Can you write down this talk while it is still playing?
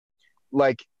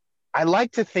like I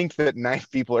like to think that knife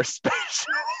people are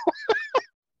special.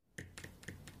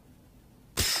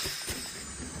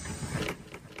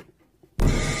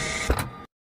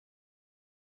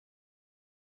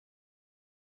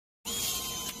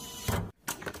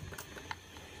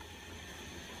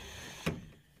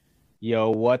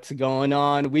 Yo, what's going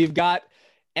on? We've got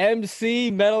MC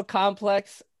Metal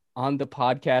Complex on the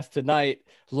podcast tonight.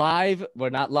 Live, we're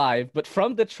not live, but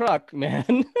from the truck,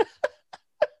 man.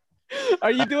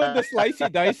 Are you doing the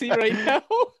slicey dicey right now?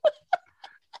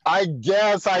 I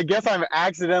guess I'm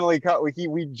accidentally cut.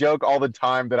 We joke all the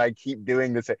time that I keep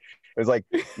doing this. It was like,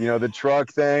 the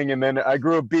truck thing, and then I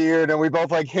grew a beard, and we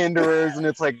both like hinderers, and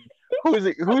it's like,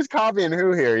 who's copying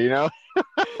who here?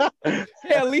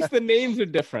 Hey, at least the names are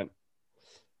different.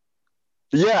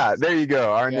 Yeah, there you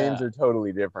go. Our names Yeah. are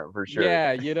totally different for sure.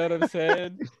 Yeah, you know what I'm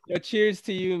saying? Yo, cheers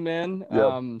to you, man.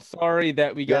 Yep. Sorry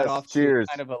that we got Yes, off to cheers.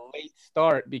 kind of a late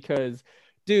start because,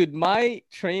 dude, my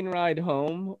train ride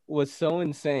home was so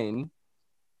insane.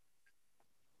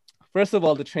 First of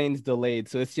all, the train's delayed,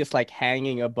 so it's just like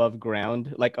hanging above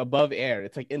ground, like above air.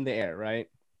 It's like in the air, right?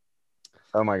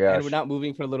 Oh my And we're gosh. not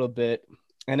moving for a little bit.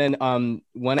 And then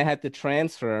when I had to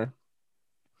transfer,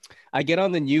 I get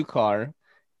on the new car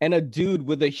and a dude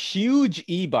with a huge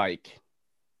e-bike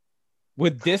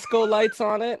with disco lights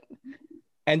on it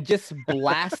and just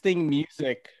blasting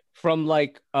music from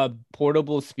like a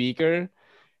portable speaker.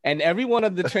 And everyone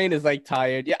on the train is like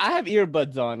tired. Yeah, I have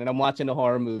earbuds on and I'm watching a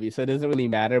horror movie, so it doesn't really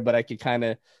matter, but I could kind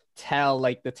of tell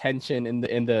like the tension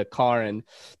in the car, and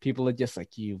people are just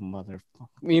like, you motherfucker.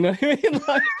 You know what I mean?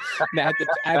 Like, and I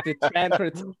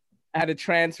had to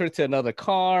transfer to another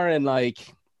car, and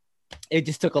like it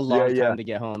just took a Yeah, long yeah. time to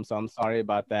get home. So I'm sorry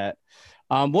about that.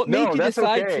 What made No, you that's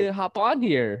decide okay. to hop on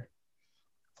here?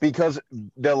 Because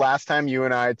the last time you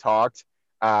and I talked,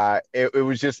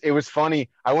 it was funny.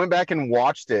 I went back and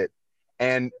watched it,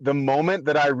 and the moment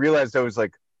that I realized, I was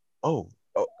like, oh,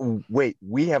 wait,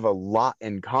 we have a lot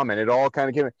in common. It all kind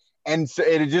of came, and so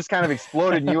it just kind of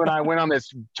exploded. And you and I went on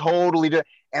this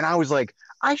and I was like,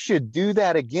 I should do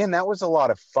that again. That was a lot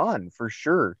of fun for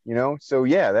sure. So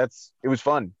yeah, it was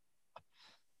fun,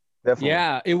 definitely.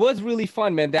 Yeah, it was really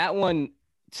fun, man. That one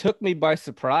took me by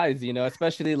surprise,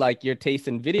 especially like your taste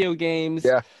in video games,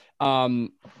 Yeah,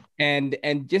 um, and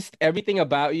just everything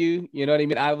about you. You know what I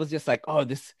mean? I was just like, oh,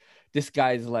 this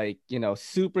guy's like,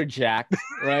 super jacked,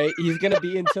 right? He's gonna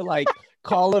be into like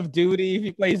Call of Duty if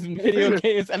he plays video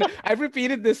games, and I've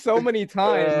repeated this so many oh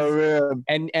times, man.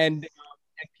 and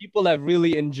people have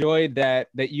really enjoyed that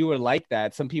you were like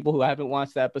that. Some people who haven't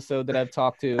watched the episode that I've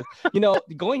talked to,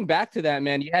 going back to that,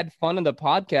 man, you had fun on the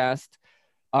podcast.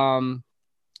 Um,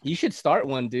 you should start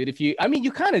one, dude. I mean,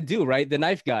 you kind of do, right? The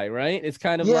knife guy, right? It's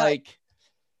kind of Yeah, like,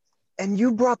 and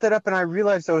you brought that up, and I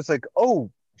realized, I was like,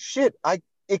 oh shit,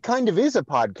 it kind of is a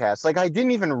podcast. Like I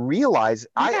didn't even realize.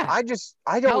 yeah.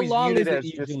 I'd How always long viewed it is it as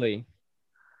just usually?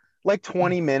 like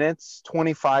 20 minutes,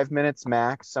 25 minutes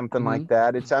max, something like Hmm.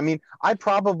 that. I mean, I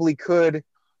probably could.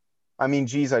 I mean,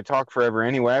 geez, I talk forever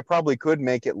anyway. I probably could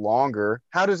make it longer.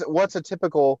 Is a Hmm.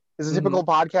 typical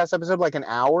podcast episode like an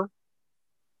hour?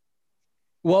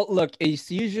 Well, look, it's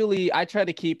usually I try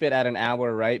to keep it at an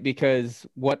hour, right? Because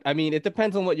I mean, it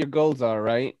depends on what your goals are,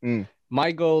 right? Mm,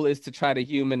 My goal is to try to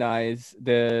humanize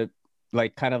the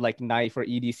like kind of like knife or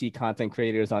EDC content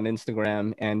creators on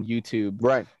Instagram and YouTube.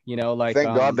 right. Like Thank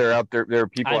God they're out there. There are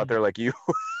people I out there like you,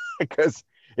 because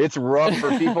it's rough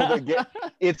for people to get.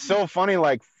 It's so funny.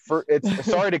 Like it's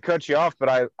sorry to cut you off,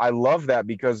 but I love that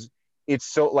because it's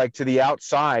so like to the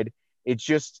outside, it's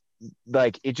just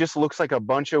it just looks like a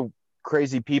bunch of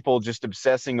crazy people just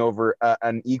obsessing over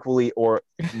an equally or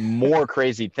more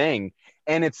crazy thing,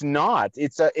 and it's not.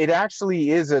 It actually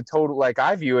is a total, like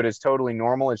I view it as totally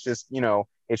normal. It's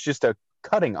just a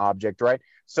cutting object, right?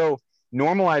 So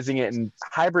normalizing it and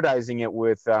hybridizing it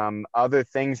with other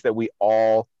things that we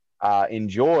all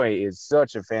enjoy is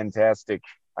such a fantastic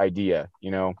idea.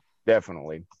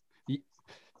 Definitely.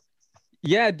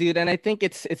 Yeah, dude, and I think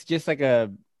it's just like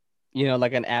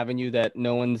like an avenue that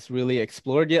no one's really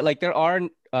explored yet. Like there are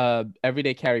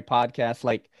everyday carry podcasts,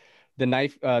 like the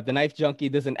knife junkie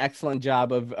does an excellent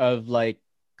job of like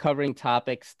covering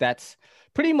topics that's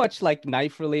pretty much like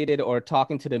knife related or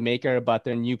talking to the maker about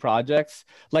their new projects.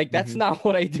 Like that's Hmm. not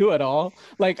what I do at all.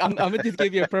 Like I'm gonna just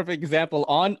give you a perfect example.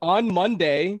 On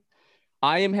Monday,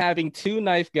 I am having two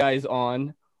knife guys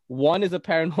on. One is a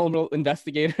paranormal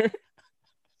investigator,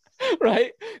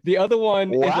 right? The other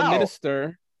one is a Wow.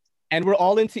 minister, and we're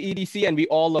all into EDC and we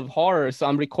all love horror. So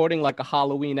I'm recording like a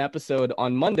Halloween episode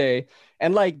on Monday,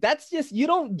 and like that's just you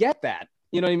don't get that,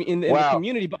 you know what I mean, in the Wow.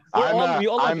 community. But I'm we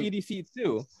all love I'm EDC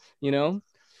too, you know.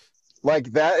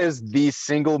 Like that is the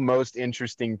single most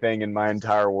interesting thing in my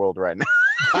entire world right now.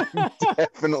 I'm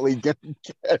definitely gonna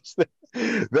catch that.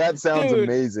 That sounds Dude.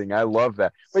 amazing. I love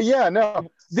that. But yeah, no,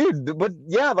 dude. But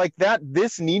yeah, like that.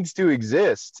 This needs to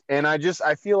exist, and I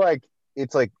feel like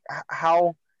it's like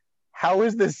how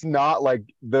is this not like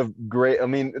the great? I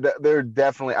mean, there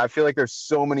definitely. I feel like there's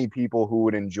so many people who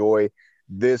would enjoy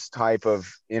this type of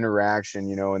interaction,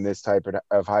 you know, and this type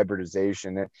of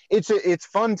hybridization. It's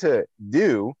fun to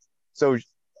do. So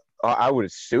I would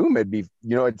assume it'd be,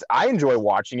 you know, I enjoy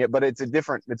watching it, but it's a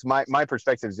different, it's my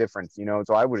perspective is different, you know,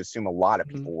 so I would assume a lot of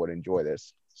people would enjoy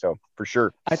this. So for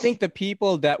sure. I think the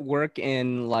people that work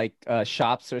in like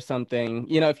shops or something,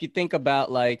 you know, if you think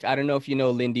about like, I don't know if you know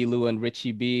Lindy Lou and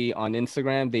Richie B on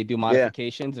Instagram, they do Yeah.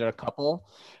 modifications. They're a couple.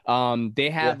 They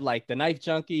Yeah. have like the Knife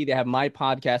Junkie, they have my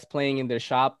podcast playing in their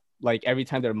shop like every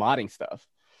time they're modding stuff.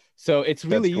 So it's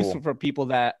really That's cool. useful for people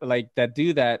that like that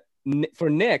do that. For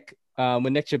Nick,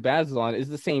 when Nick Shabazz was on, is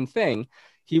the same thing.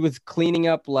 He was cleaning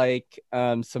up like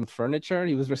some furniture.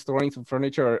 He was restoring some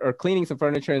furniture or cleaning some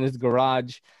furniture in his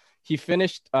garage. He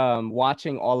finished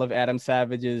watching all of Adam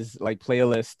Savage's like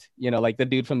playlist, you know, like the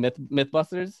dude from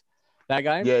Mythbusters, that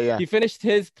guy. Yeah. Yeah. He finished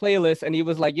his playlist and he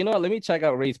was like, you know what, let me check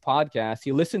out Ray's podcast.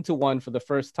 He listened to one for the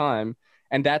first time,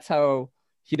 and that's how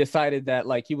he decided that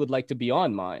like he would like to be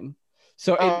on mine.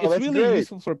 So it's That's really great.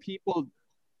 useful for people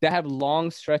that have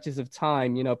long stretches of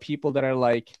time, you know, people that are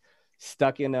like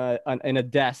stuck in a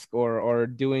desk or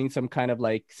doing some kind of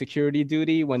like security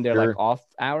duty when they're Sure. like off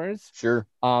hours. Sure.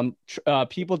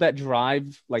 People that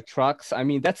drive like trucks. I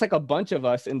mean, that's like a bunch of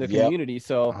us in the Yep. community.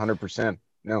 So 100%.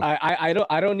 No. I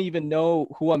don't even know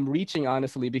who I'm reaching,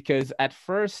 honestly, because at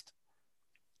first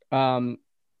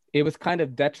it was kind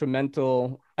of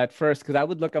detrimental at first because I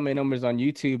would look at my numbers on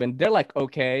YouTube and they're like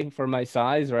okay for my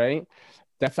size, right?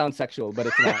 That sounds sexual, but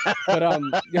it's not. But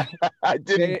I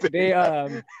didn't they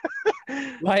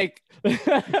like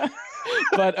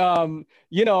but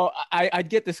you know, I'd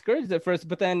get discouraged at first,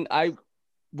 but then I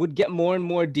would get more and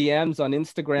more DMs on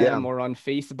Instagram or on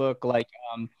Facebook, like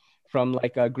from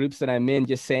like groups that I'm in,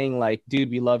 just saying like,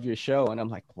 dude, we love your show. And I'm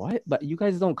like, what? But you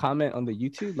guys don't comment on the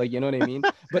YouTube? Like, you know what I mean?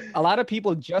 But a lot of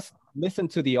people just listen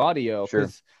to the audio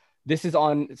because this is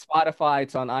on Spotify,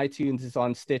 it's on iTunes, it's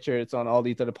on Stitcher, it's on all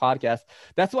these other podcasts.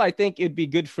 That's why I think it'd be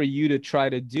good for you to try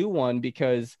to do one,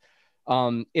 because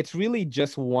it's really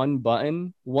just one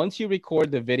button. Once you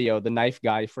record the video, the Knife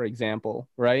Guy, for example,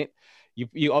 right?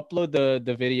 You upload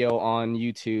the video on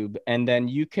YouTube, and then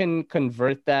you can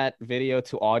convert that video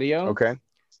to audio. Okay.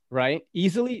 Right?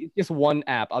 Easily, just one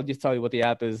app. I'll just tell you what the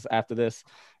app is after this.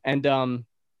 And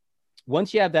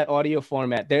once you have that audio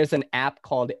format, there's an app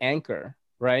called Anchor,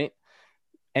 right?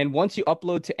 And once you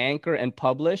upload to Anchor and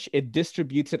publish, it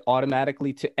distributes it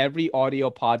automatically to every audio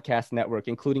podcast network,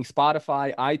 including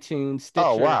Spotify, iTunes,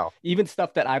 Stitcher, even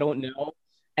stuff that I don't know.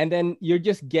 And then you're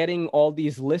just getting all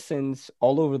these listens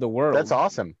all over the world. That's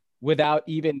awesome. Without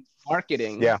even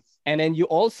marketing. Yeah. And then you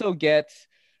also get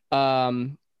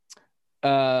like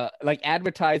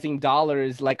advertising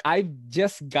dollars. Like I've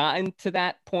just gotten to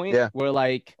that point where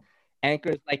like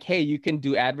Anchor's like, hey, you can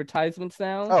do advertisements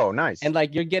now. Oh, nice. And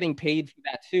like you're getting paid for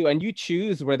that too. And you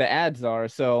choose where the ads are.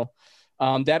 So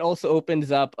that also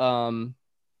opens up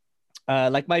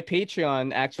like my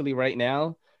Patreon actually right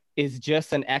now is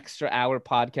just an extra hour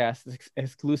podcast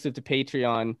exclusive to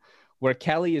Patreon, where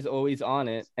Kelly is always on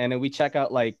it. And then we check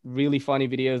out like really funny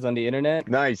videos on the internet.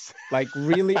 Nice. Like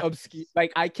really obscure.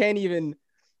 Like I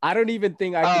don't even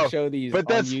think I can show these. But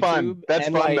that's on YouTube. fun. That's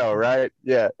and fun like, though, right?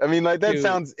 Yeah. I mean, like that dude,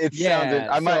 sounds.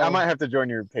 I might have to join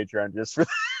your Patreon just for.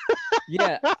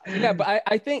 yeah. But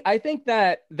I think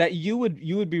that you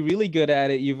would be really good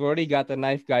at it. You've already got the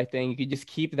Knife Guy thing. You could just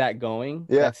keep that going.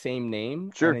 Yeah. That same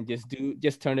name. Sure. And then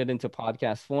just turn it into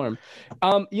podcast form.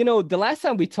 You know, the last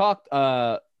time we talked,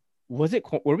 were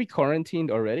we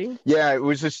quarantined already? Yeah, it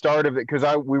was the start of it because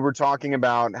we were talking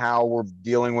about how we're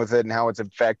dealing with it and how it's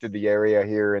affected the area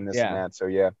here and this and that. So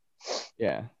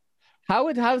yeah.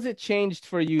 How's it changed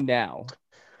for you now?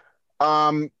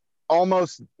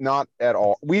 Almost not at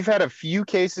all. We've had a few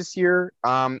cases here.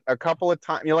 A couple of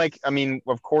times, I mean,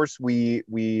 of course we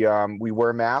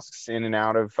wear masks in and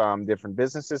out of different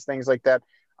businesses, things like that.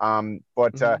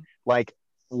 But like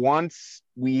once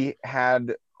we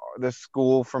had the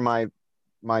school for my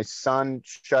son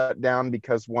shut down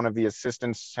because one of the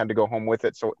assistants had to go home with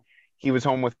it, so he was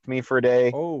home with me for a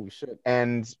day. Oh shit.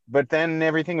 But then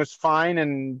everything was fine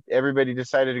and everybody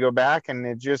decided to go back, and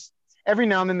it just every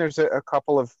now and then there's a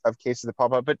couple of cases that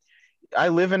pop up. But I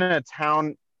live in a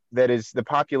town that is, the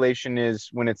population is,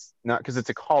 when it's not, because it's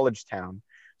a college town,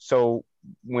 so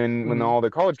when all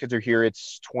the college kids are here,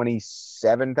 it's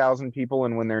 27,000 people,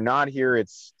 and when they're not here,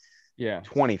 it's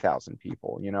 20,000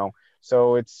 people.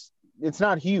 So it's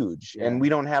not huge, and we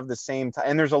don't have the same time.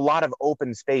 And there's a lot of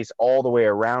open space all the way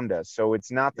around us, so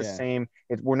it's not the same.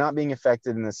 We're not being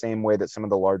affected in the same way that some of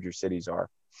the larger cities are.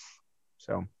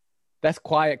 So that's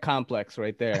quiet complex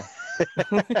right there.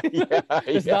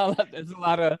 There's a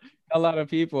lot of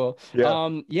people.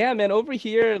 Yeah, man, over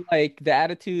here, like the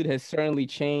attitude has certainly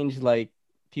changed. Like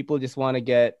people just want to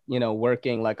get,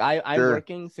 working. Like I'm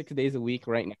working 6 days a week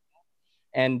right now.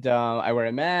 And I wear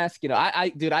a mask. Dude,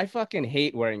 I fucking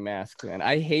hate wearing masks, man.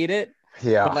 I hate it.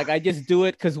 Yeah. But like I just do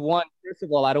it because first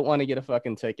of all, I don't want to get a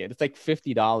fucking ticket. It's like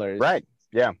 $50. Right.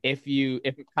 Yeah. If a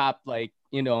cop they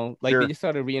just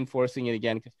started reinforcing it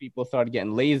again because people started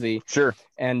getting lazy. Sure.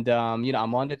 And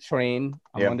I'm on the train.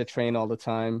 I'm on the train all the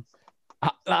time.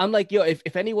 I'm like,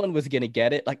 if anyone was gonna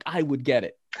get it, like I would get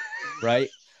it, right?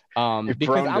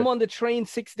 Because I'm on the train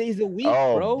 6 days a week,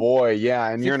 bro. Oh boy, yeah,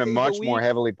 and you're in a much more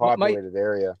heavily populated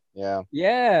area. Yeah.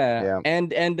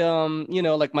 And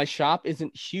like my shop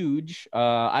isn't huge.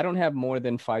 I don't have more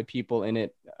than 5 people in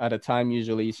it at a time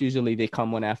usually. It's usually they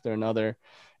come one after another,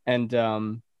 and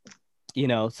so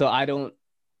I don't.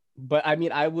 But I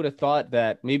mean, I would have thought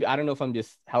that maybe, I don't know if I'm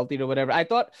just healthy or whatever. I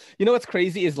thought, what's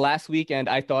crazy is last weekend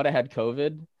I thought I had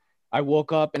COVID. I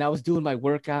woke up and I was doing my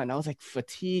workout and I was like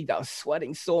fatigued. I was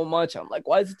sweating so much. I'm like,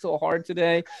 why is it so hard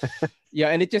today?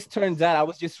 And it just turns out I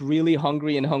was just really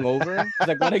hungry and hungover.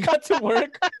 Like when I got to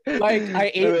work, like I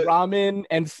ate ramen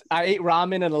and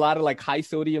a lot of like high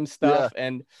sodium stuff,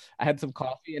 and I had some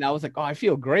coffee and I was like, oh, I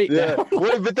feel great. Yeah,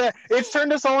 but it's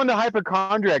turned us all into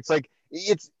hypochondriacs. Like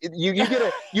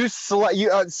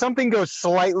something goes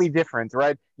slightly different,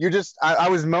 right? I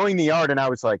was mowing the yard and I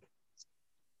was like,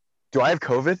 do I have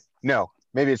COVID? No,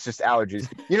 maybe it's just allergies.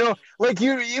 Like we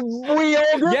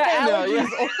all get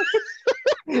allergies.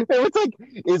 It's like,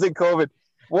 is it COVID?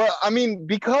 Well, I mean,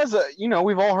 because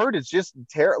we've all heard it's just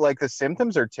like the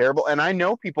symptoms are terrible, and I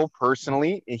know people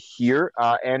personally here.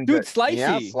 And dude,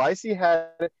 Slicey, Slicey had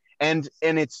it, and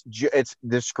it's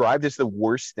described as the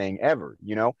worst thing ever.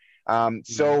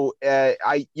 So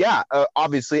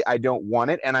obviously I don't want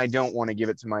it, and I don't want to give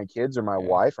it to my kids or my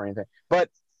wife or anything. But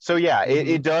so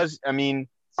it does. I mean,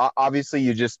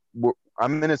 obviously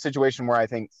I'm in a situation where I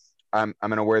think I'm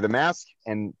going to wear the mask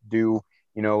and do,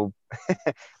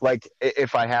 like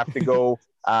if I have to go,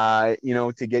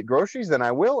 to get groceries, then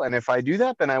I will. And if I do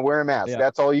that, then I wear a mask. Yeah.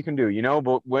 That's all you can do,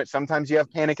 but sometimes you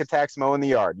have panic attacks mowing the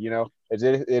yard,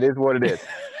 it is what it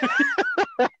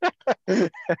is.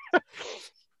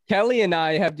 Kelly and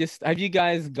I have you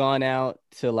guys gone out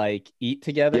to like eat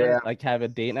together, like have a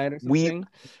date night or something?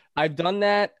 I've done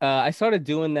that. I started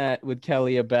doing that with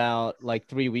Kelly about like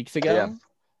 3 weeks ago,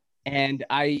 and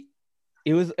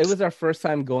it was our first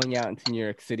time going out into New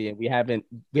York City, and we had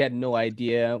no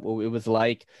idea what it was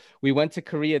like. We went to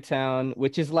Koreatown,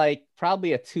 which is like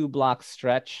probably a 2-block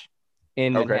stretch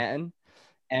in Manhattan,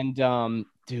 and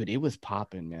dude, it was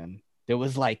popping, man. There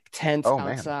was like tents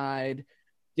outside,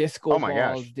 disco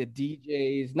balls, the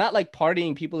DJs, not like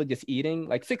partying. People are just eating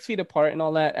like 6 feet apart and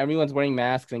all that. Everyone's wearing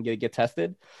masks and get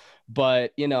tested.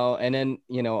 But, and then,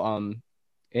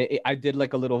 I did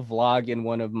like a little vlog in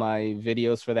one of my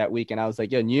videos for that week. And I was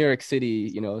like, New York City,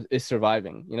 is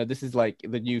surviving. This is like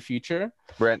the new future.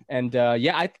 Right. And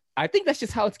I think that's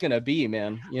just how it's going to be,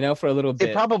 man, for a little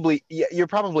bit. You're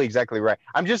probably exactly right.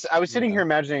 I was sitting here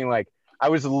imagining like, I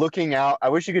was looking out. I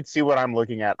wish you could see what I'm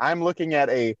looking at. I'm looking at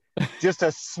just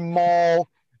a small,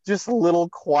 just little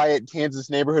quiet Kansas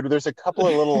neighborhood. There's a couple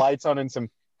of little lights on in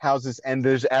some houses, and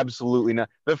there's absolutely not.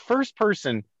 The first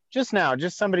person just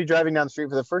somebody driving down the street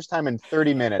for the first time in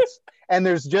 30 minutes, and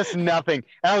there's just nothing.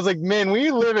 And I was like, man, we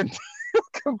live in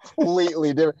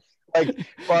completely different. Like,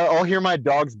 I'll hear my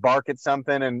dogs bark at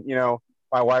something, and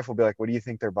my wife will be like, "What do you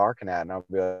think they're barking at?" And I'll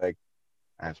be like,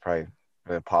 "That's probably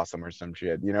a possum or some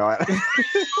shit," Dude,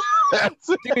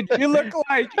 you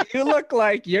look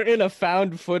like you're in a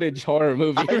found footage horror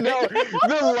movie. I know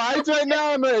the lights right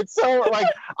now, and it's so like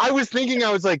I was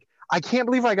like, I can't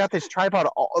believe I got this tripod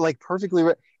like perfectly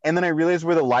right. And then I realized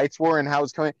where the lights were and how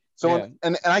it's coming. So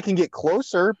and I can get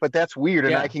closer, but that's weird,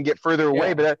 and I can get further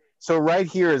away. But so right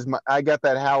here is I got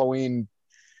that Halloween,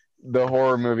 the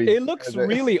horror movie. It looks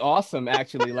really awesome,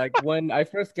 actually. Like when I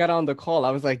first got on the call,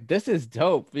 I was like, "This is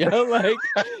dope," like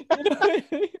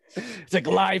it's like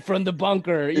live from the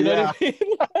bunker. You know what I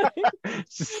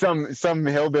mean? some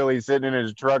hillbilly sitting in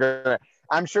his truck.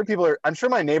 I'm sure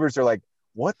my neighbors are like,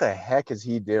 "What the heck is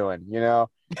he doing?"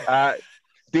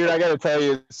 Dude, I gotta tell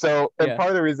you. So and part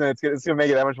of the reason it's gonna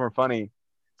make it that much more funny.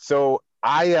 So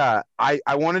I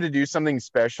wanted to do something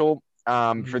special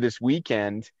for this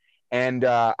weekend. And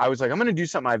I was like, I'm going to do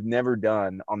something I've never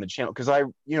done on the channel. Cause I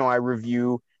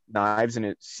review knives in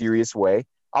a serious way.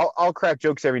 I'll crack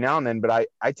jokes every now and then, but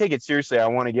I take it seriously. I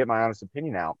want to get my honest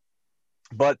opinion out,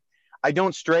 but I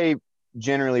don't stray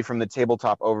generally from the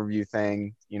tabletop overview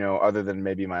thing, other than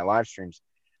maybe my live streams.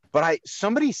 But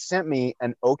somebody sent me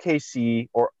an OKC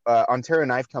or Ontario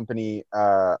Knife Company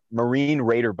Marine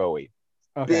Raider Bowie,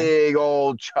 big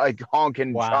old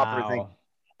honking chopper thing,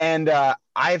 and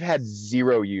I've had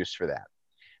zero use for that.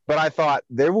 But I thought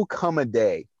there will come a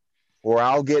day where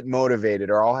I'll get motivated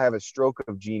or I'll have a stroke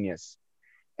of genius,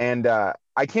 and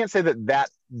I can't say that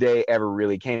day ever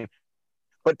really came.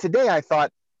 But today I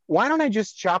thought, why don't I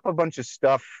just chop a bunch of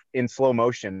stuff in slow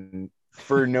motion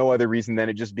for no other reason than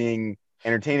it just being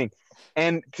entertaining?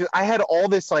 And cause I had all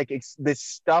this this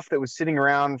stuff that was sitting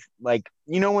around, when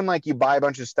you buy a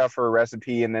bunch of stuff for a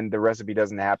recipe and then the recipe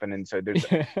doesn't happen, and so there's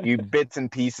you bits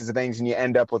and pieces of things, and you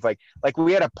end up with like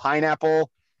we had a pineapple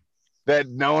that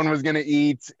no one was gonna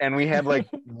eat, and we had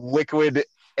liquid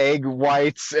egg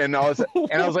whites and all this,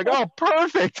 and I was like, oh,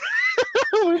 perfect.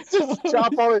 Let's just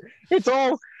chop all it. It's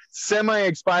all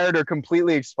semi-expired or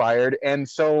completely expired. And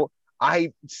so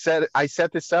I set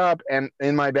this up, and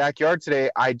in my backyard today,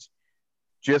 I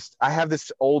have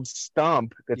this old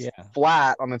stump that's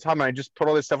flat on the top, and I just put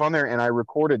all this stuff on there, and I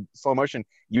recorded slow motion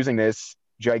using this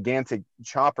gigantic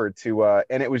chopper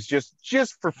and it was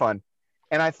just for fun.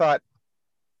 And I thought,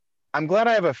 I'm glad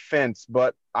I have a fence,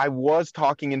 but I was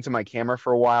talking into my camera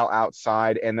for a while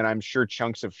outside, and then I'm sure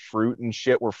chunks of fruit and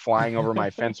shit were flying over my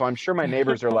fence. So I'm sure my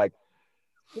neighbors are like,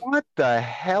 what the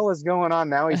hell is going on?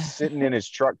 Now he's sitting in his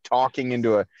truck talking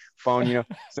into a phone,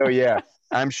 So yeah,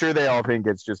 I'm sure they all think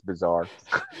it's just bizarre.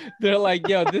 They're like,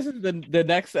 yo, this is the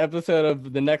next episode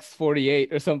of the next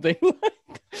 48 or something.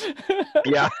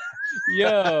 Yeah.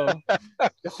 Yo,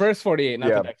 the first 48, not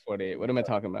the next 48. What am I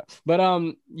talking about? But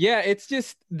yeah, it's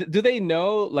just, do they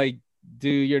know, do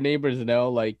your neighbors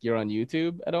know you're on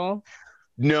YouTube at all?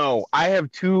 No, I have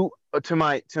two to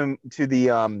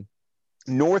the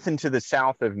north and to the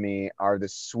south of me are the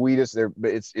sweetest.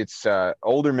 It's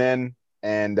older men,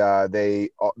 and they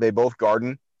both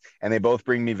garden, and they both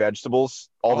bring me vegetables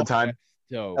all the time.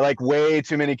 Like way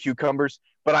too many cucumbers,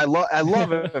 but I love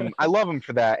him. I love him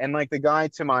for that. And the guy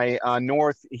to my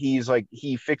north, he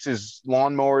fixes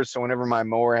lawnmowers. So whenever my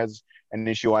mower has an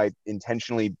issue, I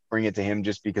intentionally bring it to him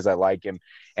just because I like him.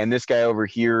 And this guy over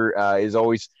here is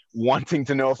always wanting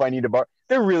to know if I need a bar.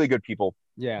 They're really good people.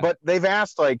 Yeah. But they've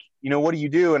asked what do you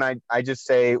do? And I just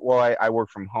say, well, I work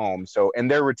from home. So, and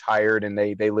they're retired and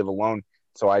they live alone.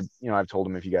 So I've told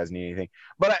them if you guys need anything,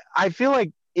 but I feel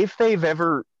like if they've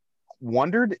ever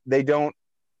wondered, they don't,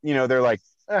 they're like,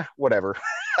 whatever.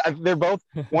 They're both,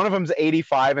 one of them's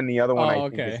 85 and the other one I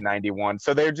think is 91.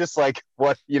 So they're just like,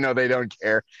 what, they don't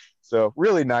care. So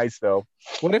really nice though.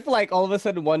 What if all of a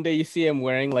sudden one day you see him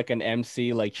wearing an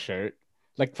MC shirt,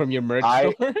 from your merch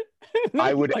store?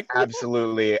 I would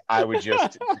absolutely, I would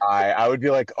just die. I would be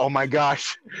like, oh my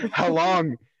gosh, how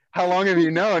long have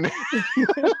you known?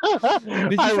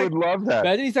 I would love that.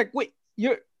 Imagine he's like, wait,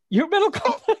 you're Metal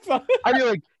Complex. I'd be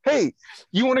like, hey,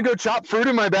 you want to go chop fruit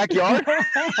in my backyard?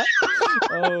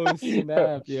 Oh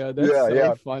snap! Yeah, that's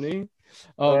so funny.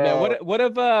 Oh man,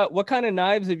 what kind of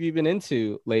knives have you been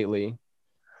into lately?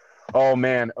 Oh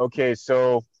man, okay,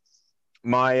 so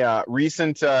my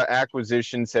recent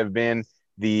acquisitions have been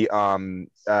the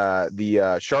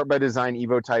Sharp by Design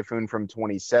Evo Typhoon from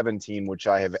 2017, which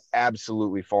I have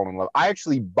absolutely fallen in love. I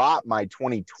actually bought my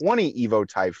 2020 Evo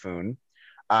Typhoon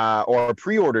or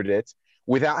pre-ordered it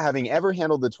without having ever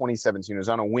handled the 2017. It was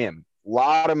on a whim. A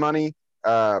lot of money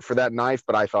for that knife,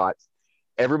 but I thought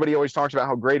everybody always talks about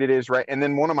how great it is, right? And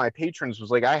then one of my patrons was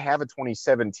like, I have a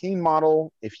 2017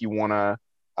 model if you want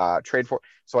to trade for it.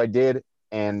 So I did,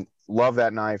 and love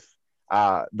that knife.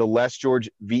 The Les George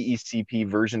VECP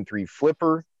version 3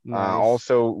 flipper. Nice.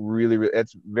 Also really,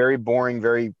 it's very boring,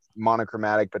 very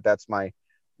monochromatic, but that's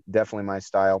definitely my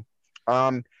style.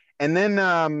 And then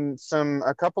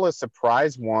a couple of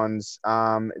surprise ones.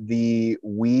 The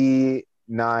WE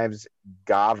Knives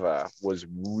Gava was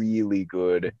really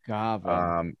good.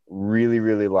 Gava.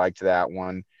 Really liked that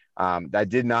one. I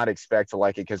did not expect to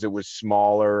like it because it was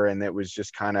smaller and it was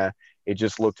just it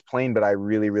just looked plain, but I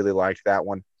really liked that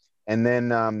one. And then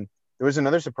there was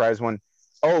another surprise one.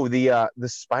 Oh, the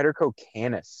Spyderco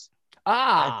Canis.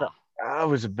 That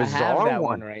was a bizarre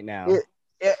one right now.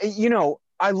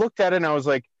 I looked at it and I was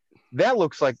like, that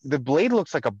looks like the blade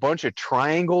looks like a bunch of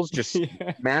triangles just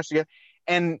mashed together.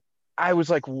 And I was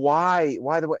like, why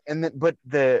but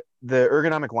the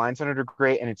ergonomic lines on it are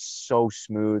great, and it's so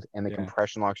smooth, and the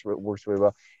compression works really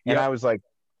well. And I was like,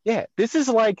 Yeah, this is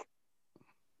like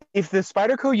if the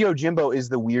Spyderco Yojimbo is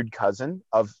the weird cousin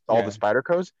of all the Yeah.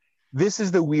 Spydercos, this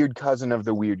is the weird cousin of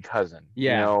the weird cousin. You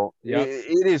Yeah. know, Yep.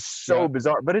 it is so Yep.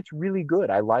 bizarre, but it's really good.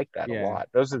 I like that a Yeah. lot.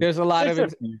 Those are There's a lot just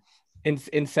of a few.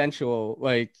 insensual,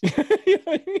 like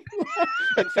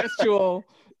incestual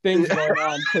things going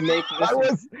on to make this. I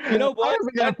was, You know I what?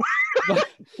 wasn't gonna.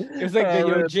 It's like the Oh,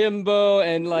 man. Yojimbo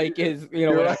and like his,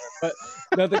 You're whatever. right.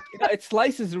 But no, it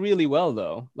slices really well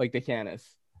though, like the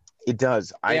Canis. It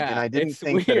does. Yeah, I didn't it's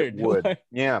think that it weird. would. Like,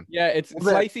 Yeah. yeah, it's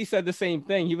Well, that Slicey said the same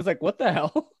thing. He was like, "What the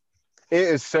hell?" it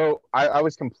is so. I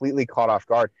was completely caught off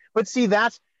guard. But see,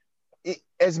 that's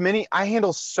as many. I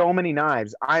handle so many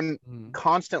knives. I'm Mm.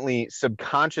 constantly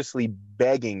subconsciously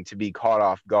begging to be caught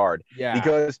off guard Yeah,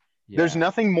 because there's yeah,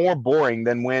 nothing more boring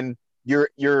than when you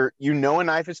know a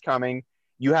knife is coming,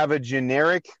 you have a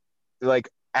generic like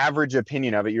average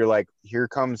opinion of it. You're like, here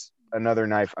comes another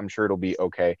knife. I'm sure it'll be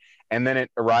okay. And then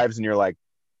it arrives and you're like,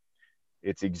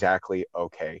 it's exactly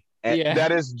okay. And yeah,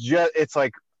 that is just it's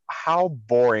like how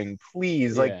boring.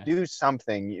 Please, like yeah, do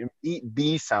something.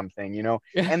 Be something, you know.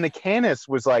 yeah, And the Canis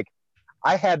was like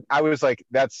I was like,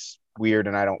 that's weird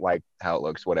and I don't like how it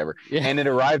looks, whatever. yeah, And it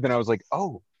arrived and I was like,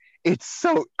 oh, it's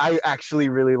so I actually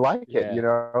really like it, yeah. you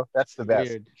know. That's the It's best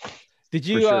weird. Did for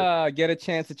you sure. get a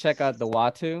chance to check out the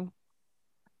Watu,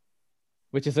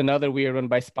 which is another weird one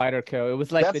by Spyderco? It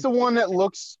was like That's the one that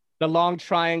looks the long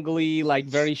triangle like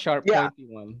very sharp yeah, pointy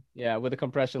one. Yeah, with a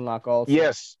compression lock also.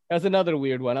 yes. That's another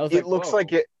weird one. I was It like, looks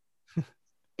like whoa.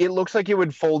 it looks like it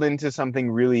would fold into something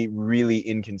really, really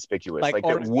inconspicuous. Like Like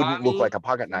that wouldn't look origami like a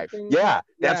pocket or knife. something. Yeah,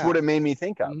 that's Yeah. what it made me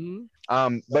think of. Hmm.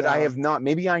 But But I have not.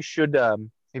 Maybe I should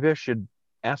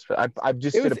ask for. I've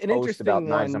just it did was a an post about interesting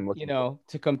knives one, I'm looking for.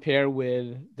 to compare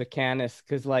with the Canis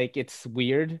because like it's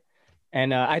weird.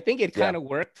 And I think it Yeah, kind of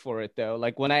worked for it though.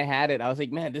 Like when I had it, I was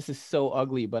like, man, this is so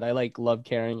ugly, but I like love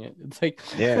carrying it. It's like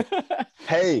yeah.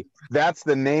 Hey, that's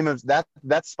the name of that.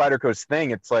 That's Spyderco's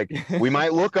thing. It's like we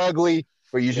might look ugly,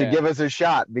 but you should yeah, give us a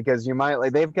shot because you might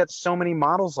like. They've got so many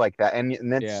models like that, and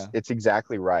yeah. it's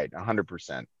exactly right,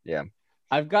 100%. Yeah.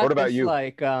 I've What got about this you?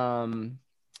 like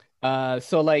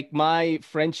so like my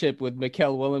friendship with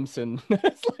Mikkel Williamson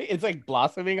it's like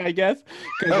blossoming, I guess,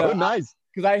 because Oh, nice.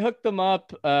 I hooked him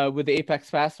up with the Apex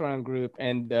Fast Round group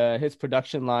and his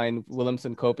production line,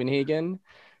 Williamson Copenhagen.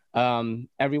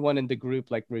 Everyone in the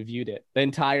group like reviewed it, the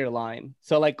entire line.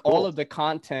 So like all Cool. of the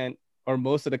content or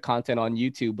most of the content on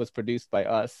YouTube was produced by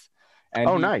us. And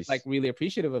Oh, he's like nice. really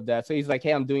appreciative of that. So he's like,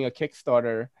 hey, I'm doing a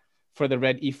Kickstarter for the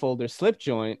Red E folder slip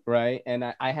joint, right? And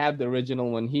I have the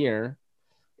original one here.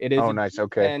 It is Oh, a nice.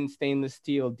 Okay. G10 stainless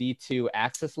steel D2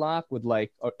 axis lock with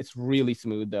like, it's really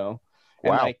smooth though.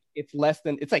 And Wow. like, it's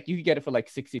like you could get it for like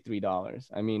 $63.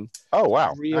 I mean, Oh,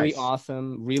 wow. really Nice.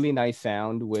 awesome, really nice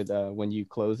sound with when you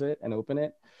close it and open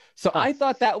it. So Huh. I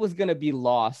thought that was gonna be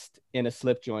lost in a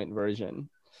slip joint version.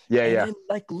 Yeah, And yeah. then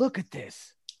like, look at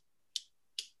this.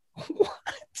 What?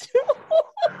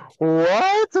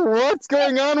 What? What's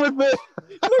going on with this?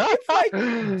 Look, it's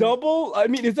like double. I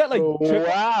mean, is that like triple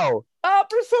Wow.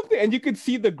 up or something? And you could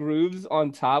see the grooves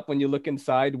on top when you look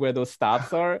inside where those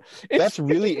stops are. That's It's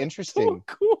really so interesting.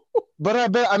 cool. But I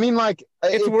bet I mean like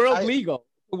It's world legal.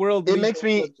 World it legal makes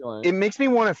me slip joint. it makes me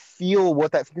want to feel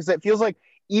what that because it feels like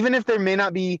even if there may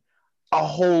not be a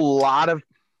whole lot of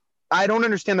I don't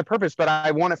understand the purpose, but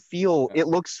I want to feel it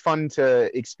looks fun to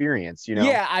experience, you know?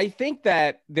 Yeah, I think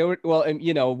that there were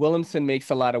Williamson makes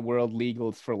a lot of world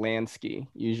legals for Lansky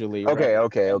usually, Okay, right?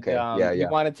 okay, And okay. Yeah, he yeah.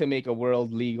 wanted to make a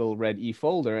world legal red E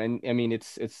folder, and I mean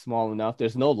it's small enough.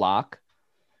 There's no lock,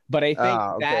 but I think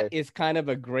Ah, that okay. is kind of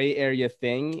a gray area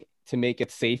thing to make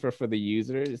it safer for the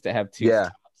user is to have two Yeah.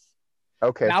 stops.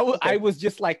 Okay. And I Okay. was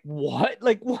just like, what?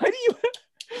 Like, why do you?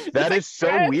 It's That like is so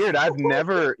red. weird. I've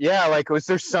never, yeah, like, was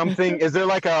there something, is there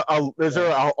like is there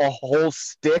a whole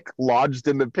stick lodged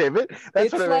in the pivot? That's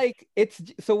It's what I mean. like it's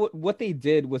so what they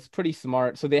did was pretty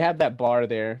smart. So they have that bar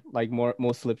there, like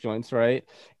most slip joints, right?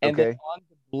 And then Okay. on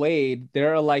the blade,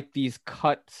 there are like these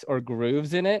cuts or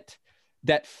grooves in it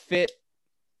that fit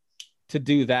to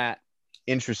do that.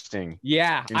 Interesting.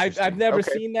 Yeah, I've Interesting. never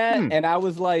Okay. seen that, and I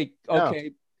was like, No.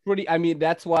 okay, pretty. I mean,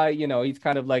 that's why he's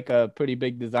kind of like a pretty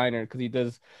big designer because he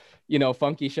does,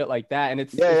 funky shit like that, and Yeah,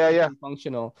 it's yeah, yeah. pretty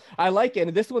functional. I like it,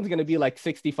 and this one's gonna be like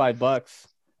 $65.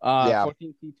 Yeah.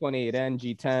 14C28N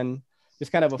G10.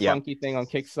 Just kind of a Yeah. funky thing on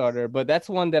Kickstarter, but that's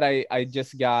one that I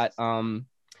just got.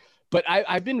 But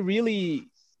I've been really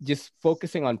just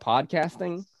focusing on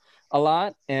podcasting a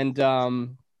lot, and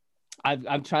I'm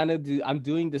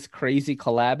doing this crazy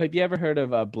collab. Have you ever heard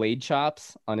of Blade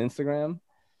Shops on Instagram?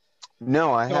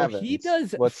 No, I So haven't. he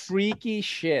does What's freaky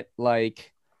shit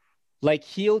like Like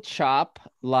he'll chop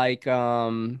like a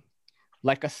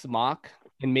smock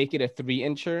and make it a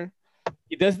 3-incher.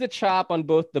 He does the chop on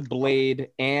both the blade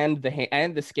and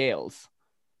and the scales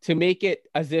to make it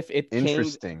as if it came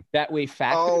Interesting. that way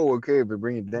factory. Oh, okay, but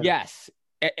bring it down. Yes.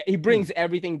 He Hmm. brings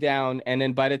everything down, and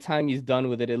then by the time he's done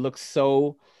with it, it looks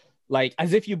so like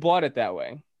as if you bought it that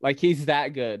way. Like he's that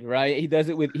good, right?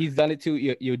 He's done it to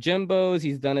your Jimbos,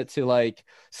 he's done it to like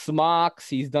smocks,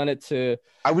 he's done it to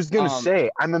I was gonna um say,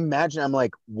 I'm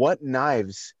like, what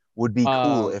knives would be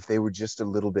cool um if they were just a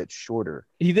little bit shorter?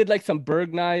 he did like some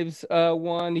Berg knives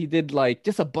one. He did like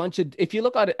just a bunch of if you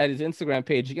look at his Instagram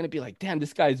page, you're gonna be like, damn,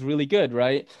 this guy's really good,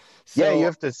 right? Yeah, you So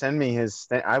have to send me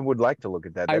I would like to look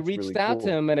at that. I That's reached really out to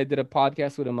cool. him and I did a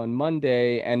podcast with him on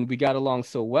Monday and we got along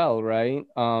so well, right?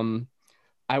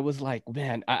 I was like,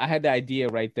 man, I had the idea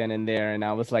right then and there, and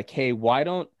I was like, hey, why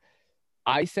don't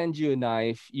I send you a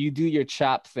knife, you do your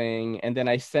chop thing, and then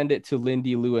I send it to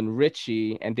Lindy, Lou, and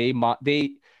Richie, and they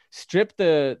strip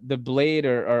the blade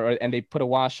and they put a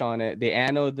wash on it. They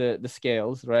anode the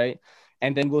scales, right?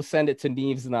 And then we'll send it to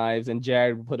Neve's Knives, and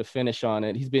Jared will put a finish on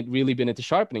it. He's been really been into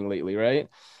sharpening lately, right?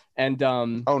 And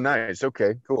Oh, nice.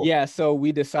 Okay, cool. yeah, so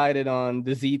we decided on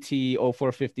the ZT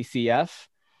 0450 CF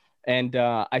and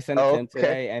I sent it to Oh, him okay.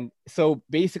 today. And so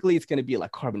basically, it's going to be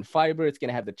like carbon fiber. It's going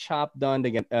to have the chop done.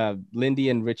 Lindy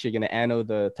and Richie are going to anode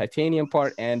the titanium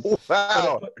part, and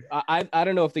Wow. I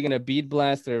don't know if they're going to bead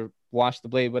blast or wash the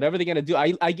blade, whatever they're going to do.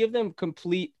 I give them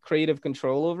complete creative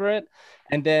control over it,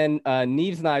 and then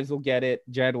Neve's Knives will get it.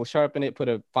 Jared will sharpen it, put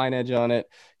a fine edge on it.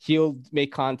 He'll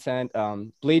make content.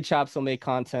 Blade Chops will make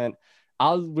content.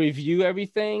 I'll review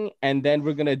everything, and then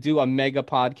we're gonna do a mega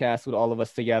podcast with all of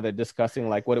us together discussing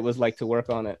like what it was like to work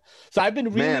on it. So I've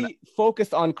been Man, really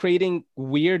focused on creating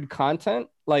weird content.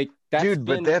 Like that's dude,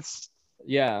 but been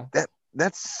yeah.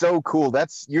 that's so cool.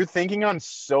 That's You're thinking on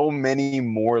so many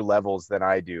more levels than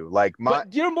I do. Like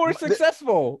But you're more my,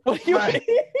 successful. What do you my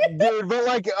mean? dude, but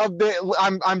like a bit,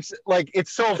 like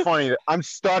it's so funny. I'm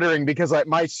stuttering because like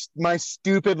my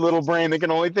stupid little brain that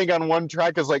can only think on one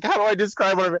track is like, how do I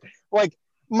describe what like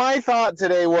my thought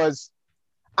today was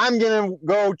I'm gonna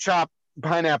go chop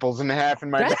pineapples in half in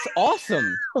my That's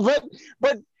awesome.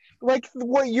 but like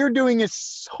what you're doing is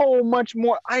so much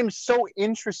more. I'm so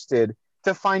interested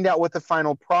to find out what the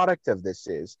final product of this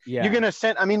is. You're Yeah. gonna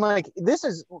send. I mean, like this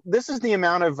is the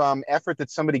amount of effort that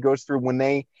somebody goes through when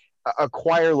they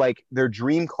acquire like their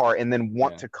dream car and then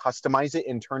want Yeah. to customize it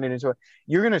and turn it into a.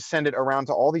 You're gonna send it around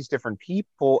to all these different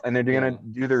people, and they're gonna Yeah.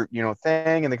 do their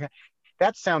thing, and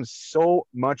that sounds so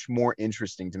much more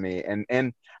interesting to me.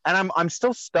 And I'm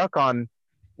still stuck on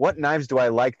what knives do I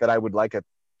like that I would like a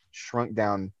shrunk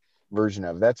down version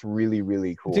of. That's really, really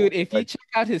Dude, cool. if you But check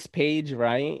out his page,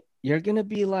 right, you're gonna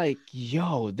be like,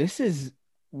 yo, this is it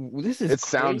crazy.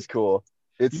 sounds cool.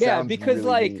 It Yeah, sounds because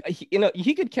really like neat.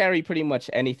 he could carry pretty much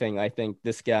anything, I think,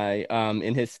 this guy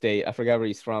in his state. I forgot where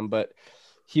he's from, but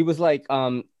he was like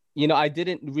I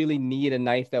didn't really need a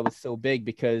knife that was so big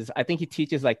because I think he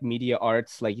teaches like media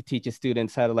arts, like he teaches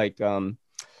students how to like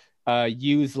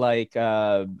use like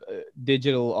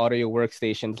digital audio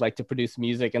workstations like to produce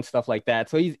music and stuff like that.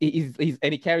 So he's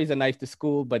and he carries a knife to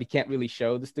school, but he can't really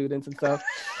show the students and stuff.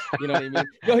 You know what I mean?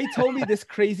 Yo, he told me this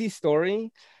crazy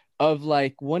story of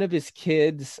like one of his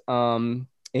kids, in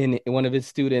one of his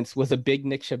students was a big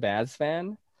Nick Shabazz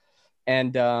fan,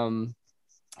 and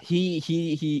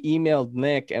he emailed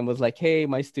Nick and was like, "Hey,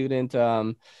 my student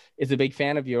is a big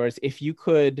fan of yours. If you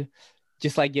could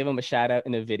just like give him a shout out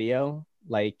in a video,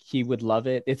 like he would love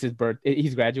it. It's his birth,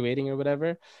 he's graduating or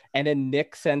whatever." And then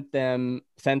Nick sent them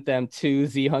two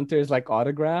Z Hunters like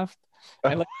autographed,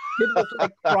 and like the kid was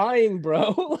like crying,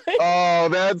 bro. Like, Oh,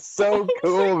 that's so I was like,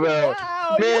 cool though.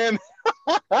 wow, Man,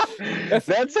 that's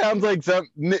that sounds like some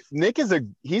Nick is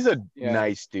he's a yeah.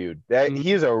 nice dude. That Mhm.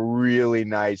 he is a really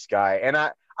nice guy. And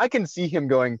I can see him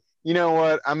going, you know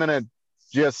what? I'm gonna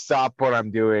just stop what I'm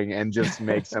doing and just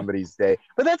make somebody's day.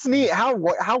 But that's neat. How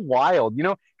wild,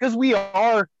 because we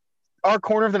are our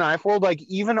corner of the knife world, like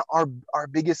even our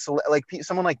biggest like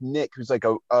someone like Nick, who's like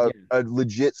Yeah. a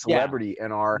legit Yeah. celebrity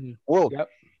in our Mhm. world. Yep.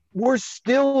 We're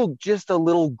still just a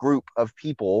little group of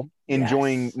people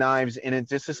enjoying Yes. knives, and it's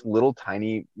just this little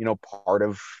tiny part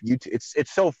of YouTube.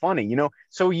 It's so funny,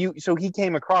 so he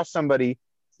came across somebody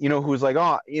who's like,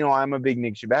 oh, I'm a big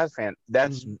Nick Shabazz fan.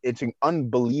 Mhm. It's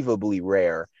unbelievably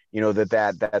rare,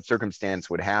 that circumstance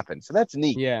would happen. So that's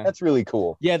neat. Yeah. That's really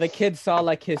cool. Yeah, the kid saw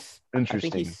like I think he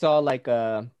Interesting. saw like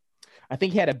I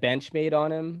think he had a Benchmade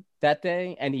on him that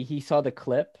day and he saw the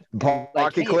clip and he was like,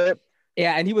 Pocket hey, clip.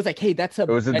 Yeah, and he was like, "Hey, that's a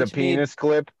Was it the Benchmade." penis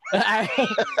clip? Well,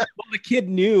 the kid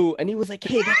knew, and he was like,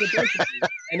 "Hey, that's a Benchmade."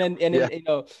 And then Yeah.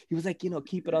 he was like,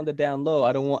 keep it on the down low.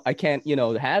 I can't,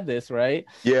 have this, right?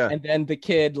 Yeah. And then the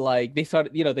kid, like, they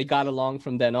started, they got along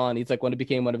from then on. He's like, when it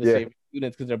became one of his Yeah. favorite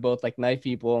students because they're both like knife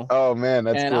people. Oh man,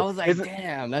 that's And I cool. was like,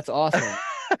 damn, that's awesome.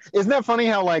 Isn't that funny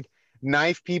how like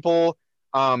knife people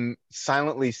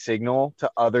silently signal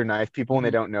to other knife people when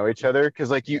they don't know each other?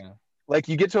 Because Yeah.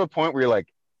 you get to a point where you're like,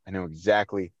 I know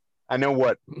exactly. I know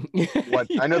what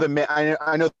I know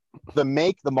I know the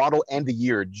make, the model, and the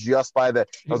year just by the.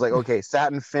 I was like, okay,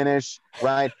 satin finish,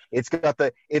 right? It's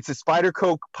a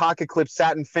Spyderco pocket clip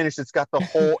satin finish. It's got the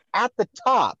hole at the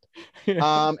top. And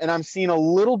I'm seeing a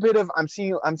little bit of I'm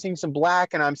seeing some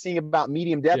black, and I'm seeing about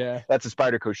medium depth. Yeah. That's a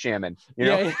Spyderco Shaman. You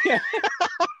know? Yeah.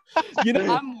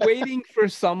 I'm waiting for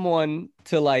someone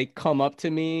to like come up to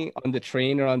me on the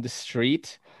train or on the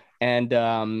street and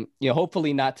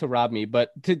hopefully not to rob me,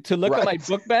 but to look at my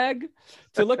book bag,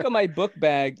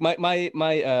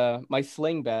 my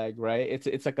sling bag, right?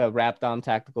 It's like a wrapped on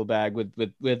tactical bag with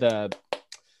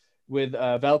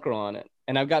Velcro on it.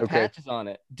 And I've got patches on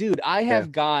it. Dude,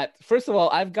 first of all,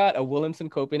 I've got a Williamson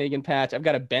Copenhagen patch. I've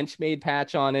got a Benchmade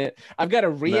patch on it. I've got a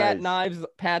Riyadh Knives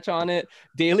patch on it.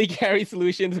 Daily Carry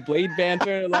Solutions, Blade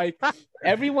Banter. Like,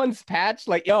 everyone's patch.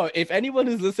 Like, yo, if anyone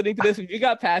who's listening to this, if you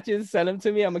got patches, send them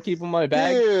to me. I'm going to keep them in my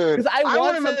bag. Dude, I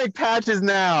want to make patches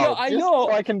now. Yo, I know.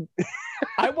 So I can...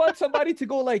 I want somebody to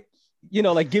go, like,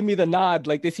 like, give me the nod.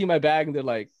 Like, they see my bag and they're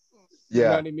like, yeah. You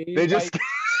know what I mean? They just... Like,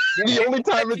 the only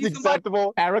time it's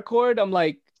acceptable. Paracord, I'm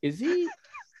like, is he?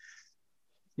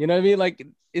 You know what I mean? Like,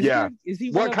 is he?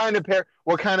 What kind of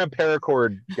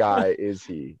paracord guy is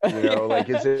he? Like,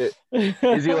 is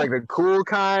he like the cool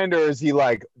kind, or is he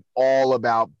like all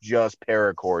about just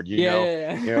paracord? You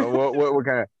know, what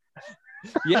kind of?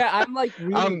 Yeah, I'm like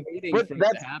really waiting for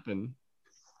it to happen.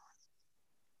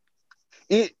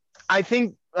 I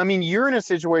think. I mean, you're in a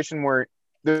situation where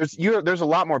there's a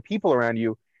lot more people around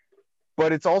you.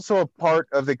 But it's also a part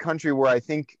of the country where I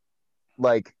think,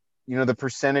 like, the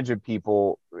percentage of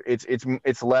people,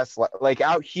 it's less like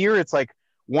out here. It's like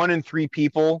 1 in 3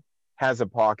 people has a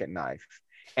pocket knife,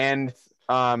 and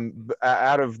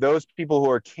out of those people who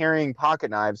are carrying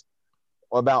pocket knives,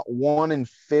 about 1 in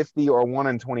 50 or 1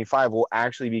 in 25 will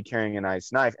actually be carrying a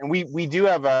nice knife. And we do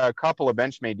have a couple of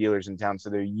Benchmade dealers in town, so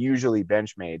they're usually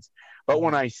Benchmades. But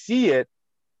when I see it.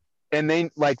 And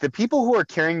they like the people who are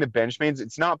carrying the Benchmades,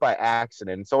 it's not by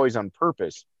accident. It's always on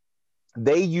purpose.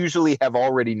 They usually have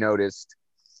already noticed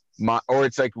or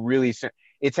it's like really,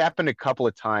 it's happened a couple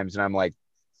of times. And I'm like,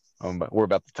 oh, but we're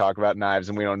about to talk about knives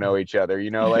and we don't know each other,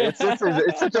 like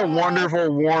it's such a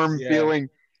wonderful, warm feeling.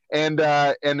 And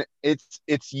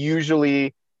it's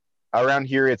usually around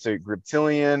here. It's a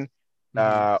Griptilian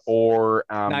or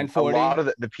 940. A lot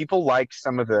of the people like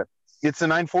some of the, it's a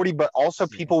 940, but also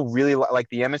people really like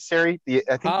the Emissary. I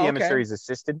think the Emissary is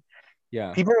assisted.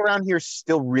 Yeah. People around here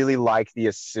still really like the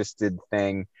assisted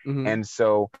thing. And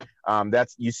so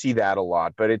you see that a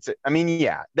lot. But it's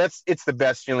the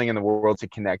best feeling in the world to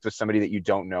connect with somebody that you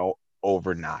don't know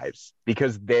over knives,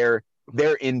 because they're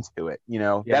into it,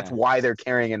 That's why they're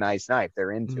carrying a nice knife. They're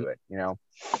into it,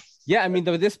 Yeah, I mean,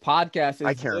 this podcast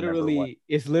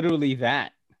is literally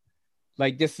that.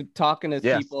 Like, just talking to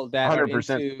people that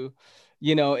 100%. Are into,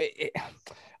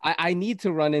 I need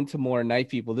to run into more knife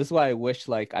people. This is why I wish,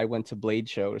 like, I went to Blade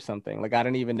Show or something. Like, I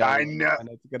don't even know when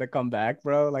it's gonna come back,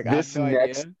 bro. Like, this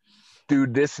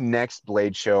next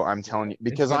Blade Show, I'm telling you,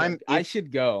 because I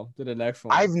should go to the next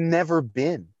one. I've never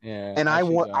been, and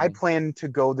I plan to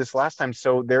go this last time.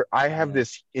 So I have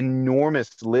this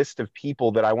enormous list of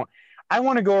people that I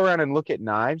want to go around and look at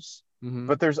knives.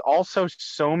 But there's also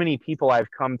so many people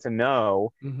I've come to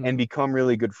know and become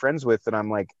really good friends with that I'm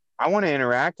like, I want to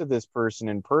interact with this person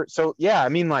in person. So yeah, I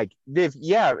mean, like, if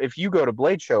you go to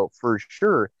Blade Show, for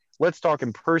sure, let's talk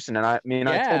in person. And I told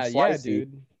Slicey,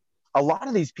 dude. A lot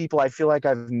of these people I feel like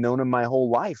I've known them my whole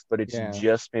life, but it's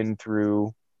just been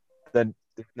through the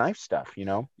knife stuff,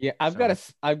 Yeah, I've got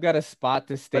a spot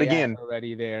to stay at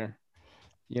already there.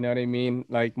 You know what I mean?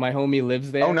 Like, my homie lives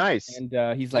there. Oh, nice.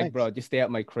 And he's like, bro, just stay at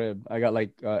my crib. I got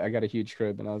a huge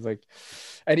crib. And I was like,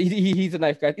 and he's a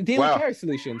knife guy. Daily Carry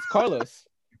Solutions, Carlos.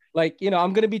 Like,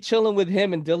 I'm going to be chilling with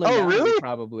him and Dylan. Oh, really?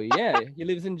 Probably. Yeah. He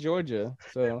lives in Georgia.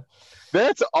 So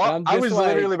that's awesome. I was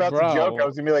literally about to joke. I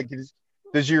was going to be like,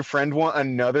 does your friend want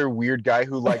another weird guy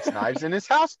who likes knives in his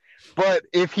house? But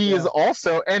if he is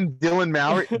also, and Dylan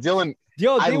Mowry,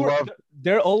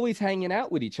 they're always hanging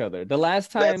out with each other. The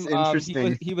last time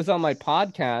he was on my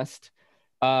podcast,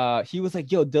 he was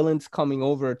like, yo, Dylan's coming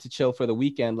over to chill for the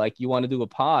weekend. Like, you want to do a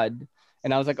pod?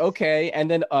 And I was like, okay. And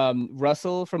then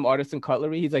Russell from Artisan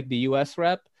Cutlery, he's like the US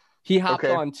rep. He hopped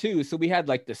Okay. on too. So we had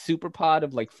like the super pod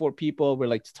of like 4 people. We're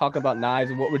like talking about knives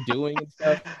and what we're doing and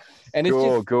stuff. And it's just,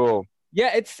 Cool, cool.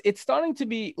 yeah, it's starting to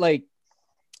be like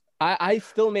I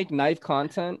still make knife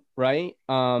content, right?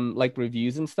 Like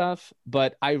reviews and stuff,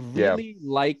 but I Yeah. really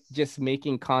like just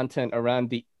making content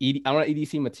around the around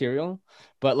EDC material.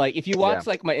 But like if you Yeah. watch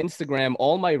like my Instagram,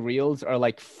 all my reels are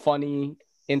like funny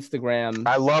Instagram.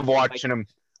 I love Like watching them.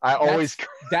 I always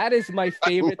that is my I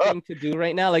favorite love thing to do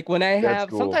right now. Like when I that's have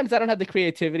cool. sometimes I don't have the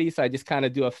creativity, so I just kind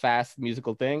of do a fast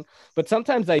musical thing. But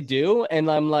sometimes I do, and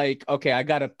I'm like, okay, I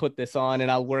gotta put this on,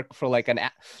 and I'll work for like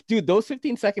dude, those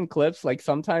 15-second clips like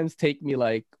sometimes take me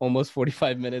like almost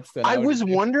 45 minutes to an I hour to was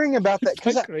do. wondering about that It's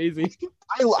because like crazy.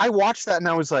 I watched that and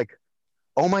I was like,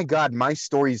 oh my God, my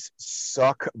stories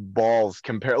suck balls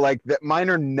compared like that mine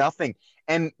are nothing.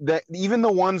 And that even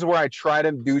the ones where I try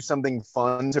to do something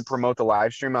fun to promote the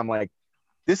live stream, I'm like,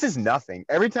 this is nothing.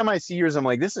 Every time I see yours, I'm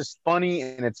like, this is funny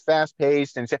and it's fast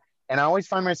paced and I always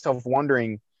find myself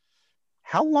wondering,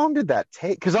 how long did that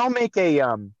take? Because I'll make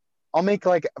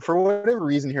like for whatever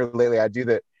reason here lately, I do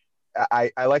that.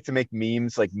 I like to make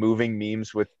memes, like moving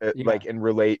memes with Yeah. like and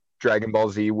relate Dragon Ball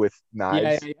Z with Yeah,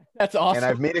 knives. yeah, yeah. That's And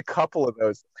I've awesome. made a couple of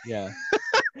those. Yeah.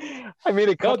 I made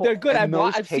a No, couple, they're good. and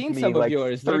those I've take seen me some of like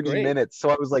yours. They're 30 great. minutes. So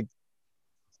I was like,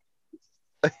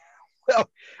 well,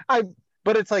 I,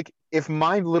 but it's like if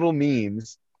my little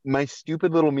memes, my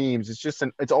stupid little memes,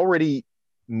 it's already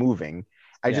moving.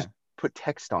 I Yeah. just put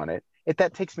text on it. If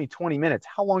that takes me 20 minutes,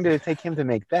 how long did it take him to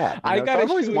make that? You I know, so gotta I've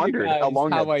always show you wondered how guys long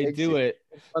how that I takes do you. it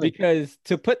It's funny. because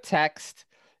to put text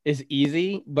is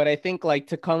easy, but I think like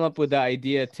to come up with the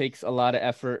idea takes a lot of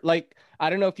effort. Like I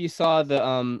don't know if you saw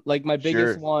the like my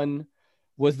biggest Sure. one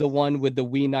was the one with the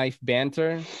Wii knife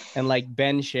banter and like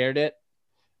Ben shared it.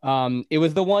 It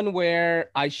was the one where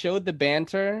I showed the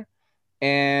banter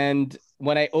and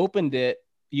when I opened it,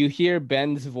 you hear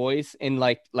Ben's voice in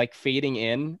like fading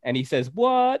in and he says,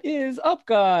 "What is up,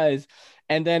 guys?"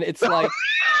 And then it's like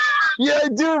Yeah, I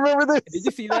do remember did this.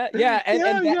 you see that? Yeah, and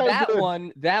Yeah, that yeah, I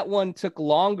did. that one took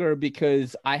longer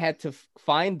because I had to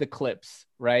find the clips,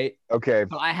 right? Okay.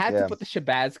 So I had to Yeah. put the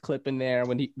Shabazz clip in there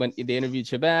when they interviewed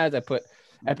Shabazz. I put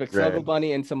Epic Snuggle Right.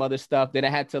 Bunny and some other stuff. Then I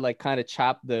had to like kind of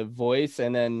chop the voice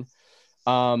and then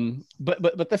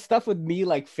but the stuff with me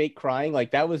like fake crying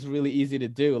like that was really easy to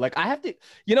do. Like I have to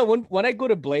when I go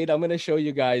to Blade, I'm gonna show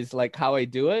you guys like how I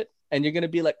do it, and you're gonna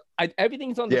be like,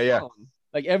 everything's on the Yeah, yeah. phone,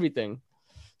 like everything.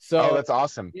 Oh, So that's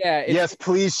awesome. yeah, Yes,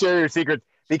 please share your secrets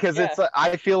because yeah. it's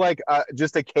I feel like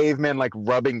just a caveman like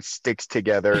rubbing sticks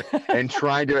together and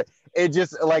trying to it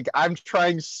just like I'm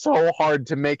trying so hard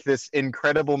to make this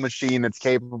incredible machine that's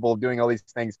capable of doing all these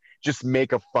things just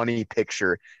make a funny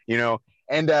picture, you know.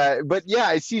 And but yeah,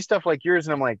 I see stuff like yours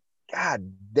and I'm like,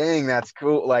 God dang, that's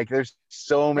cool. Like there's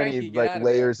so many Frankie, get like out of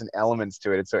there. layers and elements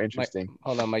to it. It's so My interesting.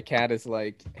 hold on, my cat is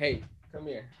like, hey, come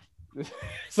here.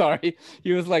 Sorry,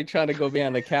 he was like trying to go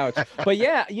behind the couch. But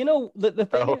yeah, the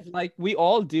thing Oh, is like we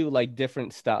all do like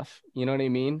different stuff. You know what I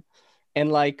mean?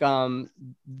 And like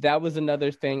that was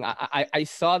another thing. I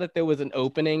saw that there was an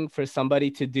opening for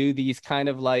somebody to do these kind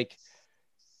of like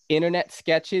internet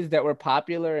sketches that were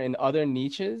popular in other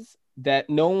niches that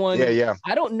no yeah, one yeah.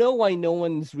 I don't know why no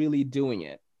one's really doing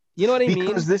it. You know what I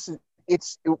Because mean? this is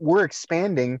it's we're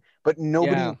expanding, but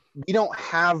Yeah. we don't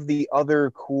have the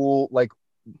other cool like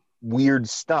weird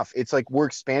stuff. It's like we're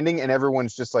expanding and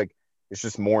everyone's just like it's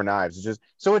just more knives.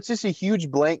 It's just a huge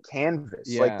blank canvas.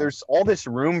 Like Yeah. there's all this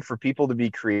room for people to be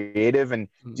creative and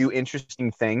Mm. do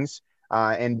interesting things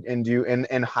and do and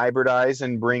hybridize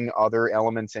and bring other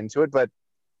elements into it. But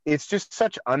it's just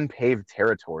such unpaved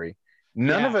territory.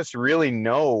 None of Yeah. us really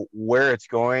know where it's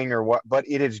going or what, but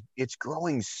it's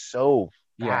growing so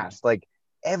Yeah. fast. Like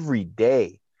every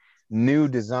day, new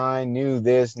design, new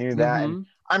this, new that. And Mm-hmm.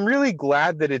 I'm really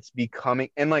glad that it's becoming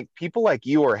and like people like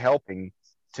you are helping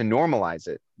to normalize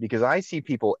it because I see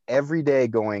people every day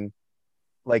going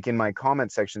like in my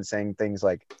comment section saying things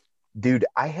like, dude,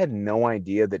 I had no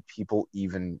idea that people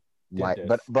even Did like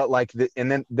this. but like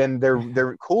and then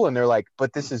they're cool and they're like,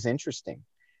 but this is interesting.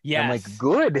 And I'm like, Yes.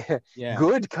 good, Yeah.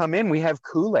 good, come in. We have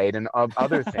Kool-Aid and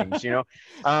other things, you know.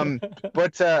 Um,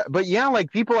 but yeah,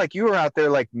 like people like you are out there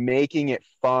like making it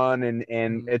fun and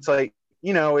Mhm. it's like,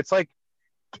 it's like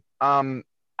um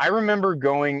I remember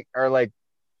going or like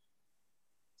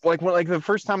when like the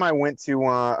first time I went to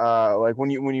like when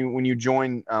you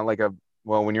join like a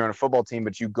well when you're on a football team,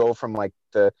 but you go from like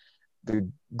the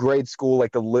grade school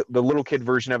like the little kid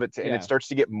version of it and it Yeah. starts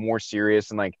to get more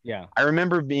serious and like Yeah. I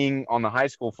remember being on the high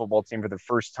school football team for the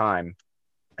first time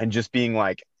and just being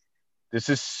like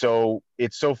it's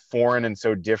so foreign and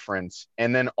so different.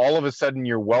 And then all of a sudden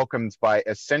you're welcomed by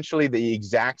essentially the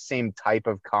exact same type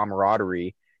of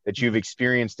camaraderie that you've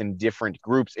experienced in different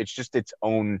groups. It's just its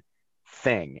own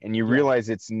thing. And you realize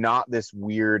it's not this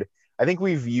weird, I think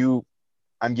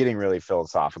I'm getting really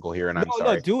philosophical here and I'm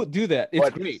sorry. No, do that. It's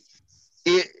great.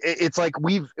 It's like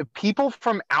people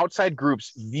from outside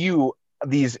groups view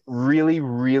these really,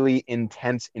 really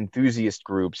intense enthusiast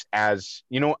groups as,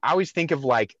 you know, I always think of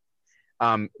like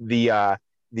the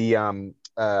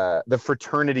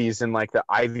fraternities in like the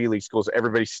Ivy League schools.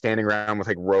 Everybody's standing around with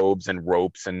like robes and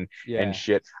ropes and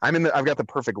shit. I've got the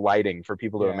perfect lighting for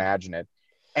people to imagine it,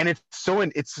 and it's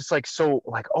just like so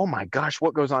like, oh my gosh,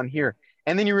 what goes on here?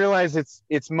 And then you realize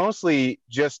it's mostly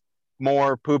just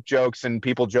more poop jokes and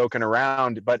people joking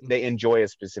around, but they enjoy a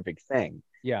specific thing.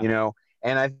 You know.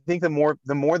 And I think the more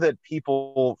that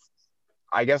people,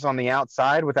 I guess, on the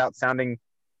outside, without sounding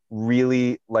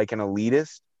really like an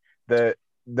elitist, the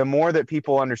more that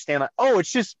people understand, like, oh,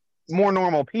 it's just more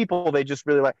normal people, they just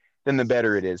really like, then the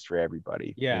better it is for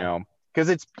everybody. You know, because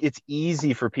it's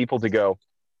easy for people to go,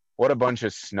 what a bunch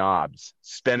of snobs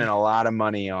spending a lot of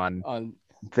money on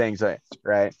things, like,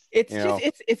 right? It's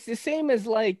it's the same as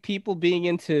like people being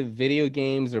into video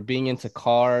games or being into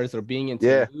cars or being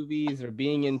into movies or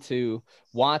being into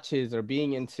watches or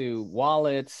being into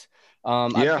wallets.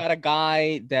 I've got a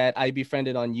guy that I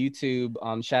befriended on YouTube.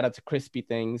 Shout out to Crispy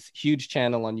Things, huge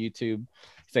channel on YouTube.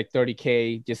 It's like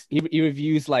 30K. Just he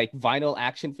reviews like vinyl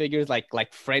action figures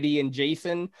like Freddy and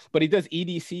Jason, but he does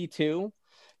EDC too.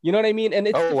 You know what I mean? And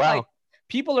it's like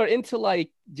people are into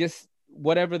like just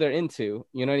whatever they're into,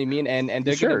 you know what I mean? And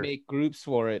they're gonna make groups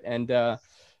for it. And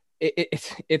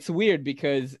it's weird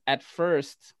because at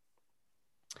first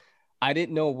I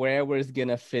didn't know where I was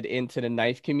gonna fit into the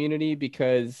knife community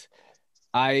because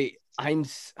I am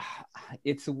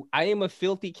a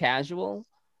filthy casual,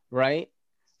 right?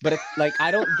 But it's like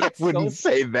I don't get I wouldn't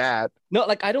say that. No,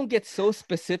 like I don't get so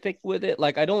specific with it.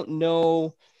 Like I don't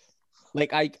know.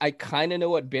 Like I kind of know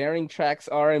what bearing tracks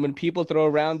are, and when people throw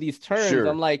around these terms,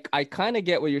 I'm like, I kind of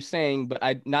get what you're saying, but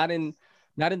I not in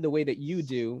the way that you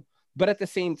do. But at the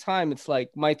same time, it's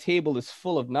like my table is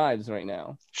full of knives right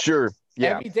now. Sure.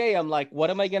 Yeah. Every day I'm like, what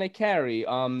am I gonna carry?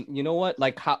 You know what?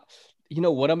 Like how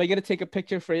what am I gonna take a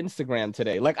picture for Instagram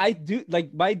today? Like I do,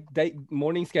 like my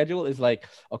morning schedule is like,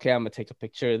 okay, I'm gonna take a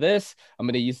picture of this. I'm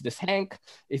gonna use this Hank.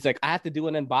 It's like I have to do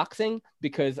an unboxing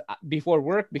because before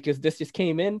work because this just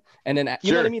came in, and then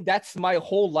you know what I mean. That's my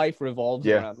whole life revolves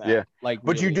around that. Yeah. Like,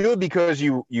 but really. You do it because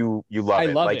you love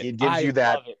it. Like it gives you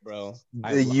that. Love it, bro.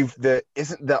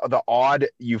 The odd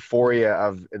euphoria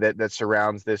of that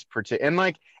surrounds this particular, and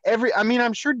like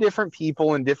I'm sure different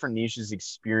people in different niches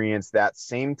experience that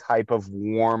same type of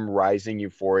warm rising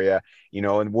euphoria, you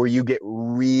know, and where you get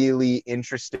really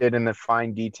interested in the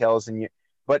fine details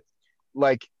but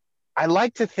like I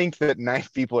like to think that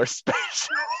knife people are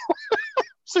special.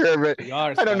 Sure, but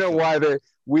I don't know why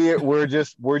we're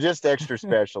just extra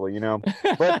special, you know.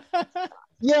 But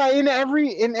yeah, in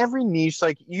every niche,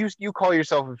 like you call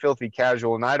yourself a filthy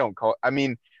casual and I don't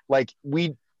like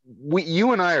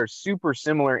you and I are super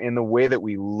similar in the way that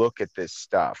we look at this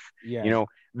stuff. You know,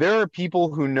 there are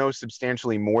people who know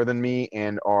substantially more than me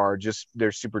and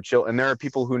they're super chill. And there are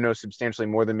people who know substantially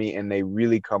more than me and they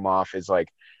really come off as like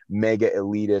mega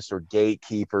elitists or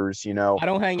gatekeepers, you know. I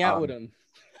don't hang out with them.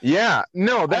 Yeah,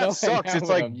 no, that sucks. It's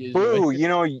like, boo, you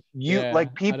know,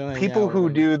 like people who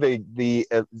do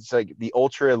it's like the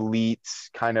ultra elite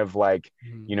kind of like,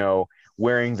 you know,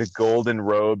 wearing the golden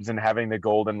robes and having the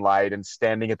golden light and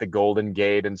standing at the golden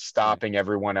gate and stopping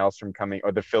everyone else from coming,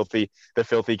 or the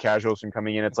filthy casuals from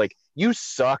coming in. It's like, you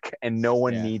suck and no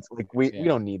one needs, like, we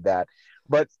don't need that.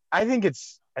 But I think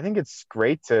it's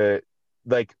great to,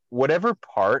 like, whatever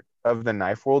part of the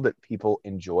knife world that people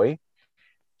enjoy,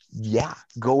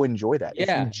 go enjoy that. If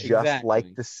you just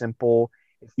like the simple,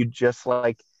 if you just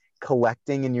like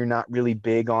collecting and you're not really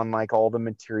big on like all the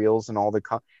materials and all the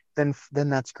then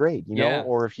that's great, you know.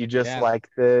 Or if you just like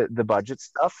the budget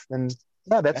stuff, then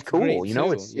that's cool, you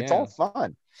know. It's all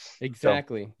fun.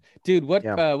 Exactly. So, dude, what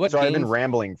so I've been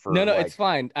rambling for no it's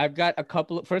fine. I've got a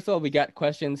couple. First of all, we got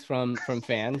questions from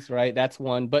fans, right? That's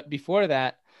one. But before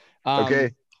that,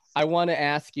 okay, I want to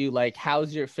ask you, like,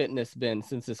 how's your fitness been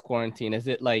since this quarantine? Is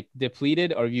it like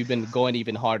depleted, or have you been going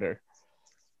even harder?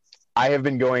 I have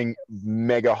been going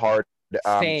mega hard.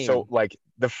 So like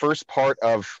the first part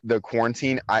of the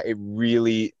quarantine, it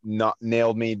really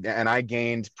nailed me, and I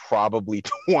gained probably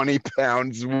 20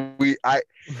 pounds.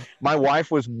 My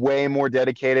wife was way more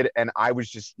dedicated, and I was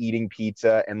just eating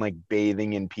pizza and like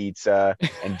bathing in pizza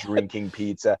and drinking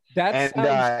pizza.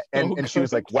 And she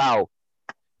was like, "Wow."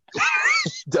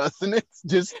 Doesn't it?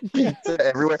 Just pizza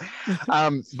everywhere.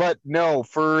 But no,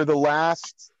 for the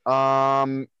last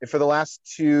 2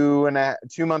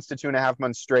 months to 2.5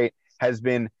 months straight has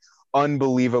been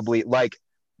unbelievably like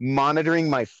monitoring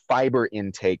my fiber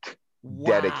intake.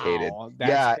 Dedicated. Wow, that's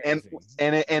Yeah,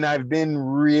 crazy. and I've been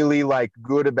really like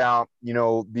good about,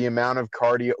 the amount of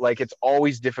cardio. Like it's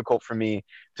always difficult for me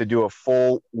to do a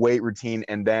full weight routine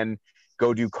and then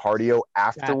go do cardio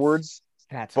That's afterwards.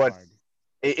 that's But hard.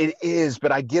 it is,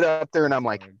 but I get up there and I'm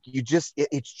That's like, hard.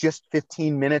 it's just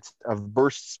 15 minutes of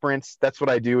burst sprints. That's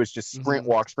what I do, is just Hmm. sprint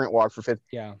walk for 50.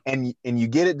 Yeah. And you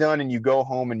get it done and you go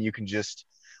home and you can just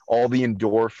all the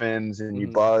endorphins and you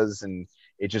Hmm. buzz and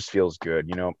it just feels good.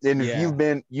 And if Yeah. you've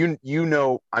been,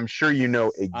 I'm sure you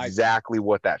know I exactly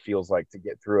what that feels like to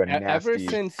get through a ever nasty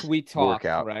since we talked,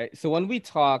 workout. right? So when we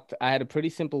talked, I had a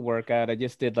pretty simple workout. I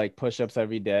just did like push-ups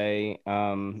every day.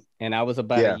 And I was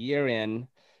about a Yeah. year in.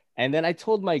 And then I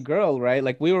told my girl, right?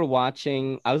 Like we were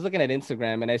watching, I was looking at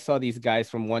Instagram and I saw these guys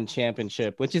from One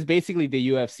Championship, which is basically the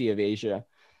UFC of Asia.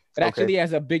 It Okay. actually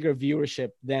has a bigger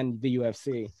viewership than the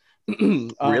UFC.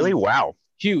 Really? Um, Wow.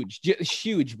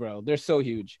 huge, bro. They're so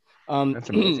huge. That's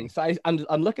amazing. So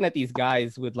I'm looking at these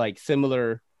guys with like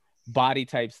similar body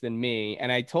types than me,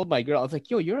 and I told my girl, I was like,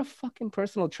 "Yo, you're a fucking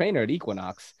personal trainer at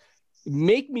Equinox.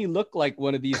 Make me look like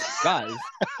one of these guys."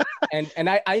 And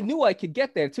I knew I could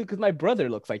get there too because my brother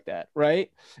looks like that, right?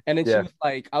 And then she Yeah. was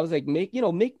like, I was like, make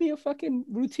me a fucking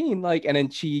routine, like. And then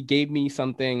she gave me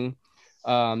something,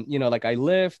 like I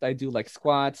lift, I do like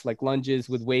squats, like lunges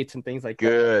with weights and things like that.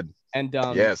 Good. And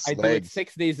Yes, I do it legs.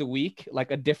 6 days a week,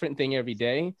 like a different thing every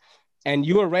day. And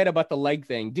you were right about the leg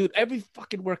thing, dude. Every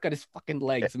fucking workout is fucking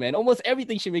legs, man. Almost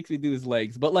everything she makes me do is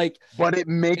legs. But like, But it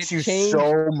makes it you changed,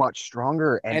 so much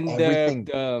stronger and and everything.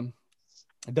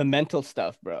 the mental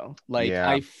stuff, bro. Like, Yeah,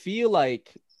 I feel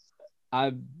like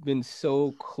I've been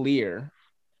so clear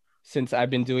since I've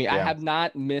been doing. I yeah, have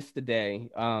not missed a day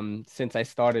since I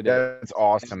started it, that's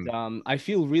and awesome. I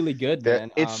feel really good, That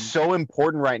man. it's so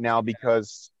important right now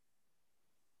because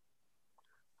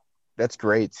that's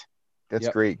great. That's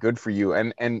Yep. great. Good for you.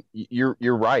 And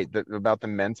you're right about the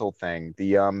mental thing.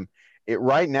 It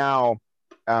right now,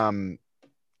 um,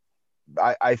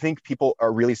 I think people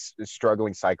are really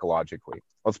struggling psychologically.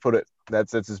 Let's put it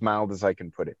that's as mild as I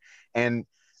can put it. And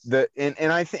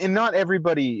and not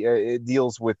everybody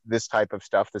deals with this type of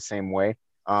stuff the same way.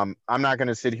 I'm not going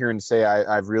to sit here and say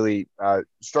I've really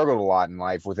struggled a lot in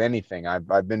life with anything.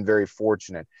 I've been very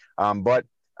fortunate. But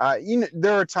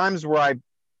there are times where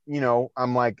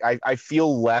I'm like I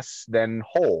feel less than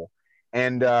whole.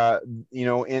 And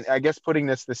and I guess putting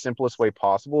this the simplest way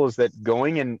possible is that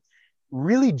going and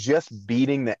really just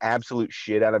beating the absolute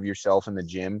shit out of yourself in the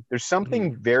gym. There's Mhm.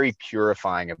 something very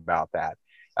purifying about that.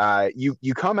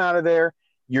 You come out of there,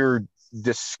 you're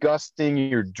disgusting,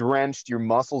 you're drenched, your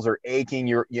muscles are aching.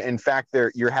 In fact,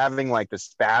 you're having like the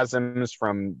spasms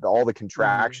from all the Mhm.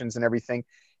 contractions and everything,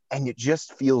 and it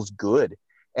just feels good.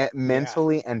 And Yeah.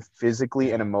 mentally and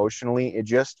physically and Yeah. emotionally, it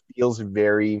just feels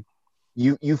very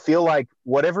you feel like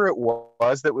whatever it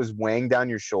was that was weighing down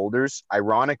your shoulders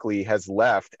ironically has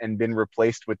left and been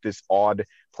replaced with this odd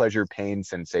pleasure pain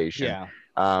sensation. Yeah.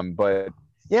 But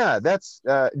yeah, that's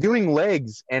doing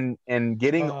legs and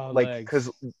getting Oh, like because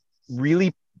legs.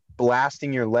 really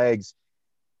blasting your legs,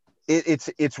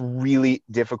 it's really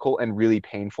difficult and really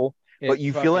painful, but It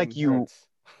you feel like fucking hurts.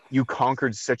 you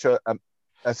conquered such a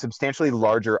substantially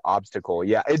larger obstacle.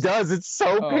 Yeah, it does. It's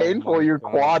so Oh painful, my your God,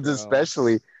 quads bro.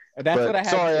 especially. That's But what I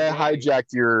had sorry, today. I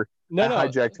No, no,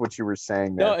 hijacked what you were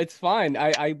saying no, there. it's fine.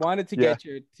 I wanted to Yeah. get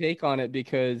your take on it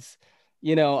because,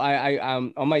 I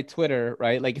on my Twitter,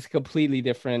 right? Like it's completely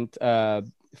different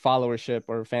followership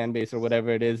or fan base or whatever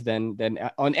it is than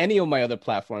on any of my other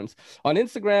platforms. On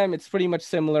Instagram, it's pretty much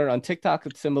similar. On TikTok,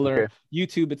 it's similar. Okay.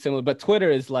 YouTube, it's similar. But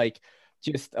Twitter is like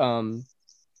just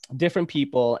different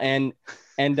people and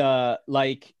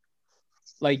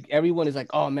everyone is like,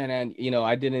 oh man, and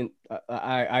I didn't,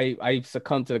 I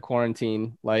succumbed to the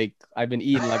quarantine. Like I've been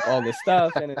eating like all this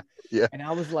stuff, Yeah. and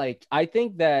I was like, I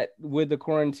think that with the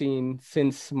quarantine,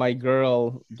 since my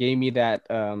girl gave me that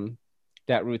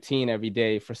routine every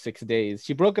day for 6 days,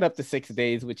 she broke it up to 6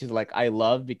 days, which is like I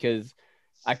love because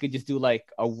I could just do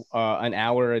like an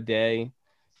hour a day,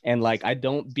 and like I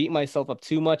don't beat myself up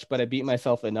too much, but I beat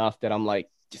myself enough that I'm like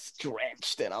just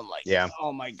drenched and I'm like, Yeah.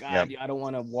 oh my Yeah. God, I don't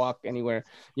want to walk anywhere.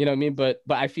 You know what I mean? But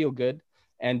I feel good.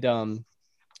 And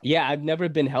yeah, I've never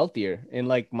been healthier in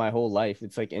like my whole life.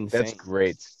 It's like That's insane.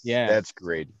 great. Yeah. That's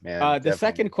great, man. The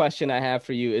second Definitely. question I have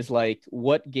for you is like,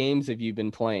 what games have you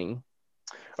been playing?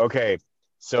 Okay.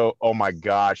 So, oh my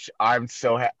gosh, I'm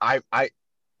so I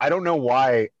don't know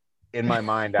why. in my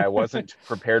mind. I wasn't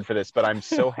prepared for this, but I'm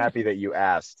so happy that you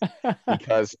asked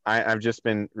because I've just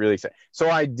been really excited. So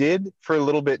I did for a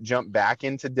little bit jump back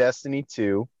into Destiny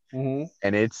 2, Hmm.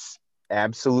 and it's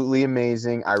absolutely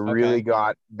amazing. I really Okay.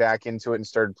 got back into it and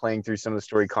started playing through some of the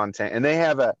story content, and they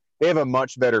have a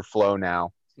much better flow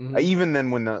now. Hmm. Even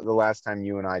than when the last time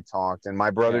you and I talked, and my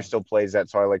brother Yeah. still plays that,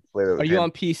 so I like to play that Are with you him.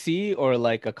 on PC or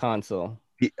like a console?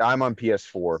 I'm on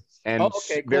PS4, Oh, and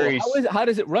okay, cool. very How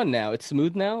does it run now? It's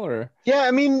smooth now, or yeah.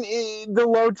 I mean, the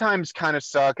load times kind of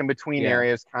suck, and between yeah,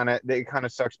 areas, kind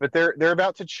of sucks. But they're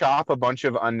about to chop a bunch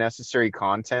of unnecessary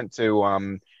content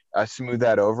to smooth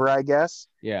that over, I guess.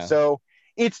 yeah, So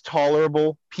it's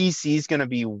tolerable. PC's gonna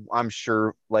be, I'm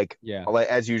sure, yeah.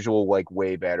 as usual, like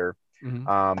way better. Hmm.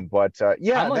 But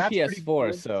yeah, I'm on that's pretty PS4,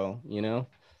 cool. so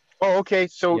Oh, okay.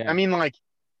 So I yeah. mean, like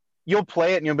you'll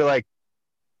play it and you'll be like,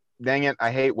 dang it,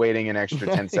 I hate waiting an extra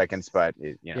 10 seconds, but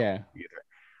Yeah.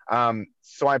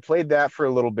 so I played that for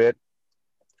a little bit,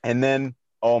 and then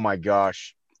oh my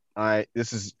gosh, I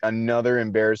this is another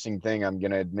embarrassing thing I'm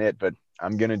gonna admit, but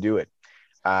I'm gonna do it.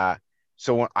 Uh,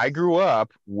 so when I grew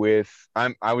up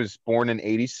I was born in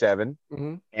 '87,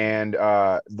 Hmm. and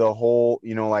the whole,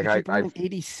 like Wait, you're born I in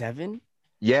 87?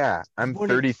 yeah, I was I'm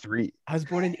born in 33. I was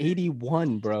born in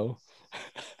 81, bro.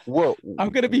 Whoa, I'm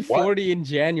gonna be what? 40 in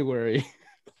January.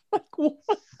 Like what?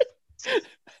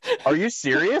 Are you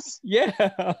serious?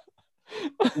 Yeah.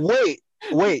 Wait,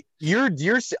 wait,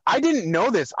 I didn't know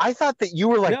this. I thought that you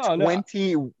were like No, no.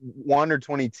 21 or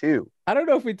 22. I don't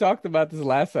know if we talked about this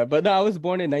last time, but no, I was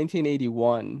born in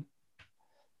 1981.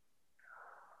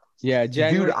 Yeah, Dude,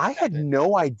 January I had 7th.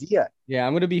 no idea. Yeah,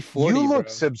 I'm gonna be You 40, look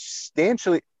bro.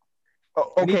 substantially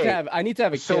I need to okay. have I need to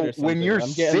have a kid So or when something. you're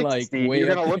I'm getting like 60, you're way up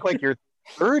gonna there. look like you're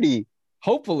 30.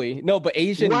 Hopefully. No, but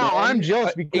Wow, I'm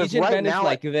jealous because Asian right men is now,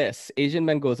 like this. Asian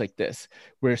men goes like this.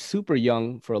 We're super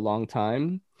young for a long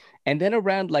time. And then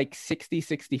around like 60,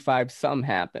 65, something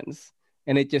happens.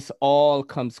 And it just all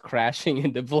comes crashing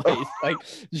into place. Like,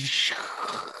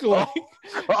 oh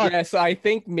like God, yeah, so I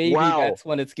think maybe wow. that's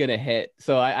when it's gonna hit.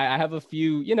 So I have a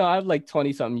few, I have like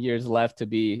 20 something years left to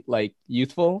be like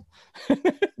youthful.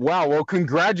 Wow, well,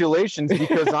 congratulations,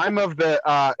 because I'm of the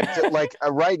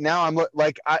right now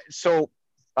like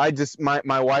I just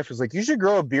my wife was like, you should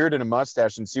grow a beard and a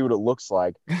mustache and see what it looks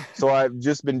like. So I've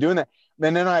just been doing that.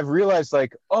 And then I've realized,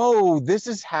 like, oh, this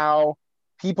is how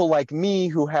people like me,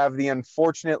 who have the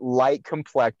unfortunate light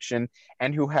complexion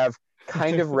and who have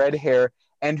kind of red hair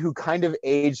and who kind of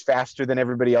age faster than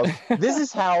everybody else, this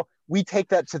is how we take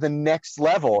that to the next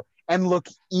level and look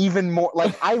even more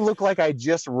like I look like I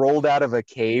just rolled out of a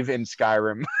cave in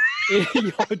Skyrim. Yo,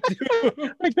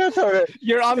 dude. Like that's how it,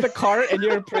 You're on the cart and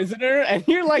you're a prisoner and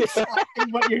you're like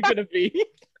selecting what you're gonna be.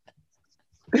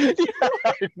 yeah,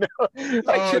 I know. Like,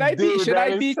 Oh, dude, that is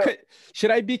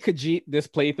should I be Khajiit this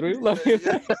playthrough?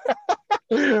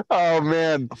 oh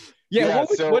man. Yeah, Yeah, what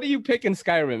so do you pick in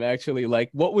Skyrim actually? Like,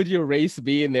 what would your race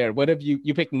be in there? What have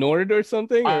you pick Nord or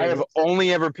something? I Or have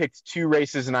only ever picked two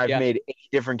races, and I've yeah, made 8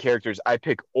 different characters. I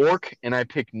pick Orc and I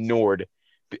pick Nord,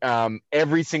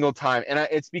 every single time, and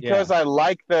it's yeah, because I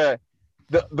like the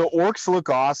Orcs look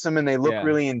awesome and they look yeah.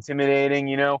 really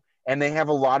intimidating, and they have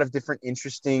a lot of different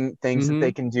interesting things that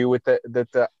they Mm-hmm. can do with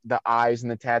the eyes and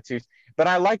the tattoos. But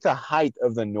I like the height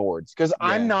of the Nords because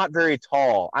I'm Yeah, not very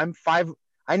tall. I'm five.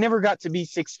 I never got to be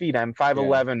 6 feet. I'm five yeah.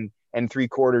 11 and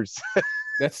 3/4.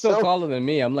 That's still So, taller than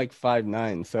me. I'm like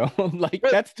 5'9", so like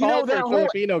but that's tall for that a whole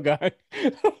Filipino guy.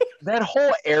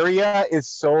 area is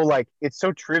so like it's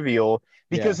so trivial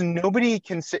Yeah. because nobody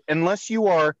can sit unless you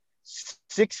are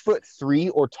 6'3"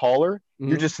 or taller.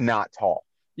 You're Hmm. just not tall.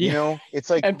 Yeah. It's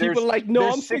like And people are like, no,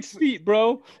 there's I'm six six. feet,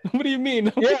 bro. What do you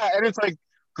mean? Yeah, and it's like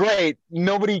great.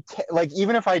 Like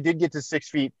even if I did get to 6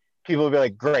 feet, people would be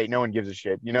like, great, no one gives a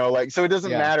shit. Like so it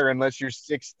doesn't Yeah. matter unless you're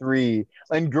 6'3",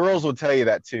 and girls will tell you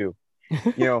that too.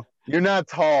 You're not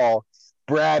tall.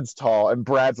 Brad's tall, and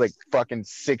Brad's like fucking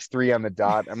 6'3" on the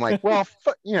dot. I'm like, well,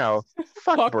 fuck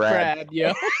Fuck Brad. Brad,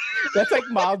 yo. That's like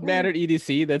mild mannered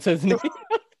EDC. That's his name.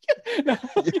 No,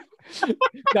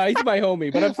 no, he's my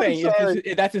homie, but I'm I'm saying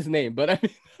sorry. that's his name. But I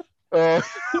mean, Uh,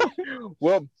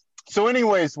 well, so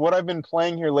anyways, what I've been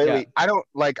playing here yeah. lately, I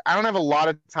don't have a lot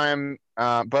of time,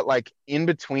 but like in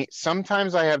between,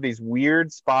 sometimes I have these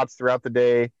weird spots throughout the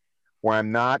day where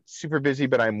I'm not super busy,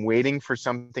 but I'm waiting for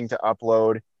something to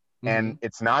upload, Hmm. and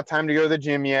it's not time to go to the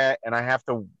gym yet, and I have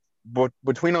to,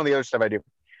 between all the other stuff I do.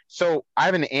 So I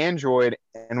have an Android,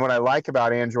 and what I like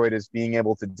about Android is being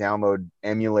able to download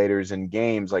emulators and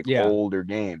games, like Yeah. older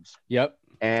games. Yep.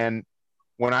 And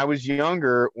when I was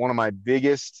younger, one of my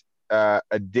biggest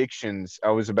addictions,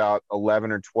 I was about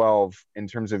 11 or 12 in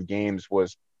terms of games,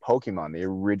 was Pokemon, the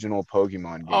original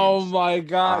Pokemon Oh games. my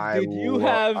God. Did you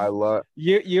have I love.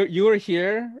 you were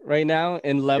here right now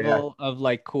in Yeah, level of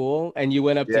like cool and you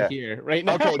went up to yeah. here right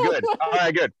now? Okay, good. All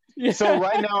right, good. So Yeah.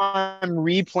 right now I'm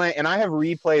replaying, and I have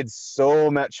replayed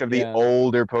so much of the Yeah.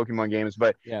 older Pokemon games.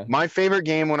 But Yeah. my favorite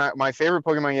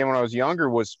Pokemon game when I was younger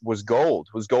was Gold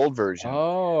version.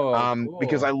 Oh,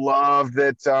 Because I cool. loved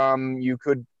that you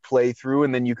could play through,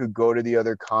 and then you could go to the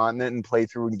other continent and play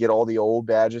through and get all the old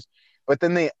badges. But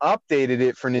then they updated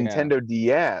it for Yeah. Nintendo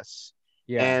DS,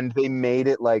 Yeah. and they made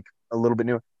it like a little bit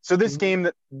newer. So this Mhm. game,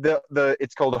 that the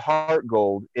it's called Heart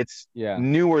Gold. It's Yeah.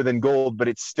 newer than Gold, but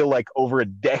it's still like over a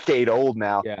decade old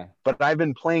now. Yeah. But I've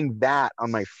been playing that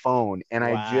on my phone, and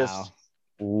I just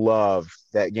Wow. love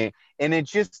that game. And it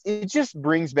just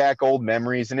brings back old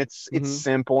memories, and it's Hmm.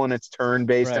 simple and it's turn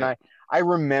based, and Right. I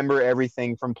remember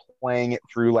everything from playing it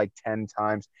through like 10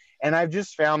 times, and I've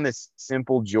just found this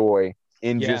simple joy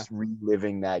in Yeah. just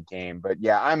reliving that game. But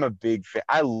yeah, I'm a big fan.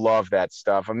 I love that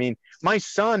stuff. I mean, my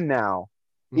son now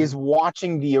is Mhm.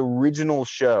 watching the original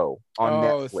show on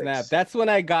Oh, snap. Netflix. That's when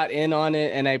I got in on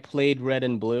it and I played Red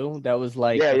and Blue. That was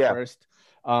like Yeah, the yeah. first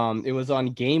it was on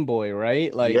Game Boy,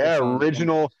 right? Like Yeah, it's on and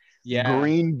original yeah.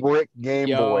 green brick Game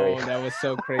Boy. Yo, that was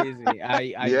so crazy.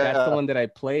 I that's the Yeah, one that I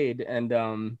played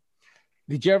and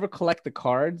did you ever collect the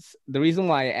cards? The reason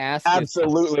why I ask is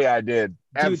absolutely I did.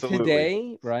 dude, Absolutely.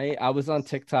 today, right? I was on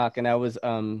TikTok and I was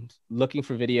looking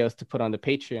for videos to put on the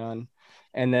Patreon.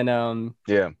 And then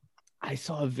Yeah. I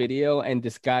saw a video and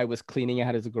this guy was cleaning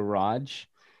out his garage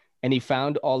and he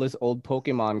found all his old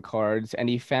Pokemon cards and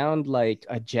he found like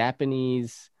a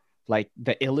Japanese like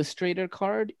the Illustrator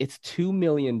card. It's $2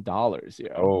 million, yo.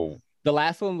 Oh. The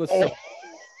last one was Oh, sold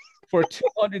for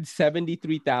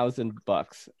 273,000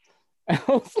 bucks. I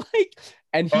was like,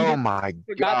 and he oh didn't my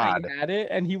forgot that he God. had it,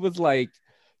 and he was like,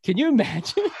 "Can you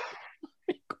imagine?"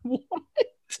 Like, what?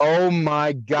 Oh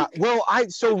my God. Well,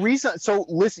 so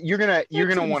listen, you're That's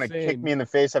gonna want to kick me insane. in the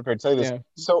face after I tell you this. Yeah,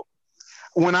 So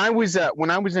when I was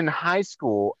in high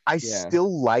school, I yeah,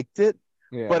 still liked it,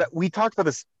 yeah. but we talked about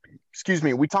this. Excuse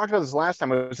me, we talked about this last time.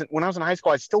 When I was in high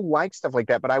school, I still liked stuff like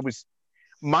that, but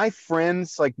my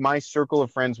friends, like my circle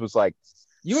of friends, was like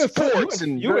sports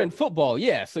and You were in football,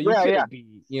 yeah. So you yeah, yeah. couldn't be,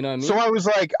 you know what I So mean?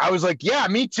 I was like, yeah,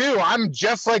 me too. I'm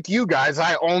just like you guys.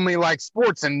 I only like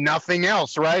sports and nothing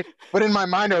else, right? But in my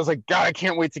mind, I was like, God, I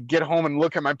can't wait to get home and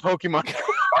look at my Pokemon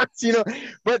cards, you know.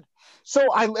 But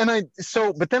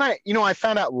but then I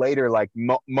found out later, like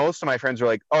most of my friends were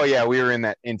like, oh yeah, we were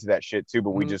into that shit too,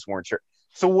 but we Mhm. just weren't sure.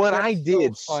 So what I That's so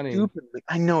did funny. stupidly,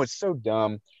 I know it's so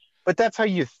dumb, but that's how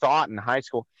you thought in high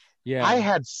school. I Yeah.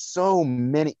 had so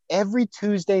many every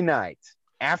Tuesday night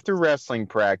after wrestling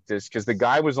practice, because the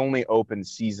guy was only open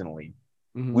seasonally.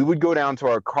 Hmm. We would go down to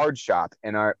our card shop,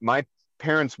 and my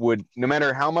parents would, no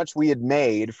matter how much we had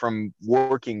made from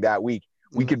working that week,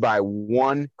 we Hmm. could buy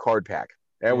one card pack.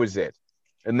 That Yeah. was it.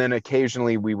 And then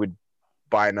occasionally we would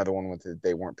buy another one with it.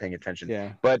 They weren't paying attention.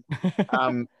 Yeah.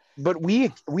 Um, but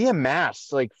we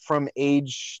amassed like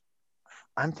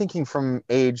I'm thinking from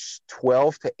age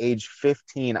 12 to age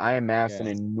 15, I amassed an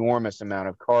Yeah. enormous amount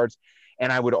of cards,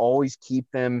 and I would always keep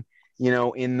them,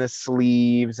 in the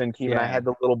sleeves, and I Yeah. had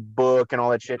the little book and all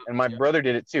that shit. And my brother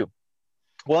did it too.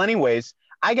 Well, anyways,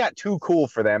 I got too cool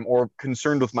for them or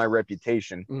concerned with my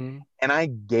reputation, Mhm. and I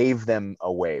gave them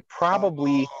away.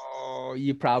 Probably Oh,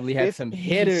 you probably had some 50,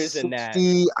 hitters in that.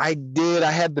 60. I did.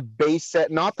 I had the base set,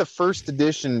 not the first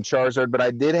edition Charizard, but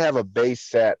I did have a base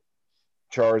set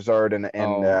Charizard and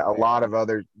Oh a lot man. of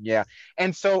other, yeah.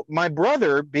 And so my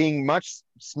brother, being much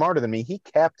smarter than me, he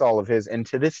kept all of his, and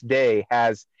to this day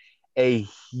has a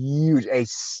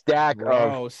stack of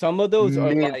Bro, some of those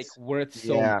are like mints. worth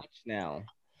so Yeah, much now.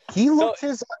 he So looked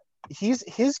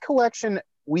his collection,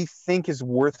 we think, is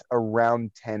worth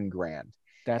around 10 grand.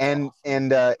 that's awesome. And it's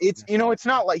That's it's awesome.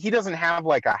 not like he doesn't have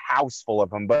like a house full of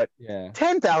them, but Yeah.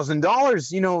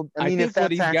 $10,000, I I mean, if think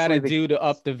what that's he's got to actually do to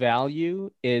up the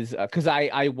value is because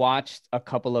I watched a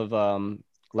couple of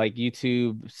like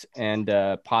YouTubes and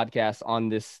podcasts on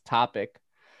this topic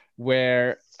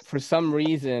where for some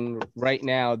reason right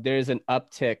now there's an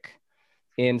uptick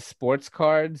in sports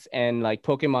cards and like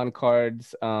Pokemon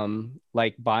cards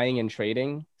like buying and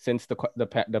trading since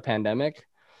the pandemic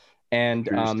and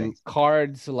interesting.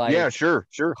 cards Yeah, like sure,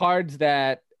 sure. cards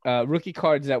that rookie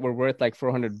cards that were worth like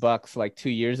 $400 like 2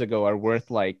 years ago are worth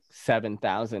like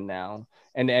 7,000 now.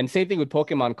 And same thing with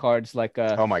Pokemon cards. Like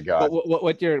Oh my but God.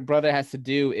 what your brother has to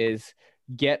do is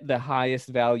get the highest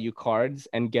value cards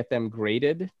and get them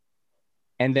graded,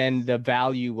 and then the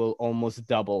value will almost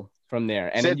double from there.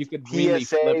 And then Said you could really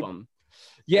flip PSA them.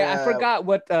 Yeah, I forgot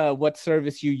what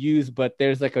service you use, but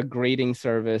there's like a grading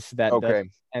service that does, Okay.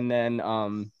 and then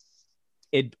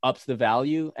it ups the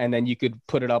value, and then you could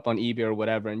put it up on eBay or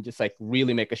whatever, and just like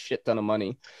really make a shit ton of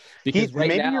money. Because right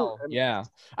Maybe you're. now, yeah,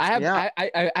 I have Yeah.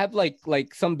 I have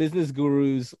like some business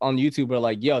gurus on YouTube are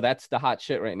like, yo, that's the hot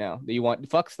shit right now. Do you want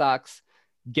fuck stocks?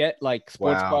 Get like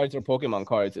sports Wow. cards or Pokemon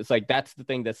cards. It's like that's the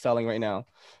thing that's selling right now.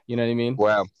 You know what I mean?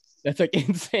 Wow. That's like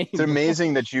insane. It's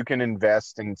amazing that you can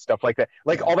invest in stuff like that.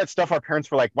 Like Yeah. all that stuff our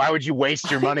parents were like, why would you waste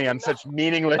your money on such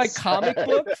meaningless Like comic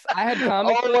books. I had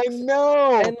comic Oh, books. I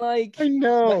know. And like, I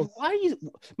know. why are you?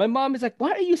 My mom is like,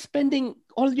 why are you spending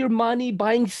all your money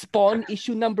buying Spawn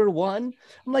issue #1?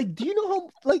 I'm like, do you know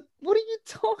how? Like, what are you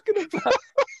talking about?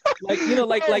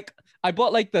 Like, like I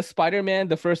bought like the Spider-Man,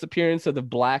 the first appearance of the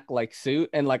black like suit,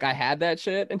 and like I had that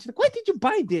shit, and she's like, why did you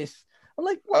buy this? I'm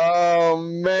like, what? Oh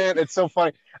man, it's so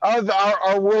funny.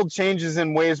 Our world changes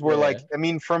in ways where, Yeah. like, I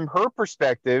mean, from her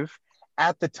perspective,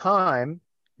 at the time,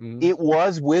 Mhm. it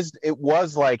was wisdom. It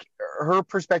was like her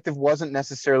perspective wasn't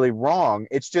necessarily wrong.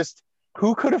 It's just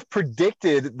who could have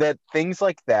predicted that things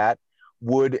like that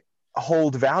would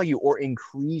hold value or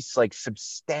increase like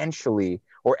substantially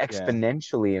or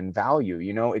exponentially in value.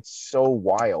 You know, it's so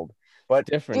wild, but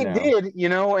Different it now. did. You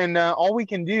know, and all we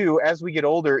can do as we get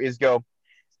older is go,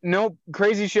 no,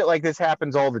 crazy shit like this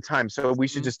happens all the time. So we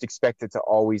should Mhm. just expect it to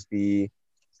always be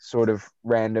sort of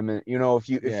random. And you know, if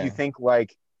you Yeah. think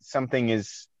like something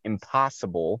is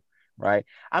impossible, right?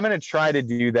 I'm gonna try to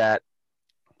do that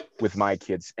with my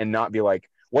kids and not be like,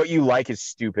 what you like is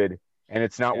stupid and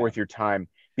it's not Yeah. worth your time,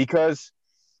 because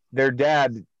their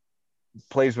dad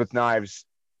plays with knives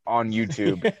on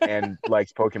YouTube and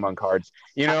likes Pokemon cards,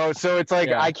 you know? So it's like,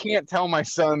 Yeah. I can't tell my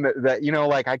son that, you know,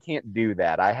 like I can't do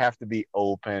that. I have to be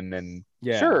open and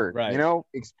Yeah, sure, right. you know,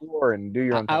 explore and do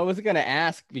your own I thing. was gonna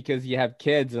ask because you have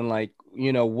kids and like,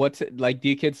 what's it like? Do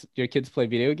your kids play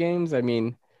video games? I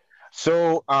mean,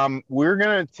 So we're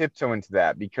gonna tiptoe into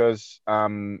that because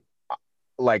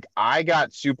like I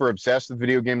got super obsessed with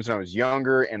video games when I was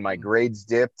younger and my grades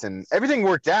dipped and everything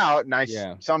worked out and I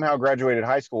yeah, somehow graduated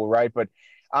high school, right? But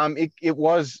it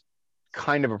was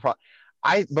kind of a problem.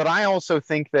 But I also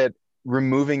think that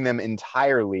removing them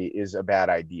entirely is a bad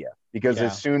idea, because yeah,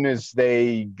 as soon as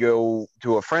they go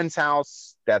to a friend's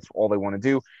house, that's all they want to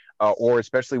do. Or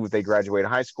especially when they graduate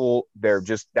high school,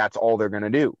 that's all they're going to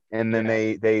do. And then yeah,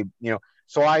 you know,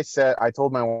 so I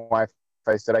told my wife,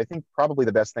 I said, I think probably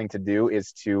the best thing to do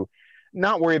is to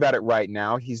not worry about it right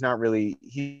now.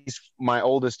 My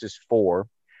oldest is 4,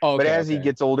 oh, but okay, as he okay,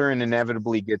 gets older and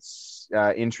inevitably gets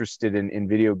interested in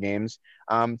video games,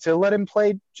 to let him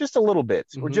play just a little bit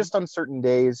or hmm, just on certain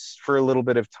days for a little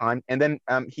bit of time. And then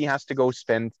he has to go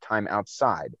spend time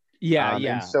outside. yeah, And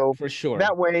yeah, so for sure,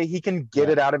 that way he can get yeah,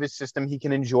 it out of his system. He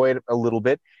can enjoy it a little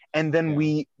bit. And then yeah,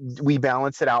 we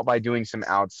balance it out by doing some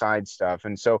outside stuff.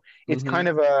 And so it's hmm, kind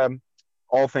of a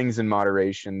all things in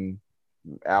moderation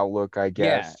outlook, I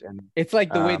yeah. guess. And It's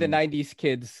like the way the um, '90s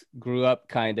kids grew up,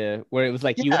 kind of, where it was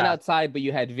like you went yeah, outside, but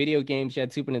you had video games, you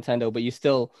had Super Nintendo, but you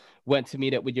still went to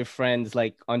meet up with your friends,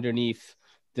 like underneath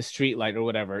the street light or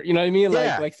whatever. You know what I mean?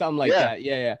 yeah, Like something like yeah. that.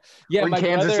 Yeah, yeah, yeah. Or in My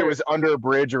Kansas, it brother. was under a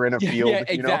bridge or in a Yeah, yeah, field,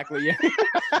 you know? exactly. Yeah.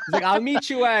 He's like, I'll meet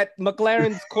you at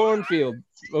McLaren's cornfield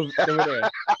over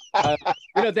there.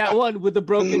 Uh, that one with the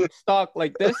broken stalk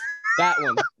like this? That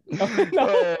one. No,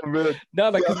 Oh, man.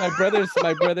 no, because my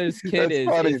brother's kid That's is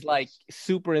funny. is like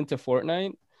super into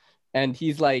Fortnite, and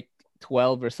he's like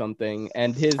 12 or something.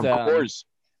 And his Of course.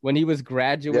 when he was Yeah.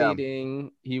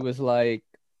 graduating, he was like,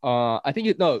 I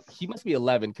think no, he must be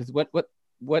 11, because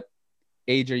what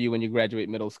age are you when you graduate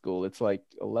middle school? It's like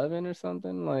 11 or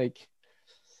something, like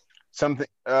Something,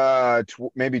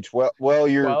 maybe 12. Well,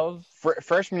 you're 12.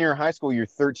 freshman year of high school, you're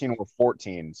 13 or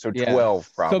 14. So Yeah. 12,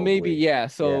 So maybe, probably. yeah.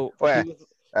 Yeah. So Well,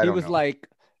 I he don't was know. like,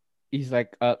 he's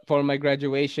like, for my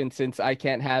graduation, since I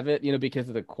can't have it, because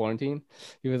of the quarantine,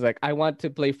 he was like, I want to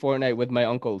play Fortnite with my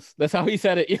uncles. That's how he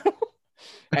said it,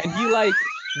 And he like,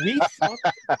 we sucked.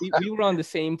 We were on the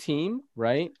same team,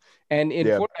 right? And in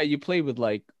Yeah. Fortnite, you play with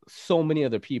like so many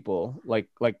other people, like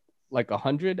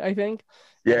 100, I think.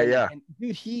 Yeah. And Yeah.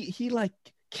 dude, he like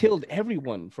killed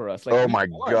everyone for us. Like Oh, we my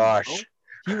won, bro. gosh.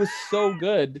 He was so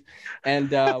good.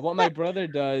 And what my brother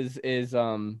does is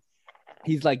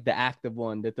he's like the active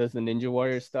one that does the Ninja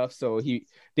Warrior stuff. So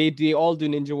they all do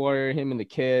Ninja Warrior, him and the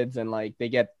kids, and like they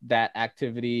get that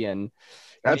activity and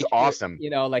That's make sure, awesome.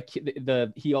 like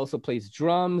he also plays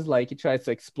drums, like he tries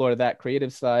to explore that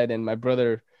creative side. And my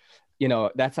brother,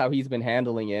 that's how he's been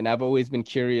handling it. And I've always been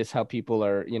curious how people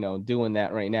are, doing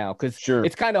that right now, because Sure.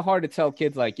 it's kind of hard to tell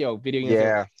kids like, yo, video games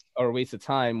Yeah. are a waste of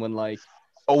time when like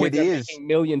Oh, it kids are is. making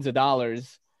millions of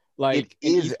dollars like It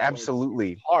in is esports.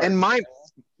 absolutely. It's hard, And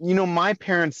you my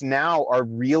parents now are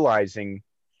realizing,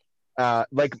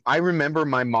 like I remember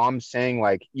my mom saying,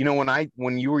 like,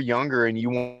 when you were younger and you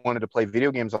wanted to play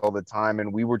video games all the time,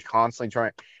 and we were constantly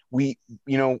trying, we,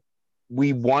 you know,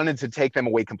 we wanted to take them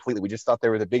away completely. We just thought they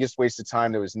were the biggest waste of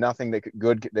time. There was nothing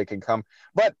good that could come.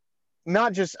 But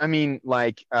not just, I mean,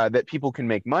 like, that people can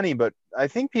make money, but I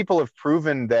think people have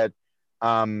proven that,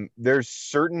 there's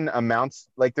certain amounts,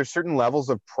 like there's certain levels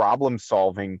of problem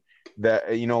solving that,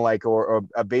 like, or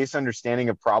a base understanding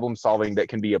of problem solving that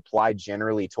can be applied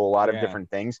generally to a lot of Yeah, different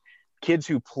things. Kids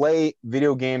who play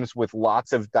video games with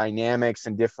lots of dynamics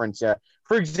and different,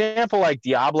 for example, like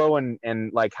Diablo, and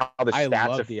like how the I stats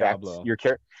love affect Diablo. your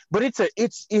character. But it's the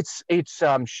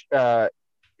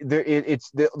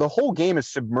whole game is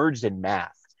submerged in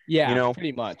math, you Yeah, know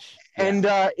pretty much. Yeah, and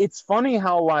it's funny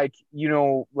how, like,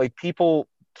 like people,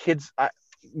 kids,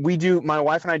 my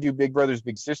wife and I do Big Brothers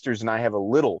Big Sisters, and I have a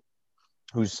little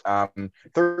who's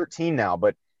 13 now,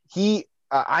 but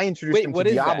I introduced wait, him to what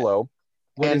is that? Diablo.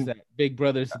 What is And that? Big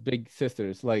brothers, big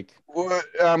sisters, like,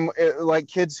 like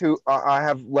kids who I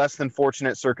have less than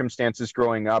fortunate circumstances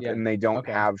growing up, yeah. and they don't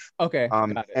Okay, have, okay, got it,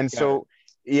 and got it. so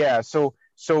yeah,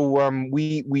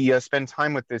 we spend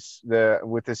time with this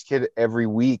kid every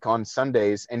week on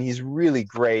Sundays, and he's really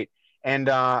great. And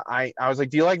I was like,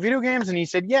 do you like video games? And he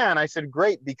said, yeah. And I said,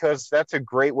 great, because that's a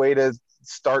great way to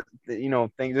start,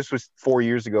 thing. This was 4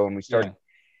 years ago when we Yeah, started.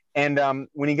 And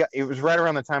when it was right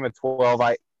around the time of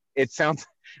 12. It sounds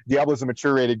Diablo's a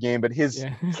mature rated game, but his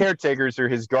yeah. caretakers or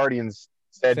his guardians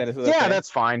said, Said it's yeah, okay.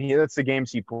 that's fine. That's the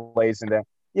games he plays. And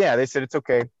yeah, they said it's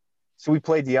okay. So we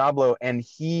played Diablo, and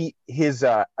his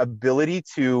ability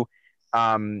to,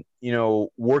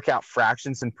 work out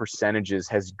fractions and percentages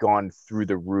has gone through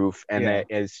the roof. And Yeah,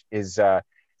 that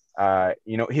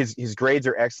his grades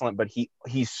are excellent, but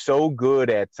he's so good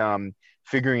at,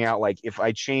 figuring out, like, if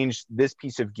I change this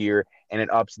piece of gear and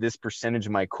it ups this percentage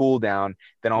of my cooldown,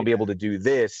 then I'll be yeah. able to do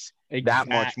this that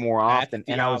much Exactly. more That's often.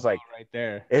 And I was Diablo like, right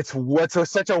there. it's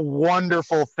such a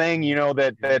wonderful thing, it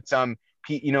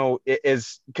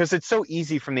is, because it's so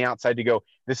easy from the outside to go,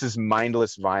 this is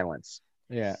mindless violence.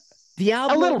 Yeah. A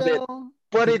Diablo little bit, though.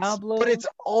 but Diablo. it's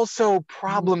also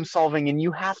problem solving, and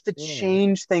you have to Yeah.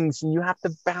 change things, and you have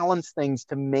to balance things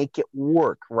to make it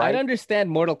work, I'd right? understand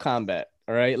Mortal Kombat,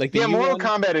 all right? Like the Yeah, U Mortal one,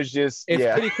 Kombat is just, it's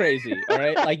yeah. pretty crazy, all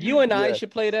right? Like you and I Yeah,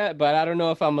 should play that, but I don't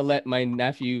know if I'm gonna let my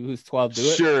nephew who's 12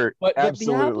 do it. sure, But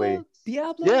absolutely.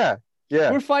 Diablo, Yeah,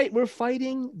 yeah, we're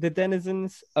fighting the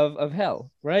denizens of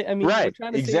hell, right? I mean, we're right,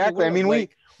 trying to save the exactly. I world, mean,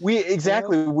 like, you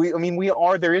know? I mean,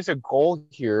 there is a goal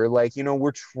here, like,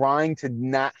 we're trying to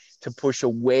not to push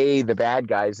away the bad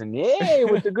guys, and yay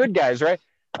with the good guys, right?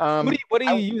 What do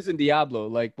you I use in Diablo?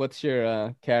 Like, what's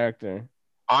your character?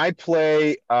 I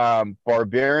play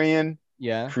barbarian,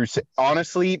 Yeah, crusade.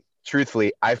 Honestly,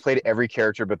 truthfully, I've played every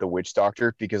character but the witch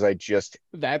doctor, because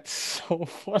that's so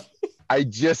funny. I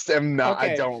just am not, I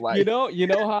Okay, don't like. you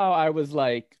know how I was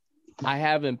like, I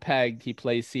haven't pegged. He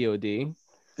plays COD,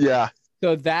 Yeah.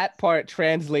 so that part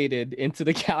translated into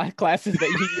the classes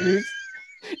that you use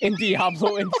in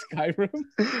Diablo and Skyrim.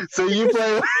 So you Because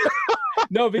play.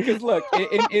 no, because look,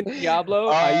 in Diablo,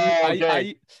 Oh,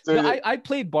 okay. So no, I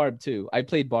played Barb too. I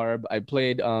played Barb. I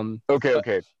played okay, but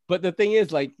okay. but the thing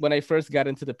is, like when I first got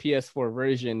into the PS4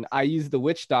 version, I used the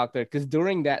Witch Doctor because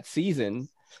during that season,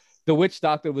 the Witch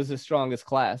Doctor was the strongest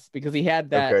class because Okay.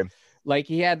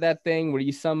 he had that thing where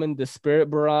you summon the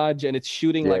Spirit Barrage and it's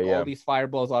shooting Yeah, like all yeah. these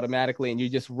fireballs automatically, and you're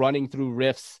just running through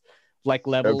rifts like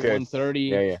level Okay. Yeah, 130.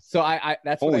 yeah. So I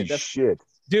that's what I Holy that's shit.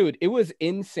 dude, it was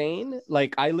insane.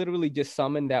 Like I literally just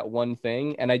summoned that one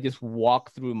thing and I just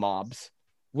walked through mobs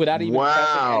without even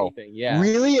pressing Wow. anything. Yeah.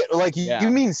 Really? Like, you Yeah.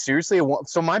 mean seriously?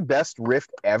 So my best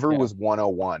rift ever Yeah. was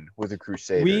 101 with a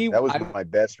Crusader. That was my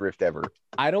best rift ever.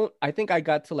 I think I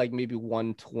got to like maybe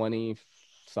 120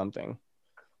 something.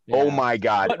 Oh Yeah. my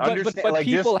God. Understand, But like,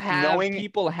 just knowing.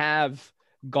 people have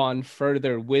gone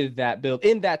further with that build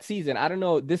in that season. I don't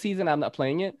know. This season I'm not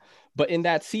playing it, but in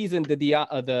that season,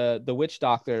 the Witch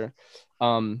Doctor,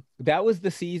 that was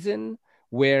the season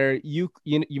where you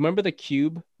remember the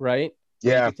cube, right?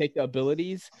 Where you Yeah. could take the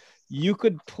abilities. You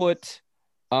could put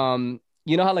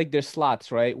you know how like there's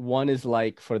slots, right? One is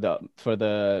like for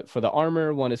the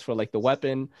armor, one is for like the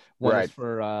weapon, one is Right.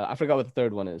 for I forgot what the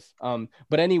third one is.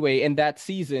 But anyway, in that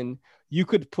season, you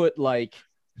could put like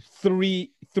three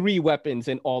weapons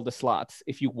in all the slots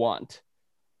if you want.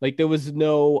 Like there was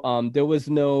no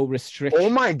Oh restriction.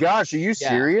 my gosh. Are you Yeah.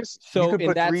 serious? You So could in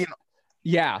put that three in.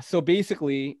 yeah, so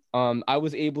basically, I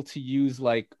was able to use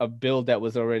like a build that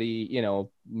was already,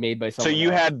 made by So someone you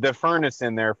else. had the furnace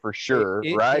in there for It sure,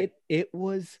 it right? it it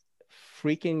was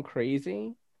freaking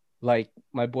crazy. Like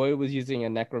my boy was using a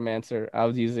necromancer, I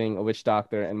was using a witch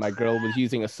doctor, and my girl was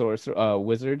using a sorcerer,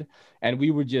 wizard, and we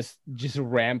were just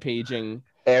rampaging,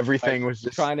 like Everything was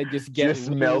trying to just get just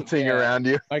loot. melting Yeah. around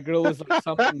you. My girl was like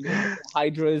something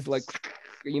hydras, like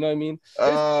you know what I mean? It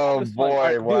Oh was fun. All boy,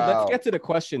 right, dude, let's wow. get to the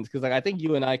questions because like I think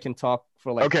you and I can talk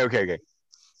for like. Okay. we're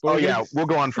Oh gonna- yeah, we'll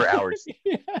go on for hours.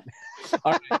 Yeah.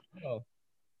 All right. So,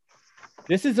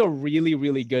 this is a really,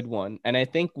 really good one, and I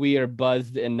think we are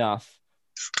buzzed enough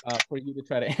for you to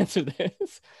try to answer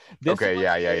this. This Okay, one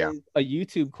yeah. is a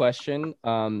YouTube question.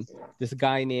 This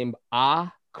guy named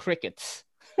Crickets.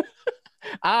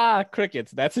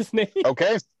 Crickets, that's his name.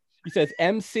 Okay. He says,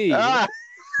 MC.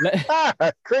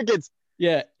 Crickets.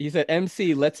 Yeah, he said,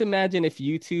 MC, let's imagine if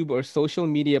YouTube or social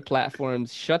media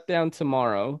platforms shut down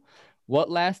tomorrow. What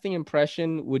lasting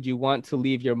impression would you want to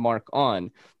leave your mark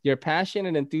on? Your passion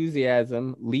and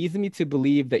enthusiasm leads me to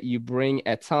believe that you bring,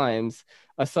 at times,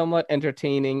 a somewhat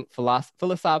entertaining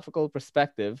philosophical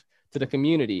perspective to the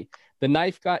community. The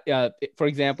Knife Guy, for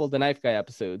example, the Knife Guy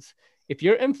episodes. If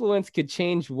your influence could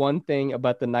change one thing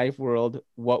about the knife world,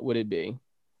 what would it be?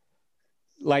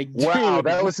 Like, Wow, dude,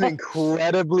 that was an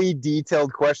incredibly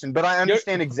detailed question, but I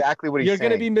understand exactly what he's you're saying.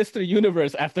 gonna be Mr.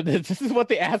 Universe after this. This is what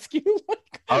they ask you.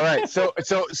 All right, so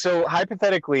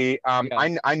hypothetically,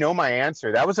 Yeah. I know my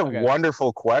answer. That was a Okay.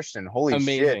 wonderful question. Holy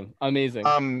shit.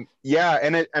 Amazing. Yeah,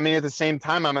 and I mean, at the same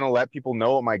time, I'm gonna let people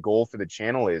know what my goal for the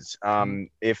channel is.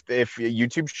 If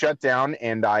YouTube shut down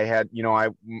and I had,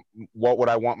 what would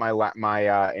I want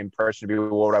my impression to be?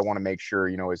 What would I want to make sure,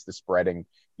 is the spreading,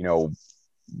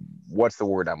 what's the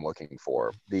word I'm looking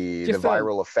for? The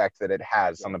viral effect that it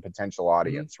has on the potential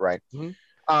audience, right?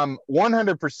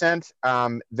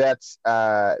 100%. That's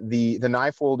the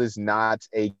knife world is not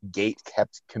a gate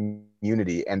kept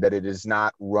community, and that it is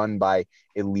not run by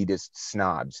elitist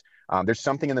snobs. There's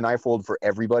something in the knife world for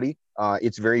everybody.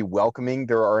 It's very welcoming.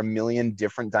 There are a million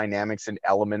different dynamics and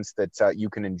elements that you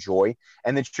can enjoy,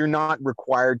 and that you're not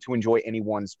required to enjoy any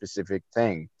one specific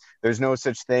thing. There's no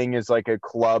such thing as like a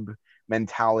club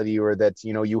mentality, or that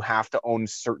you have to own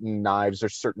certain knives or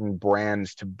certain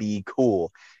brands to be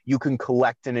cool. You can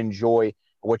collect and enjoy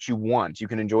what you want. You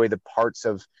can enjoy the parts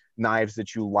of knives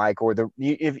that you like, or the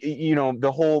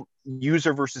whole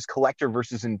user versus collector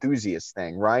versus enthusiast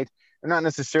thing, right? They're not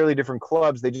necessarily different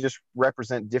clubs. They just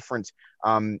represent different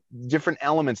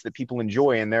elements that people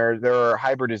enjoy. And there are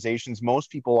hybridizations. Most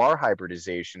people are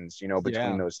hybridizations,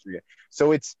 between those three.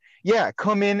 So it's,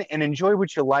 come in and enjoy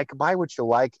what you like, buy what you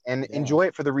like, and enjoy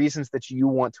it for the reasons that you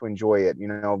want to enjoy it.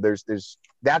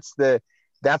 That's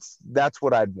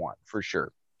what I'd want for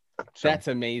sure. So. That's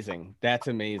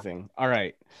amazing. All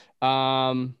right.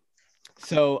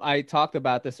 So I talked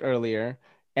about this earlier.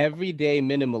 Everyday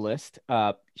Minimalist.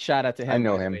 Shout out to him. I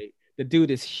know him. The dude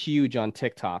is huge on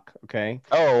TikTok. Okay.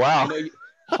 Oh wow.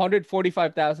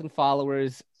 145,000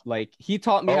 followers. Like he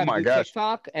taught me how to do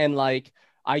TikTok, and like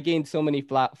I gained so many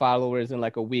followers in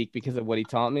like a week because of what he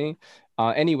taught me.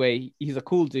 Anyway, he's a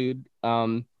cool dude.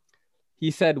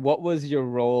 He said, "What was your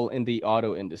role in the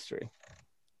auto industry?"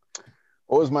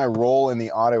 What was my role in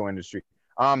the auto industry?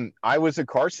 I was a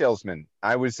car salesman.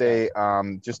 I was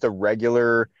just a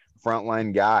regular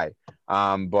frontline guy.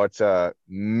 But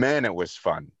man, it was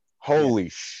fun. Holy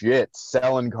shit.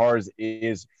 Selling cars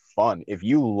is fun. If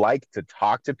you like to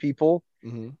talk to people,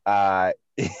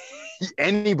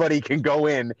 anybody can go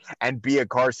in and be a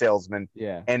car salesman.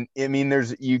 Yeah. And I mean,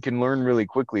 you can learn really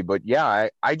quickly, but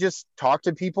I just talk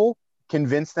to people,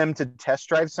 convince them to test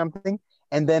drive something,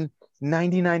 and then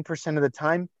 99% of the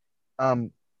time,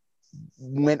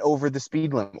 went over the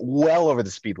speed limit, well over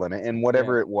the speed limit, and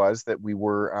whatever it was that we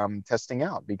were testing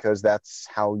out, because that's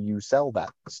how you sell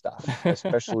that stuff.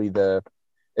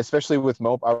 especially with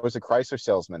Mope. I was a Chrysler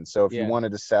salesman, so if you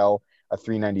wanted to sell a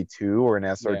 392 or an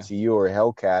SRT or a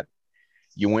Hellcat,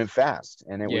 you went fast,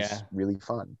 and it was really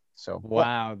fun. So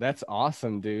wow, that's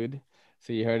awesome, dude.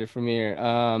 So you heard it from here.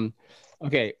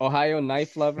 Okay, Ohio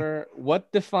Knife Lover.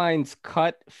 What defines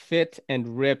cut, fit,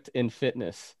 and ripped in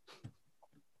fitness?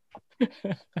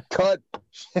 Cut.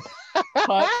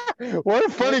 What a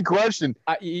funny question.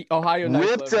 Ohio Knife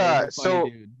ripped, Lover.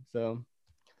 So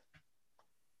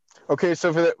okay,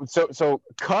 so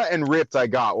cut and ripped I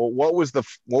got. Well, what was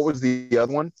the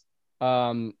other one?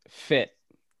 Fit.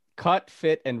 Cut,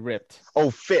 fit, and ripped. Oh,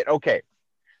 fit. Okay.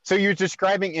 So you're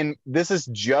describing this is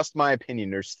just my opinion.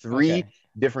 There's three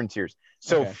different tiers.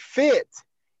 So fit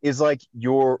is like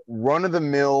your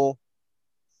run-of-the-mill,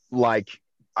 like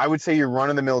I would say your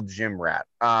run-of-the-mill gym rat.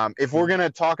 If we're going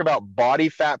to talk about body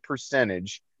fat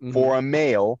percentage for a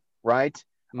male, right?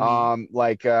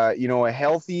 Like a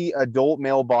healthy adult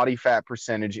male body fat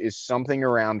percentage is something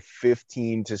around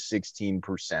 15 to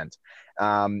 16%.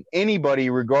 Anybody,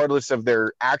 regardless of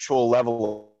their actual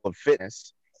level of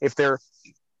fitness, if they're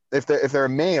a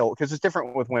male, because it's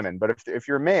different with women, but if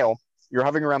you're a male, you're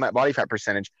hovering around that body fat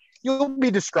percentage, you'll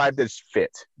be described as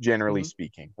fit, generally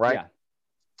speaking, right?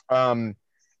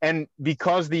 And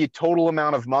because the total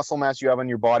amount of muscle mass you have on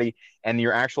your body and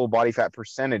your actual body fat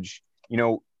percentage,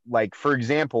 like, for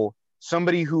example,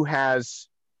 somebody who has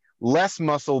less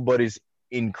muscle but is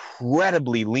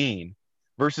incredibly lean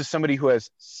versus somebody who has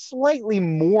slightly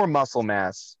more muscle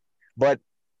mass but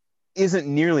isn't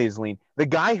nearly as lean. The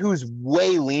guy who's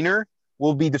way leaner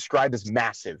will be described as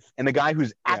massive, and the guy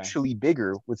who's actually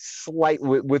bigger with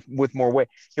with more weight,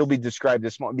 he'll be described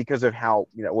as small because of how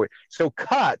so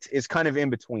cut is kind of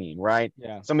in between, right?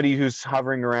 Somebody who's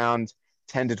hovering around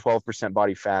 10 to 12%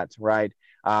 body fat, right?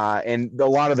 And a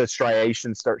lot of the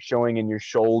striations start showing in your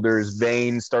shoulders,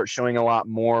 veins start showing a lot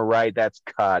more, right? That's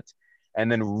cut. And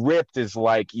then ripped is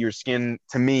like your skin,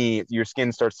 to me, your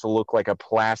skin starts to look like a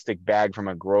plastic bag from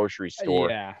a grocery store.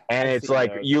 And it's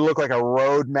like you look like a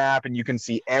road map, and you can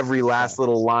see every last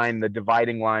little line, the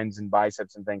dividing lines and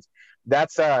biceps and things.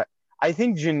 That's I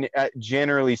think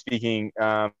generally speaking,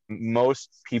 most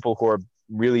people who are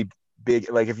really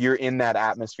big, like if you're in that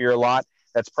atmosphere a lot,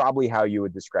 that's probably how you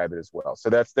would describe it as well. So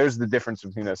there's the difference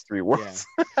between those three words.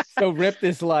 So ripped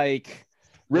is like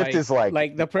is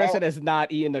like the person has not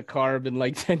eaten a carb in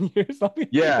like 10 years.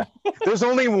 There's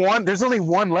only one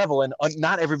level, and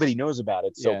not everybody knows about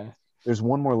it. So there's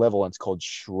one more level, and it's called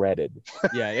shredded.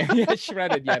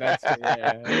 Shredded. That's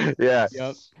true.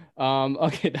 Yep.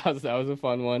 Okay, that was a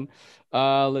fun one.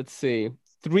 Let's see.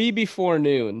 3 Before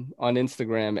Noon on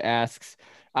Instagram asks,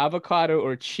 avocado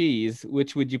or cheese,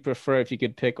 which would you prefer if you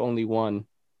could pick only one?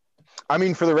 I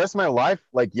mean, for the rest of my life,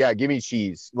 like, give me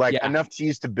cheese, like enough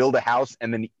cheese to build a house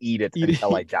and then eat it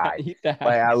until I die.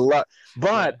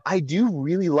 I do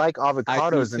really like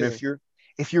avocados. And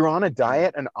if you're on a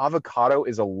diet, an avocado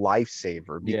is a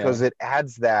lifesaver because it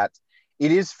adds that.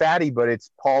 It is fatty, but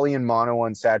it's poly and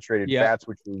monounsaturated fats,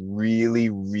 which are really,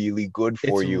 really good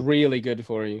for you. It's really good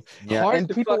for you. Yeah. Hard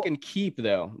to fucking keep,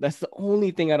 though. That's the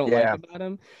only thing I don't like about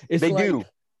them.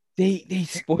 They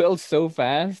spoil so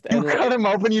fast. You cut them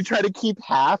open, you try to keep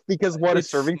half, because what a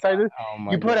serving size is.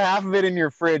 You put half of it in your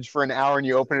fridge for an hour and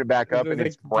you open it back up and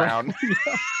it's brown.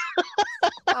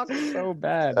 So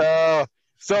bad.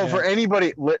 For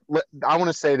anybody, I want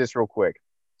to say this real quick.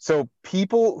 So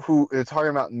people who are talking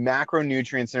about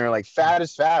macronutrients and are like, fat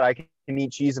is fat, I can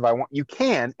eat cheese if I want. You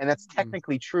can, and that's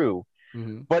technically true.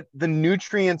 But the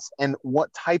nutrients and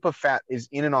what type of fat is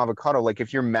in an avocado, like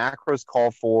if your macros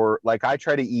call for, like I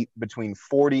try to eat between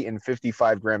 40 and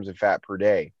 55 grams of fat per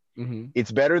day.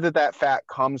 It's better that fat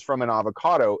comes from an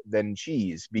avocado than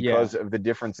cheese because of the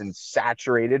difference in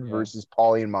saturated versus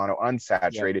poly and mono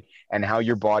unsaturated and how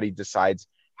your body decides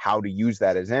how to use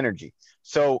that as energy.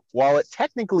 So while it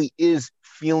technically is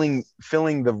filling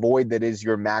the void that is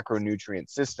your macronutrient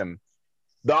system,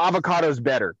 the avocado is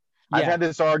better. I've had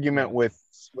this argument with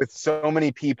so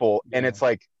many people, and it's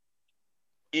like,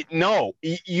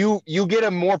 you get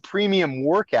a more premium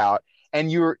workout,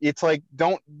 and it's like,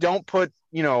 don't put,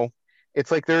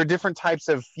 it's like there are different types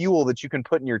of fuel that you can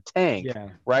put in your tank,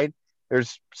 right?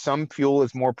 There's some fuel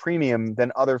is more premium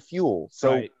than other fuel.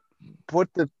 So put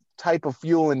the type of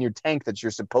fuel in your tank that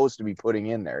you're supposed to be putting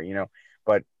in there,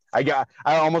 but I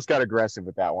almost got aggressive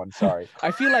with that one. Sorry.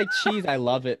 I feel like cheese. I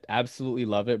love it. Absolutely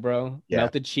love it, bro.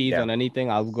 Melted cheese on anything,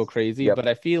 I'll go crazy. But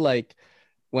I feel like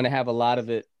when I have a lot of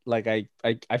it, like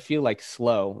I feel like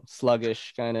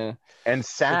sluggish kind of, and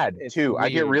sad too. Weird.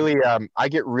 I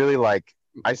get really like,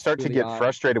 I start to get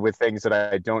frustrated with things that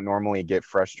I don't normally get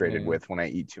frustrated with when I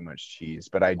eat too much cheese,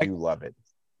 but I do love it.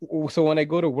 So when I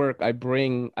go to work, I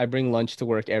bring lunch to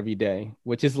work every day,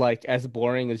 which is like as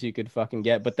boring as you could fucking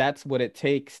get. But that's what it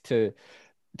takes to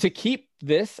keep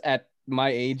this at my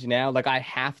age now. Like I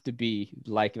have to be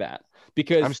like that,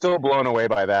 because I'm still blown away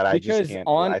by that. I just can't.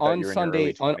 On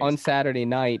Sunday, on Saturday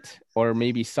night, or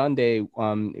maybe Sunday,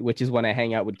 which is when I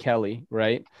hang out with Kelly,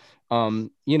 right?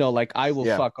 Like I will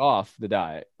fuck off the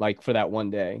diet, like for that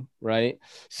one day, right?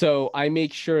 So I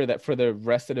make sure that for the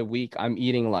rest of the week, I'm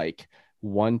eating like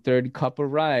 1/3 cup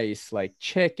of rice, like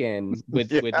chicken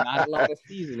with not a lot of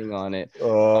seasoning on it.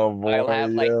 Oh boy, I'll have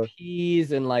like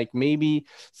peas and like maybe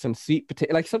some sweet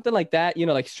potato, like something like that,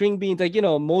 like string beans, like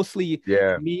mostly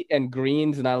meat and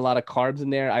greens, not a lot of carbs in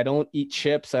there. I don't eat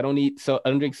chips, I don't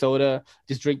drink soda,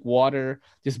 just drink water,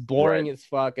 just boring as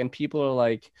fuck. And people are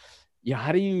like, yeah,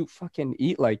 how do you fucking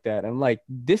eat like that? I'm like,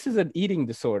 this is an eating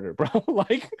disorder, bro.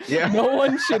 Like, Yeah. no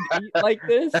one should eat like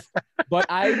this. But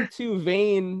I'm too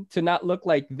vain to not look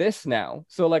like this now.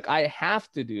 So like, I have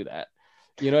to do that.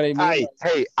 You know what I mean? Like,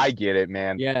 Hey, I get it,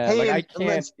 man. yeah, like Hey, I and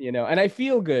can't, and I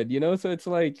feel good, So it's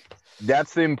like,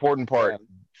 that's the important yeah, part.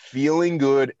 Feeling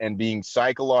good and being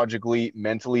psychologically,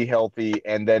 mentally healthy,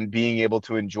 and then being able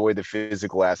to enjoy the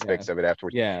physical yeah, aspects of it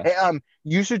afterwards. yeah. Hey,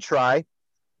 you should try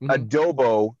Mhm.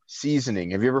 adobo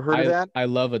seasoning. Have you ever heard of that? I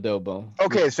love adobo. Yeah,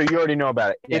 Okay, so you already know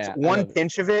about it. It's yeah, I one love it.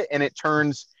 pinch of it, and it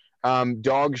turns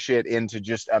dog shit into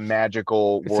just a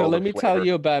magical So world let of me tell flavor.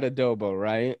 you about adobo,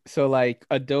 right? So like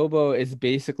adobo is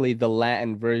basically the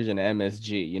Latin version of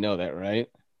MSG. You know that, right?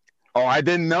 Oh, I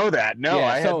didn't know that. No, Yeah.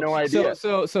 I had So no so idea.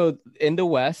 so so in the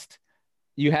West,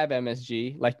 you have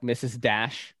MSG, like Mrs.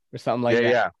 Dash or something like Yeah,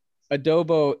 that. yeah.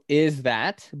 Adobo is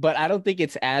that, but I don't think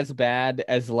it's as bad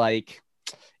as like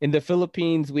in the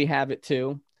Philippines we have it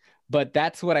too. But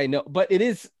that's what I know. But it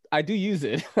is, I do use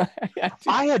it. I do.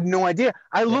 I had no idea. Yeah.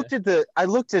 I looked at the I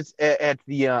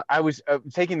was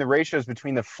taking the ratios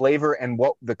between the flavor and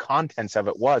what the contents of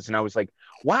it was, and I was like,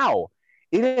 wow,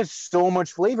 it has so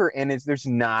much flavor, and there's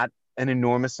not an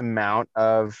enormous amount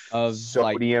of Of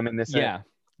like, sodium in this. yeah.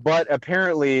 But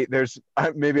apparently, there's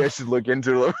maybe I should look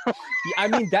into it a little. Yeah, I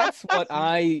mean, that's what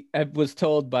was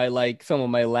told by like some of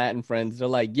my Latin friends. They're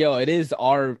like, "Yo, it is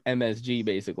our MSG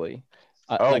basically,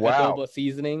 Oh like wow. adobo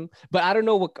seasoning." But I don't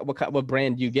know what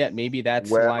brand you get. Maybe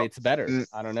that's Well, why it's better. mm,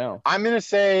 I don't know. I'm gonna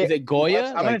say Is it Goya?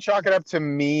 I'm gonna Like, chalk it up to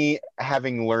me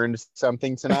having learned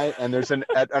something tonight, and there's an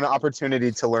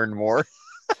opportunity to learn more.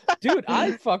 dude,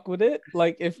 I fuck with it.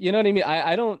 Like, if you know what I mean.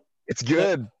 I don't. It's Like,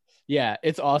 good. yeah,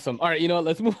 it's awesome. All right,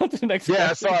 let's move on to the next Yeah.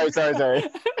 question. Sorry.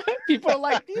 People are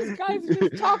like, these guys are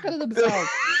just talking to themselves.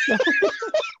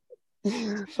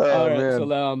 All Oh right,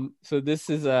 man. so this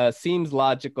is seems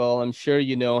logical. I'm sure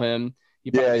you know him.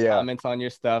 He Yeah, probably yeah. comments on your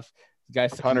stuff. You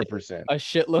guys submitted 100%. a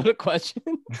shitload of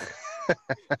questions,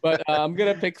 but I'm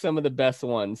gonna pick some of the best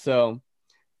ones. So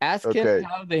ask him Okay.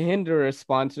 how the Hinderer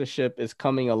sponsorship is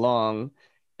coming along,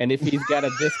 and if he's got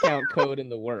a discount code in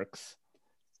the works.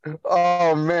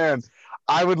 Oh man.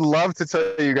 I would love to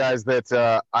tell you guys that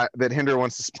that Hinder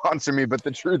wants to sponsor me, but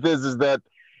the truth is that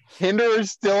Hinder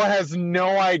still has no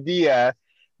idea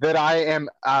that I am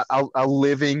a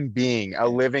living being, a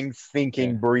living,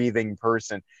 thinking, Yeah, breathing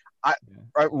person. I,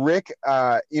 yeah, Rick,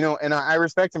 and I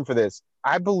respect him for this.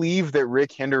 I believe that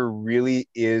Rick Hinder really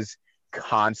is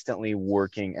constantly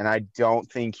working, and I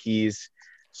don't think he's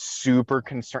super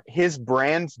concerned. His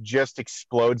brand just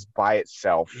explodes by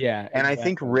itself. yeah, And I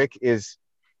think exactly.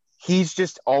 he's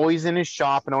just always in his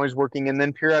shop and always working. And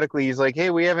then periodically he's like, hey,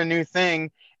 we have a new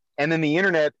thing. And then the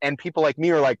internet and people like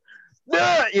me are like,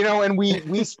 and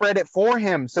we spread it for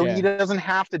him. So he Yeah, doesn't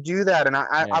have to do that. And yeah,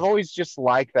 I've always just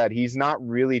liked that. He's not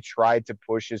really tried to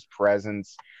push his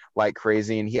presence like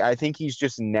crazy. And I think he's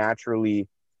just naturally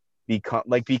become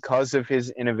like, because of his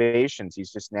innovations,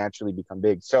 he's just naturally become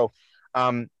big. So,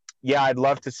 yeah, I'd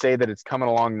love to say that it's coming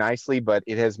along nicely, but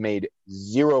it has made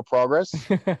zero progress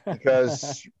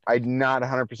because I'm not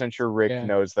 100% sure Rick yeah.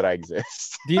 knows that I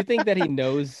exist. Do you think that he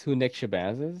knows who Nick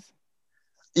Shabazz is?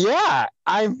 Yeah,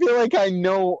 I feel like I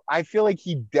know. I feel like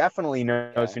he definitely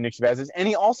knows Yeah, who Nick Shabazz is, and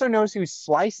he also knows who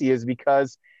Slicey is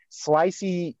because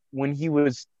Slicey, when he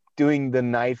was doing the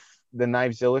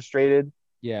Knives Illustrated,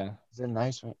 yeah. is it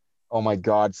nice? Oh my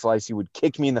God, Slicey would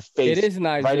kick me in the It face is if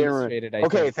Knives I didn't. Illustrated, I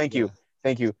Okay, think. Yeah.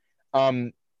 thank you.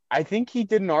 Um, I think he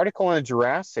did an article on a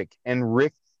Jurassic, and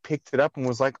Rick picked it up and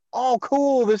was like, "Oh,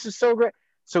 cool! This is so great."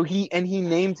 So he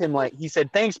named him, like, he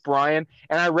said, "Thanks, Brian."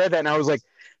 And I read that and I was like,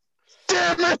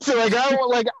 "Damn it!" So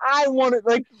I want it.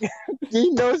 Like, he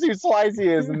knows who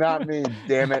Slicey is, and not me.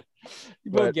 Damn it!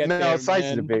 We'll But get no, there,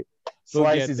 man. We'll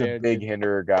get Slicey's a there, big dude.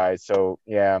 hinderer guy. So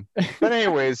yeah. But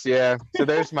anyways, yeah. So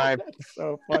there's my. That's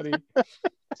so funny.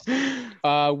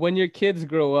 When your kids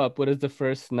grow up, what is the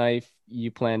first knife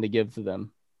you plan to give to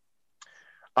them?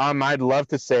 I'd love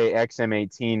to say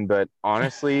XM18, but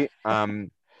honestly, I'll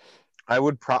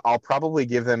probably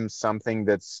give them something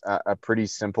that's a pretty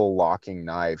simple locking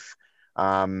knife.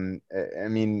 I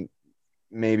mean,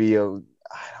 maybe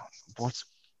what's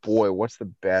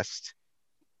the best?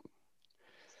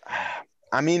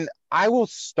 I mean, I will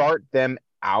start them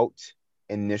out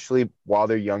initially while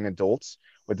they're young adults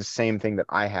with the same thing that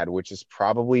I had, which is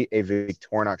probably a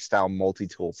Victorinox style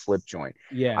multi-tool slip joint.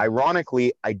 Yeah,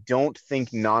 Ironically, I don't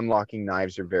think non-locking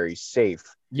knives are very safe.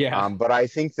 yeah. But I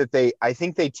think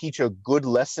they teach a good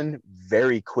lesson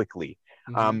very quickly.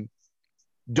 Mhm.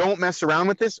 Don't mess around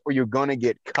with this or you're going to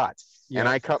get cut. And Yep.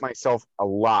 I cut myself a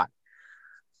lot.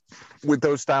 with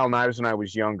those style knives when I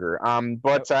was younger.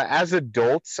 But as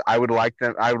adults, I would like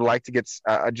them. I would like to get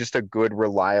just a good,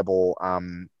 reliable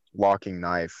locking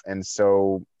knife. And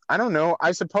so I don't know.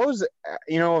 I suppose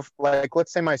if like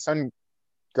let's say my son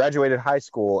graduated high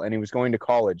school and he was going to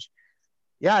college,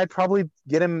 yeah, I'd probably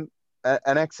get him an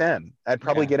XM. I'd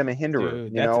probably get him a Hinderer.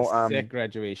 Dude, that's a sick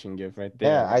graduation gift right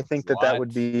there. Yeah, I think that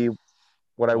would be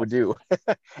what I would do.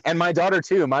 And my daughter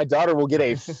too. My daughter will get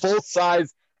a full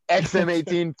size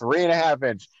XM18 3.5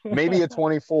 inch, maybe a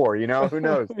 24. Who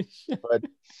knows? But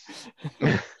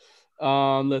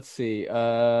let's see.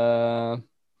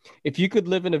 If you could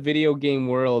live in a video game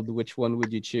world, which one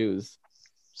would you choose?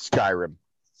 Skyrim,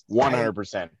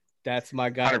 100%. That's my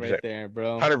guy 100%. right there,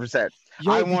 bro. 100%.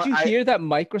 Yo, did you hear that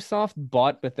Microsoft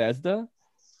bought Bethesda?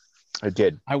 I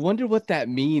did. I wonder what that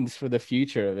means for the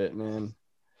future of it, man.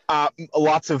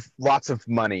 Lots of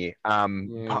money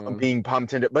being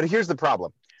pumped into. But here's the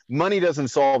problem: money doesn't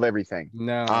solve everything.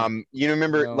 No. You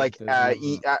remember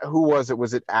who was it?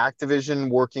 Was it Activision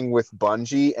working with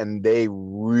Bungie, and they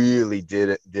really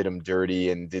did them dirty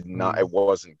and did not. It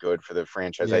wasn't good for the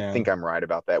franchise. I think I'm right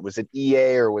about that. Was it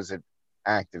EA or was it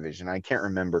Activision? I can't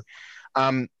remember.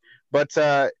 But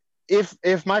if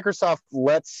Microsoft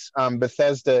lets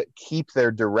Bethesda keep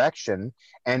their direction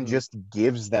and just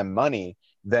gives them money,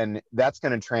 then that's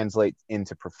going to translate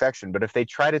into perfection. But if they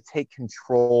try to take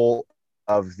control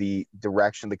of the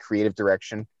direction, the creative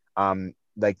direction,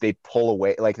 like they pull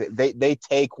away, like they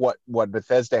take what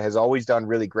Bethesda has always done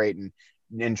really great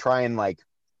and try and like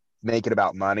make it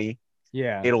about money.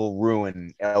 Yeah, it'll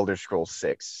ruin Elder Scrolls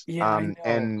 6. Yeah,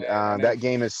 that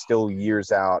game is still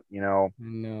years out,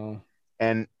 No.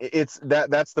 And it's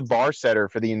that's the bar setter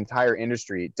for the entire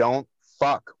industry. Don't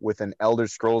fuck with an Elder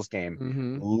Scrolls game.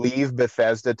 Mm-hmm. Leave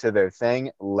Bethesda to their thing.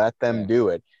 Let them do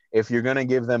it. If you're going to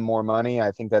give them more money,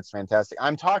 I think that's fantastic.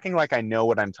 I'm talking like I know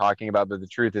what I'm talking about, but the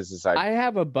truth is I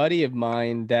have a buddy of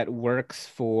mine that works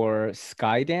for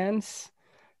Skydance,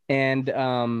 and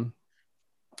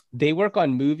they work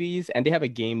on movies and they have a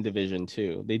game division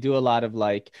too. They do a lot of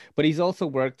but he's also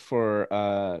worked for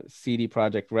CD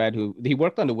Projekt Red, he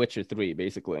worked on The Witcher 3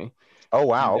 basically. Oh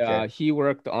wow! And, okay. He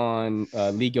worked on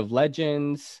League of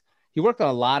Legends. He worked on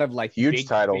a lot of huge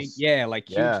titles.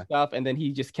 Huge stuff. And then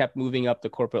he just kept moving up the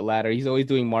corporate ladder. He's always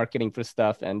doing marketing for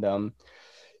stuff. And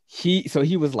he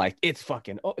was like, it's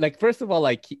fucking first of all,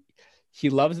 he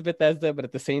loves Bethesda, but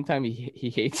at the same time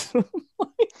he hates them.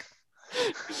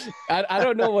 I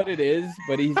don't know what it is,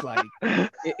 but he's like,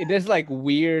 there's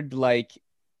weird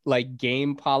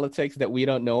game politics that we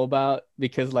don't know about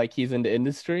because he's in the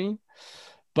industry.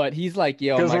 But he's like,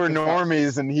 yo, because we're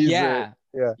normies, and he's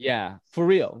yeah, for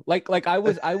real. I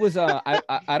was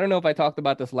I don't know if I talked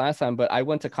about this last time, but I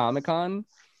went to Comic-Con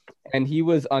and he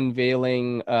was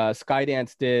unveiling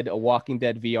Skydance did a Walking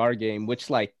Dead VR game, which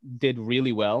did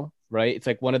really well, right? It's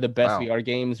one of the best VR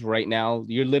games right now.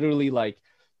 You're literally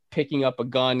picking up a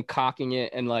gun, cocking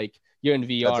it, and you're in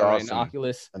VR, awesome. Right? In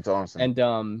Oculus. That's awesome.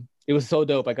 And it was so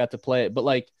dope. I got to play it, but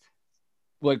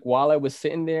while I was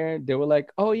sitting there, they were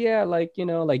like, oh yeah,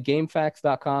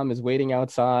 GameFAQs.com is waiting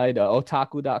outside,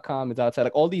 Otaku.com is outside,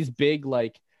 all these big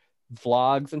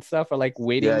vlogs and stuff are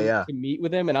waiting to meet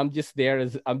with him, and I'm just there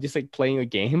I'm just playing a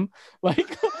game. I'm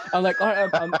all right,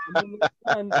 I'm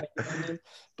done.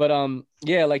 But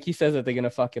he says that they're gonna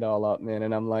fuck it all up, man,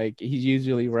 and I'm he's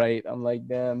usually right. I'm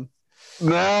damn.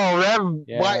 No,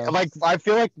 I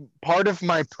feel like part of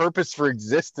my purpose for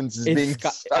existence is being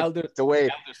sucked away.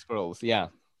 Elder Scrolls, yeah.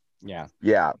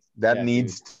 That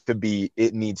needs to be.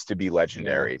 It needs to be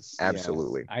legendary. Yeah.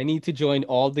 Absolutely. I need to join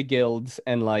all the guilds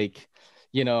and all.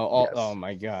 Yes. Oh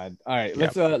my god! All right,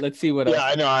 let's see what else. Yeah,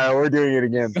 I know. We're doing it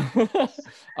again.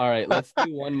 All right, let's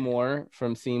do one more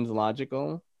from Seems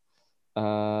Logical.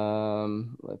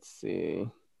 Let's see.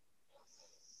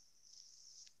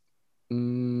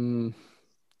 Trying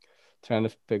to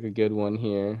pick a good one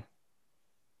here.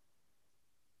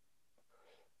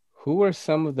 Who are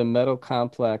some of the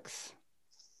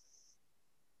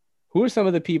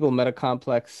people Meta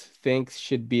Complex thinks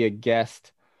should be a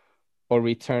guest or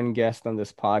return guest on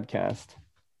this podcast?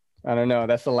 I don't know.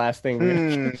 That's the last thing we're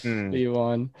going to leave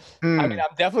on. I mean,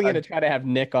 I'm definitely going to try to have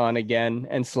Nick on again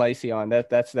and Slicey on.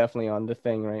 That's definitely on the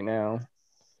thing right now.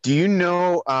 Do you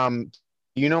know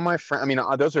my friend? I mean,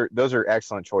 those are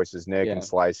excellent choices, Nick and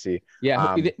Slicey.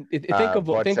 Yeah. Think of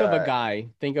a guy.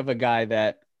 Think of a guy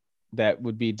that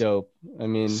would be dope. I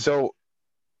mean, so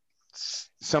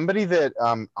somebody that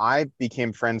I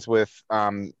became friends with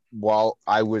while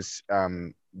I was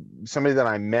somebody that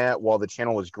I met while the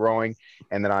channel was growing,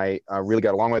 and that I really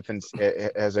got along with, and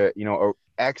has a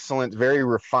excellent, very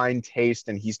refined taste,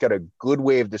 and he's got a good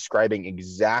way of describing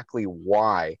exactly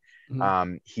why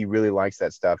he really likes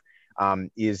that stuff.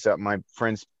 Is my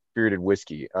friend Spirited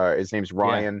Whiskey. His name's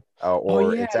Ryan,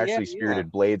 or it's actually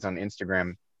Spirited Blades on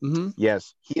Instagram.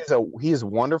 Yes, he is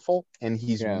wonderful, and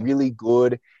he's really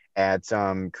good at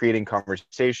creating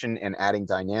conversation and adding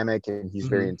dynamic, and he's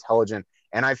very intelligent,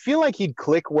 and I feel like he'd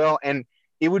click well, and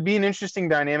it would be an interesting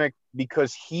dynamic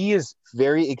because he is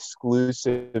very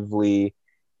exclusively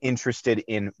interested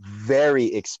in very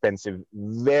expensive,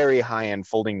 very high-end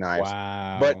folding knives.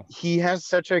 Wow. But he has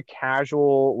such a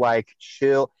casual, like,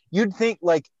 chill. You'd think,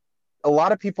 like, a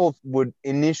lot of people would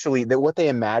initially, that what they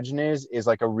imagine is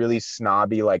like a really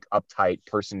snobby, like uptight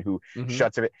person who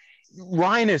shuts it.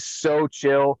 Ryan is so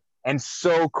chill and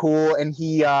so cool, and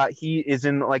he is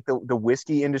in like the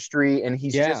whiskey industry, and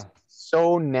he's just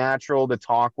so natural to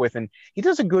talk with, and he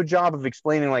does a good job of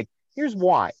explaining, like, here's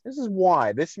why. This is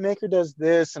why this maker does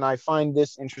this, and I find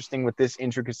this interesting with this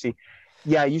intricacy.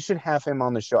 Yeah, you should have him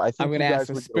on the show. I think I'm gonna ask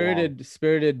him.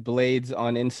 Spirited Blades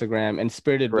on Instagram, and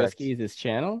Spirited Whiskey is his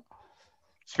channel.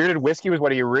 Spirited Whiskey was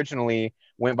what he originally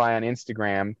went by on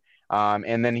Instagram,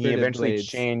 and then he eventually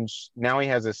changed. Now he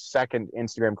has a second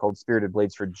Instagram called Spirited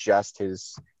Blades for just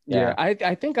his.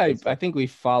 I think we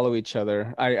follow each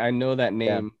other. I know that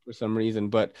name for some reason,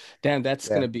 but damn, that's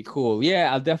gonna be cool. Yeah,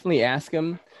 I'll definitely ask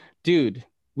him. Dude,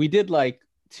 we did like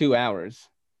 2 hours.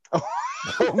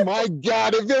 Oh my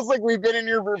God, it feels like we've been in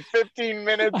here for 15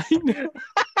 minutes.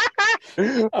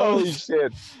 Holy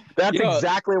shit. That's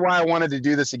exactly why I wanted to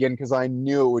do this again, because I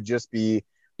knew it would just be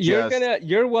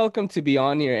You're welcome to be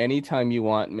on here anytime you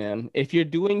want, man. If you're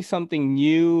doing something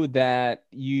new that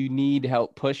you need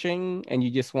help pushing and you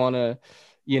just want to,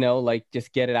 like,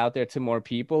 just get it out there to more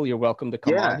people, you're welcome to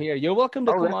come on here. You're welcome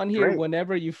to come on here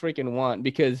whenever you freaking want,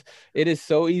 because it is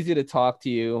so easy to talk to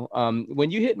you. When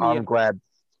you hit me I'm glad.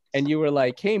 And you were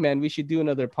like, hey man, we should do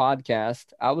another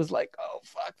podcast, I was like, oh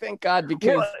fuck, thank God,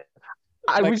 because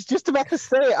I was just about to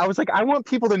say, I was like, I want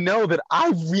people to know that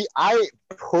I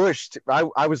pushed.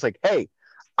 I was like, hey,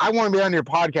 I want to be on your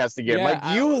podcast again.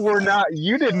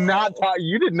 You did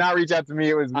not reach out to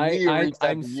me. It was me.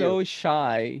 I'm so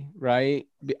shy, right?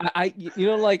 I've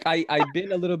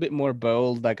been a little bit more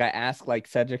bold. Like I asked like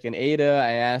Cedric and Ada,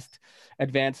 I asked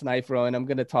Advanced Knife Row, and I'm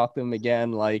gonna talk to them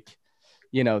again. Like,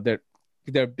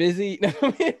 they're busy.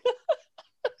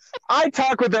 I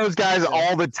talk with those guys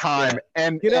all the time,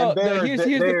 and here's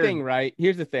the thing, right?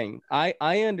 Here's the thing. I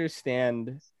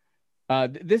understand.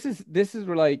 This is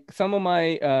where like some of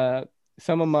my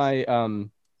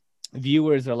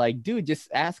viewers are like, dude, just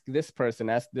ask this person,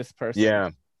 ask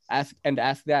that,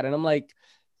 and I'm like,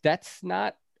 that's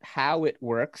not how it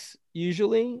works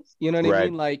usually. You know what I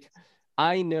mean? Like,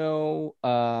 I know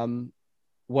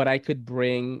what I could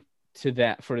bring to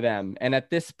that for them, and at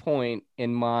this point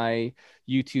in my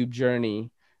YouTube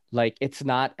journey, like, it's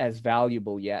not as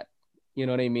valuable yet, you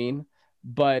know what I mean?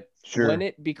 But when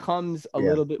it becomes a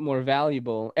little bit more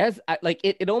valuable,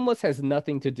 it almost has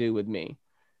nothing to do with me,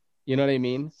 you know what I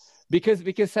mean? Because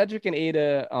Cedric and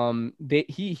Ada,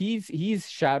 he's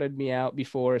shouted me out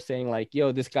before, saying like,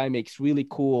 yo, this guy makes really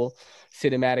cool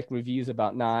cinematic reviews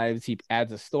about knives. He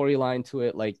adds a storyline to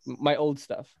it, like my old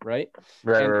stuff, right?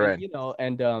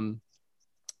 And,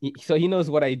 so he knows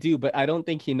what I do, but I don't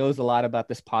think he knows a lot about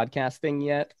this podcasting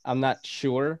yet. I'm not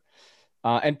sure.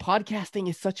 And podcasting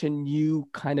is such a new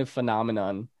kind of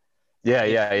phenomenon.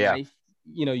 YouTube.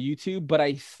 But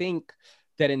I think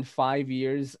that in 5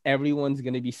 years, everyone's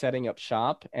going to be setting up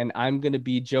shop, and I'm going to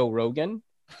be Joe Rogan.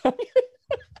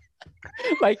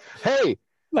 Like, hey,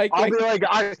 I'll be like,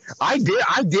 I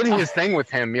did his thing with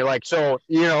him. You're like, so,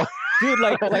 dude,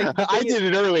 like I did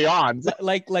it early on.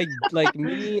 Like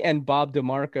me and Bob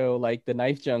DeMarco, like the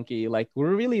Knife Junkie, like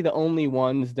we're really the only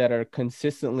ones that are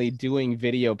consistently doing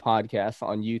video podcasts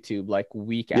on YouTube, like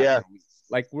week after week.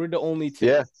 Like we're the only two.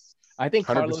 Yeah. I think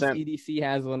 100%. Carlos EDC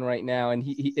has one right now, and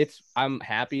I'm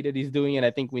happy that he's doing it.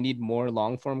 I think we need more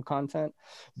long form content,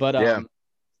 but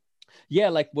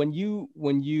like when you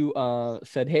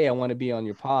said, hey, I want to be on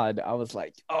your pod, I was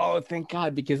like, oh, thank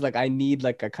God, because like I need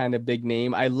like a kind of big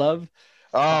name. I love.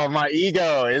 Oh, my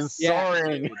ego is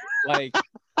soaring. Dude, like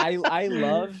I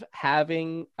love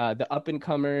having the up and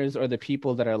comers or the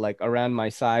people that are like around my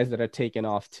size that are taking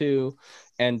off too,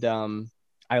 and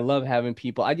I love having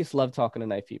people. I just love talking to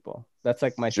knife people. That's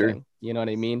like my thing. You know what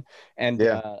I mean? And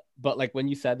but like when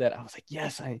you said that, I was like,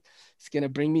 yes, it's gonna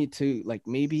bring me to like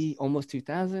maybe almost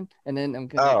 2,000, and then I'm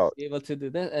gonna be able to do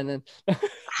that, and then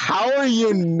How are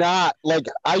you not like?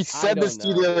 I I said this don't to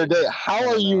you know, the other dude. day. I How are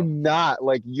don't you know. not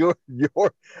like? You're.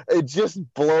 It just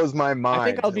blows my I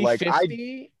think I'll mind. be Like I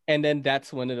 50 and then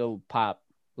that's when it'll pop.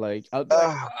 Like I'll be like,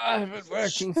 uh, oh, I've been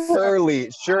working so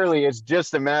surely it's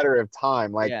just a matter of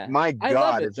time. Like yeah. my I love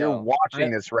God, it if you're though.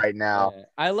 watching this right now, Yeah,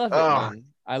 I love it, oh, man.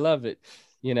 I love it.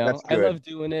 You know, that's I good. love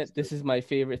doing it. That's good. This is my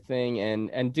favorite thing.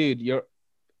 And dude, you're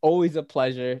always a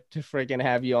pleasure to freaking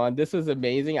have you on. This was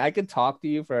amazing. I could talk to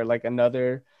you for like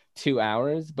another 2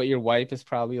 hours, but your wife is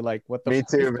probably like, what the Me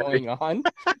fuck is too, baby. going on?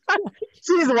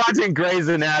 She's watching Grey's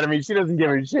Anatomy. She doesn't give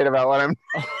a shit about what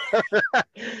I'm.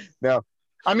 No,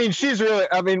 I mean she's really.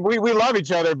 I mean we love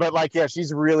each other, but like yeah,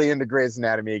 she's really into Grey's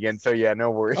Anatomy again. So yeah, no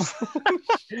worries.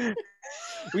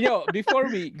 Yo, before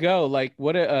we go, like,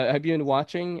 what have you been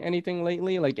watching anything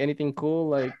lately? Like anything cool?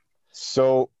 Like,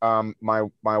 So my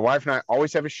wife and I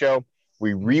always have a show.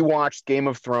 We mhm. rewatched Game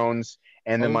of Thrones,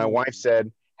 and then my Oh, wife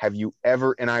said, "Have you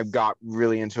ever?" And I got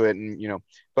really into it, and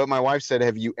but my wife said,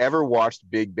 "Have you ever watched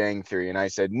Big Bang Theory?" And I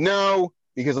said, "No,"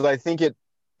 because I think it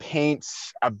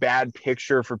paints a bad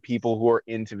picture for people who are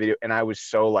into video. And I was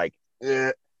so like,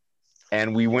 "Ugh."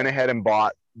 And we went yeah, ahead and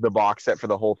bought the box set for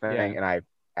the whole yeah. thing, and I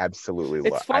absolutely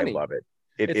It's I funny. love it.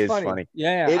 It It's is funny. funny.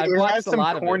 Yeah, yeah. It, I've it has watched a some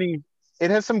lot of it. corny.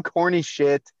 It has some corny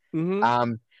shit. Mm-hmm.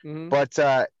 Um, Mm-hmm. but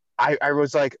I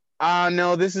was like,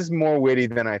 no, this is more witty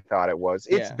than I thought it was.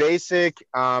 It's Yeah. basic.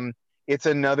 It's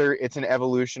an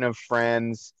evolution of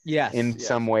Friends Yes. in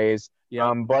some Yes. ways.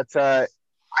 Yep. But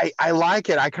I like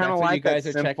it. I kind of That's what you like that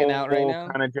guys are checking out right simple now.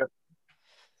 kind of just.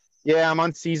 Yeah, I'm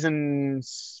on season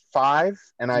 5,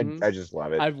 and Mm-hmm. I just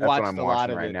love it. I've That's what watched I'm a lot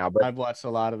watching of right it. now. But I've watched a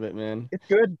lot of it, man. it's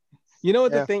good. You know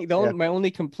what the Yeah, thing? yeah. My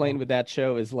only complaint with that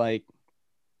show is like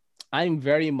I'm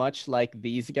very much like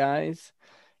these guys,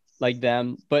 like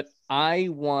them, but I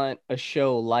want a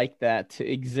show like that to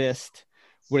exist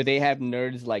where they have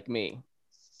nerds like me.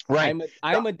 Right.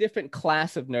 I'm a different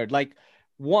class of nerd. Like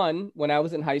one, when I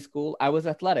was in high school, I was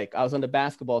athletic. I was on the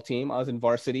basketball team. I was in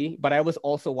varsity, but I was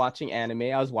also watching anime.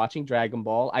 I was watching Dragon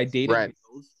Ball. I dated Right.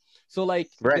 girls. So like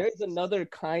Right. there's another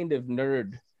kind of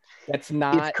nerd that's It's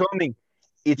not coming.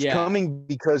 It's yeah. coming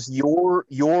because you're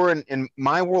in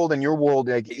my world and your world,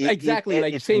 like Exactly,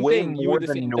 like it's same way thing. You were more the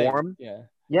the same thing. norm. Yeah.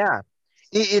 Yeah,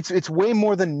 it's way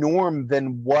more the norm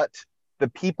than what the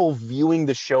people viewing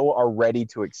the show are ready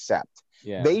to accept.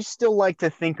 Yeah. They still like to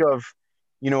think of,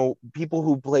 people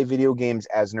who play video games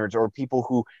as nerds, or people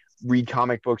who read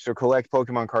comic books or collect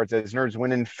Pokemon cards as nerds,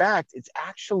 when in fact it's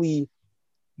actually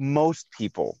most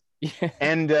people. Yeah.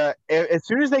 And as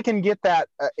soon as they can get that,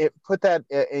 put that,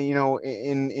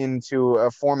 into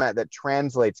a format that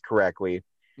translates correctly,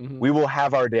 Mhm. we will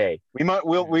have our day. We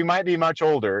might be much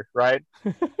older, right?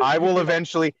 I You'll will be like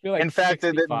eventually. you're like In fact,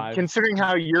 65. considering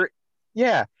how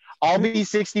yeah, I'll be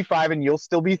 65 and you'll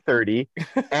still be 30,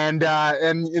 and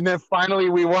then finally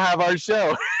we will have our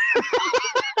show.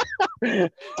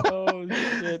 Oh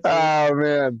shit, dude. Oh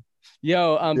man,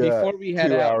 Yo, yeah, before we head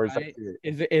 2 out, hours. right?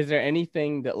 Is there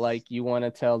anything that like you want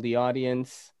to tell the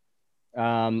audience?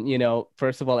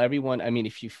 First of all, everyone, I mean,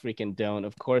 if you freaking don't,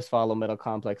 of course, follow Metal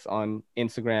Complex on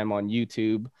Instagram, on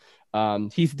YouTube. I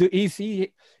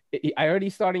already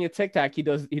starting a TikTok. He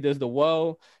does the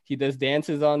whoa, he does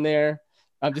dances on there.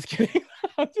 I'm just kidding.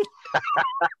 I'm just,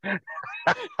 I'm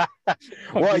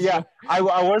Well, just yeah, go-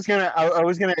 I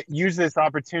was gonna use this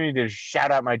opportunity to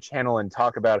shout out my channel and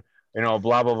talk about, blah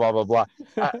blah blah blah blah.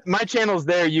 My channel's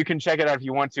there. You can check it out if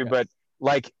you want to. yeah, But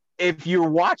like, if you're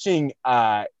watching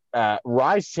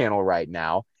Rise channel right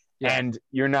now yeah. and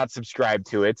you're not subscribed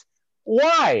to it,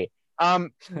 why?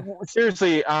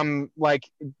 Seriously, like,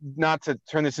 not to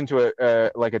turn this into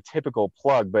a typical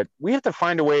plug, but we have to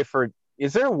find a way for.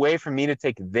 Is there a way for me to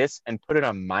take this and put it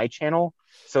on my channel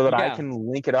so that I Yeah. can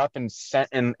link it up and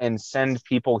send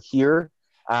people here?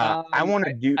 I want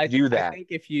to do I that.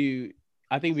 think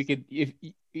I think we could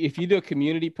if you do a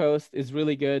community post is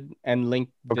really good and link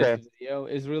this Okay. video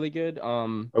is really good.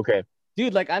 Okay.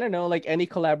 Dude, like I don't know, like any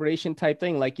collaboration type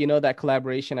thing, like that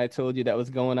collaboration I told you that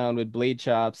was going on with Blade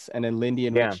Chops and then Lindy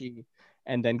and Yeah. Richie,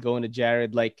 and then going to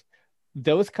Jared, like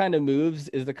those kind of moves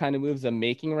is the kind of moves I'm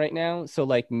making right now. So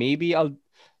like maybe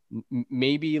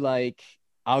like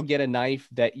I'll get a knife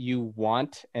that you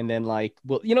want, and then like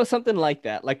well, something like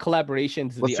that. Like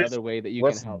collaborations is the other way that you can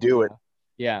Let's help. do it.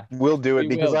 Yeah, We'll do it we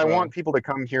because will, I want bro. people to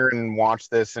come here and watch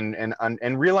this and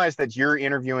realize that you're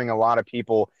interviewing a lot of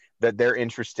people that they're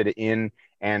interested in,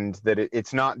 and that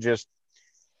it's not just.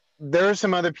 There are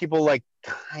some other people like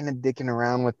kind of dicking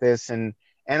around with this, and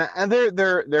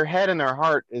their head and their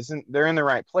heart isn't. They're in the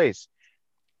right place,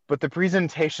 but the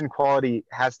presentation quality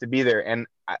has to be there. And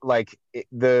like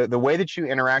the way that you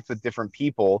interact with different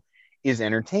people is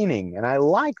entertaining, and I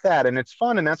like that, and it's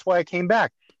fun, and that's why I came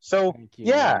back. So Thank you,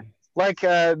 yeah, man. like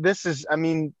this is, I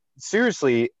mean,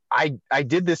 seriously, I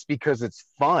did this because it's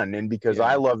fun and because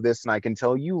I Yeah. love this, and I can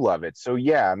tell you love it. So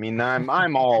yeah, I mean,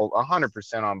 I'm all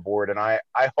 100% on board, and I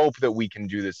hope that we can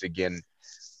do this again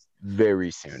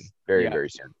very soon, very Yeah. very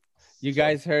soon. You So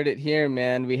guys heard it here,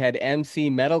 man. We had MC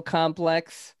Metal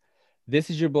Complex. This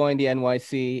is your boy in the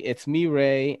NYC. It's me,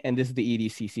 Ray, and this is the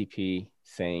EDCCP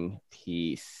saying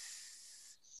peace.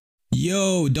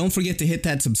 Yo, don't forget to hit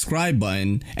that subscribe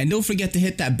button, and don't forget to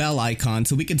hit that bell icon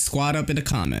so we can squad up in the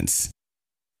comments.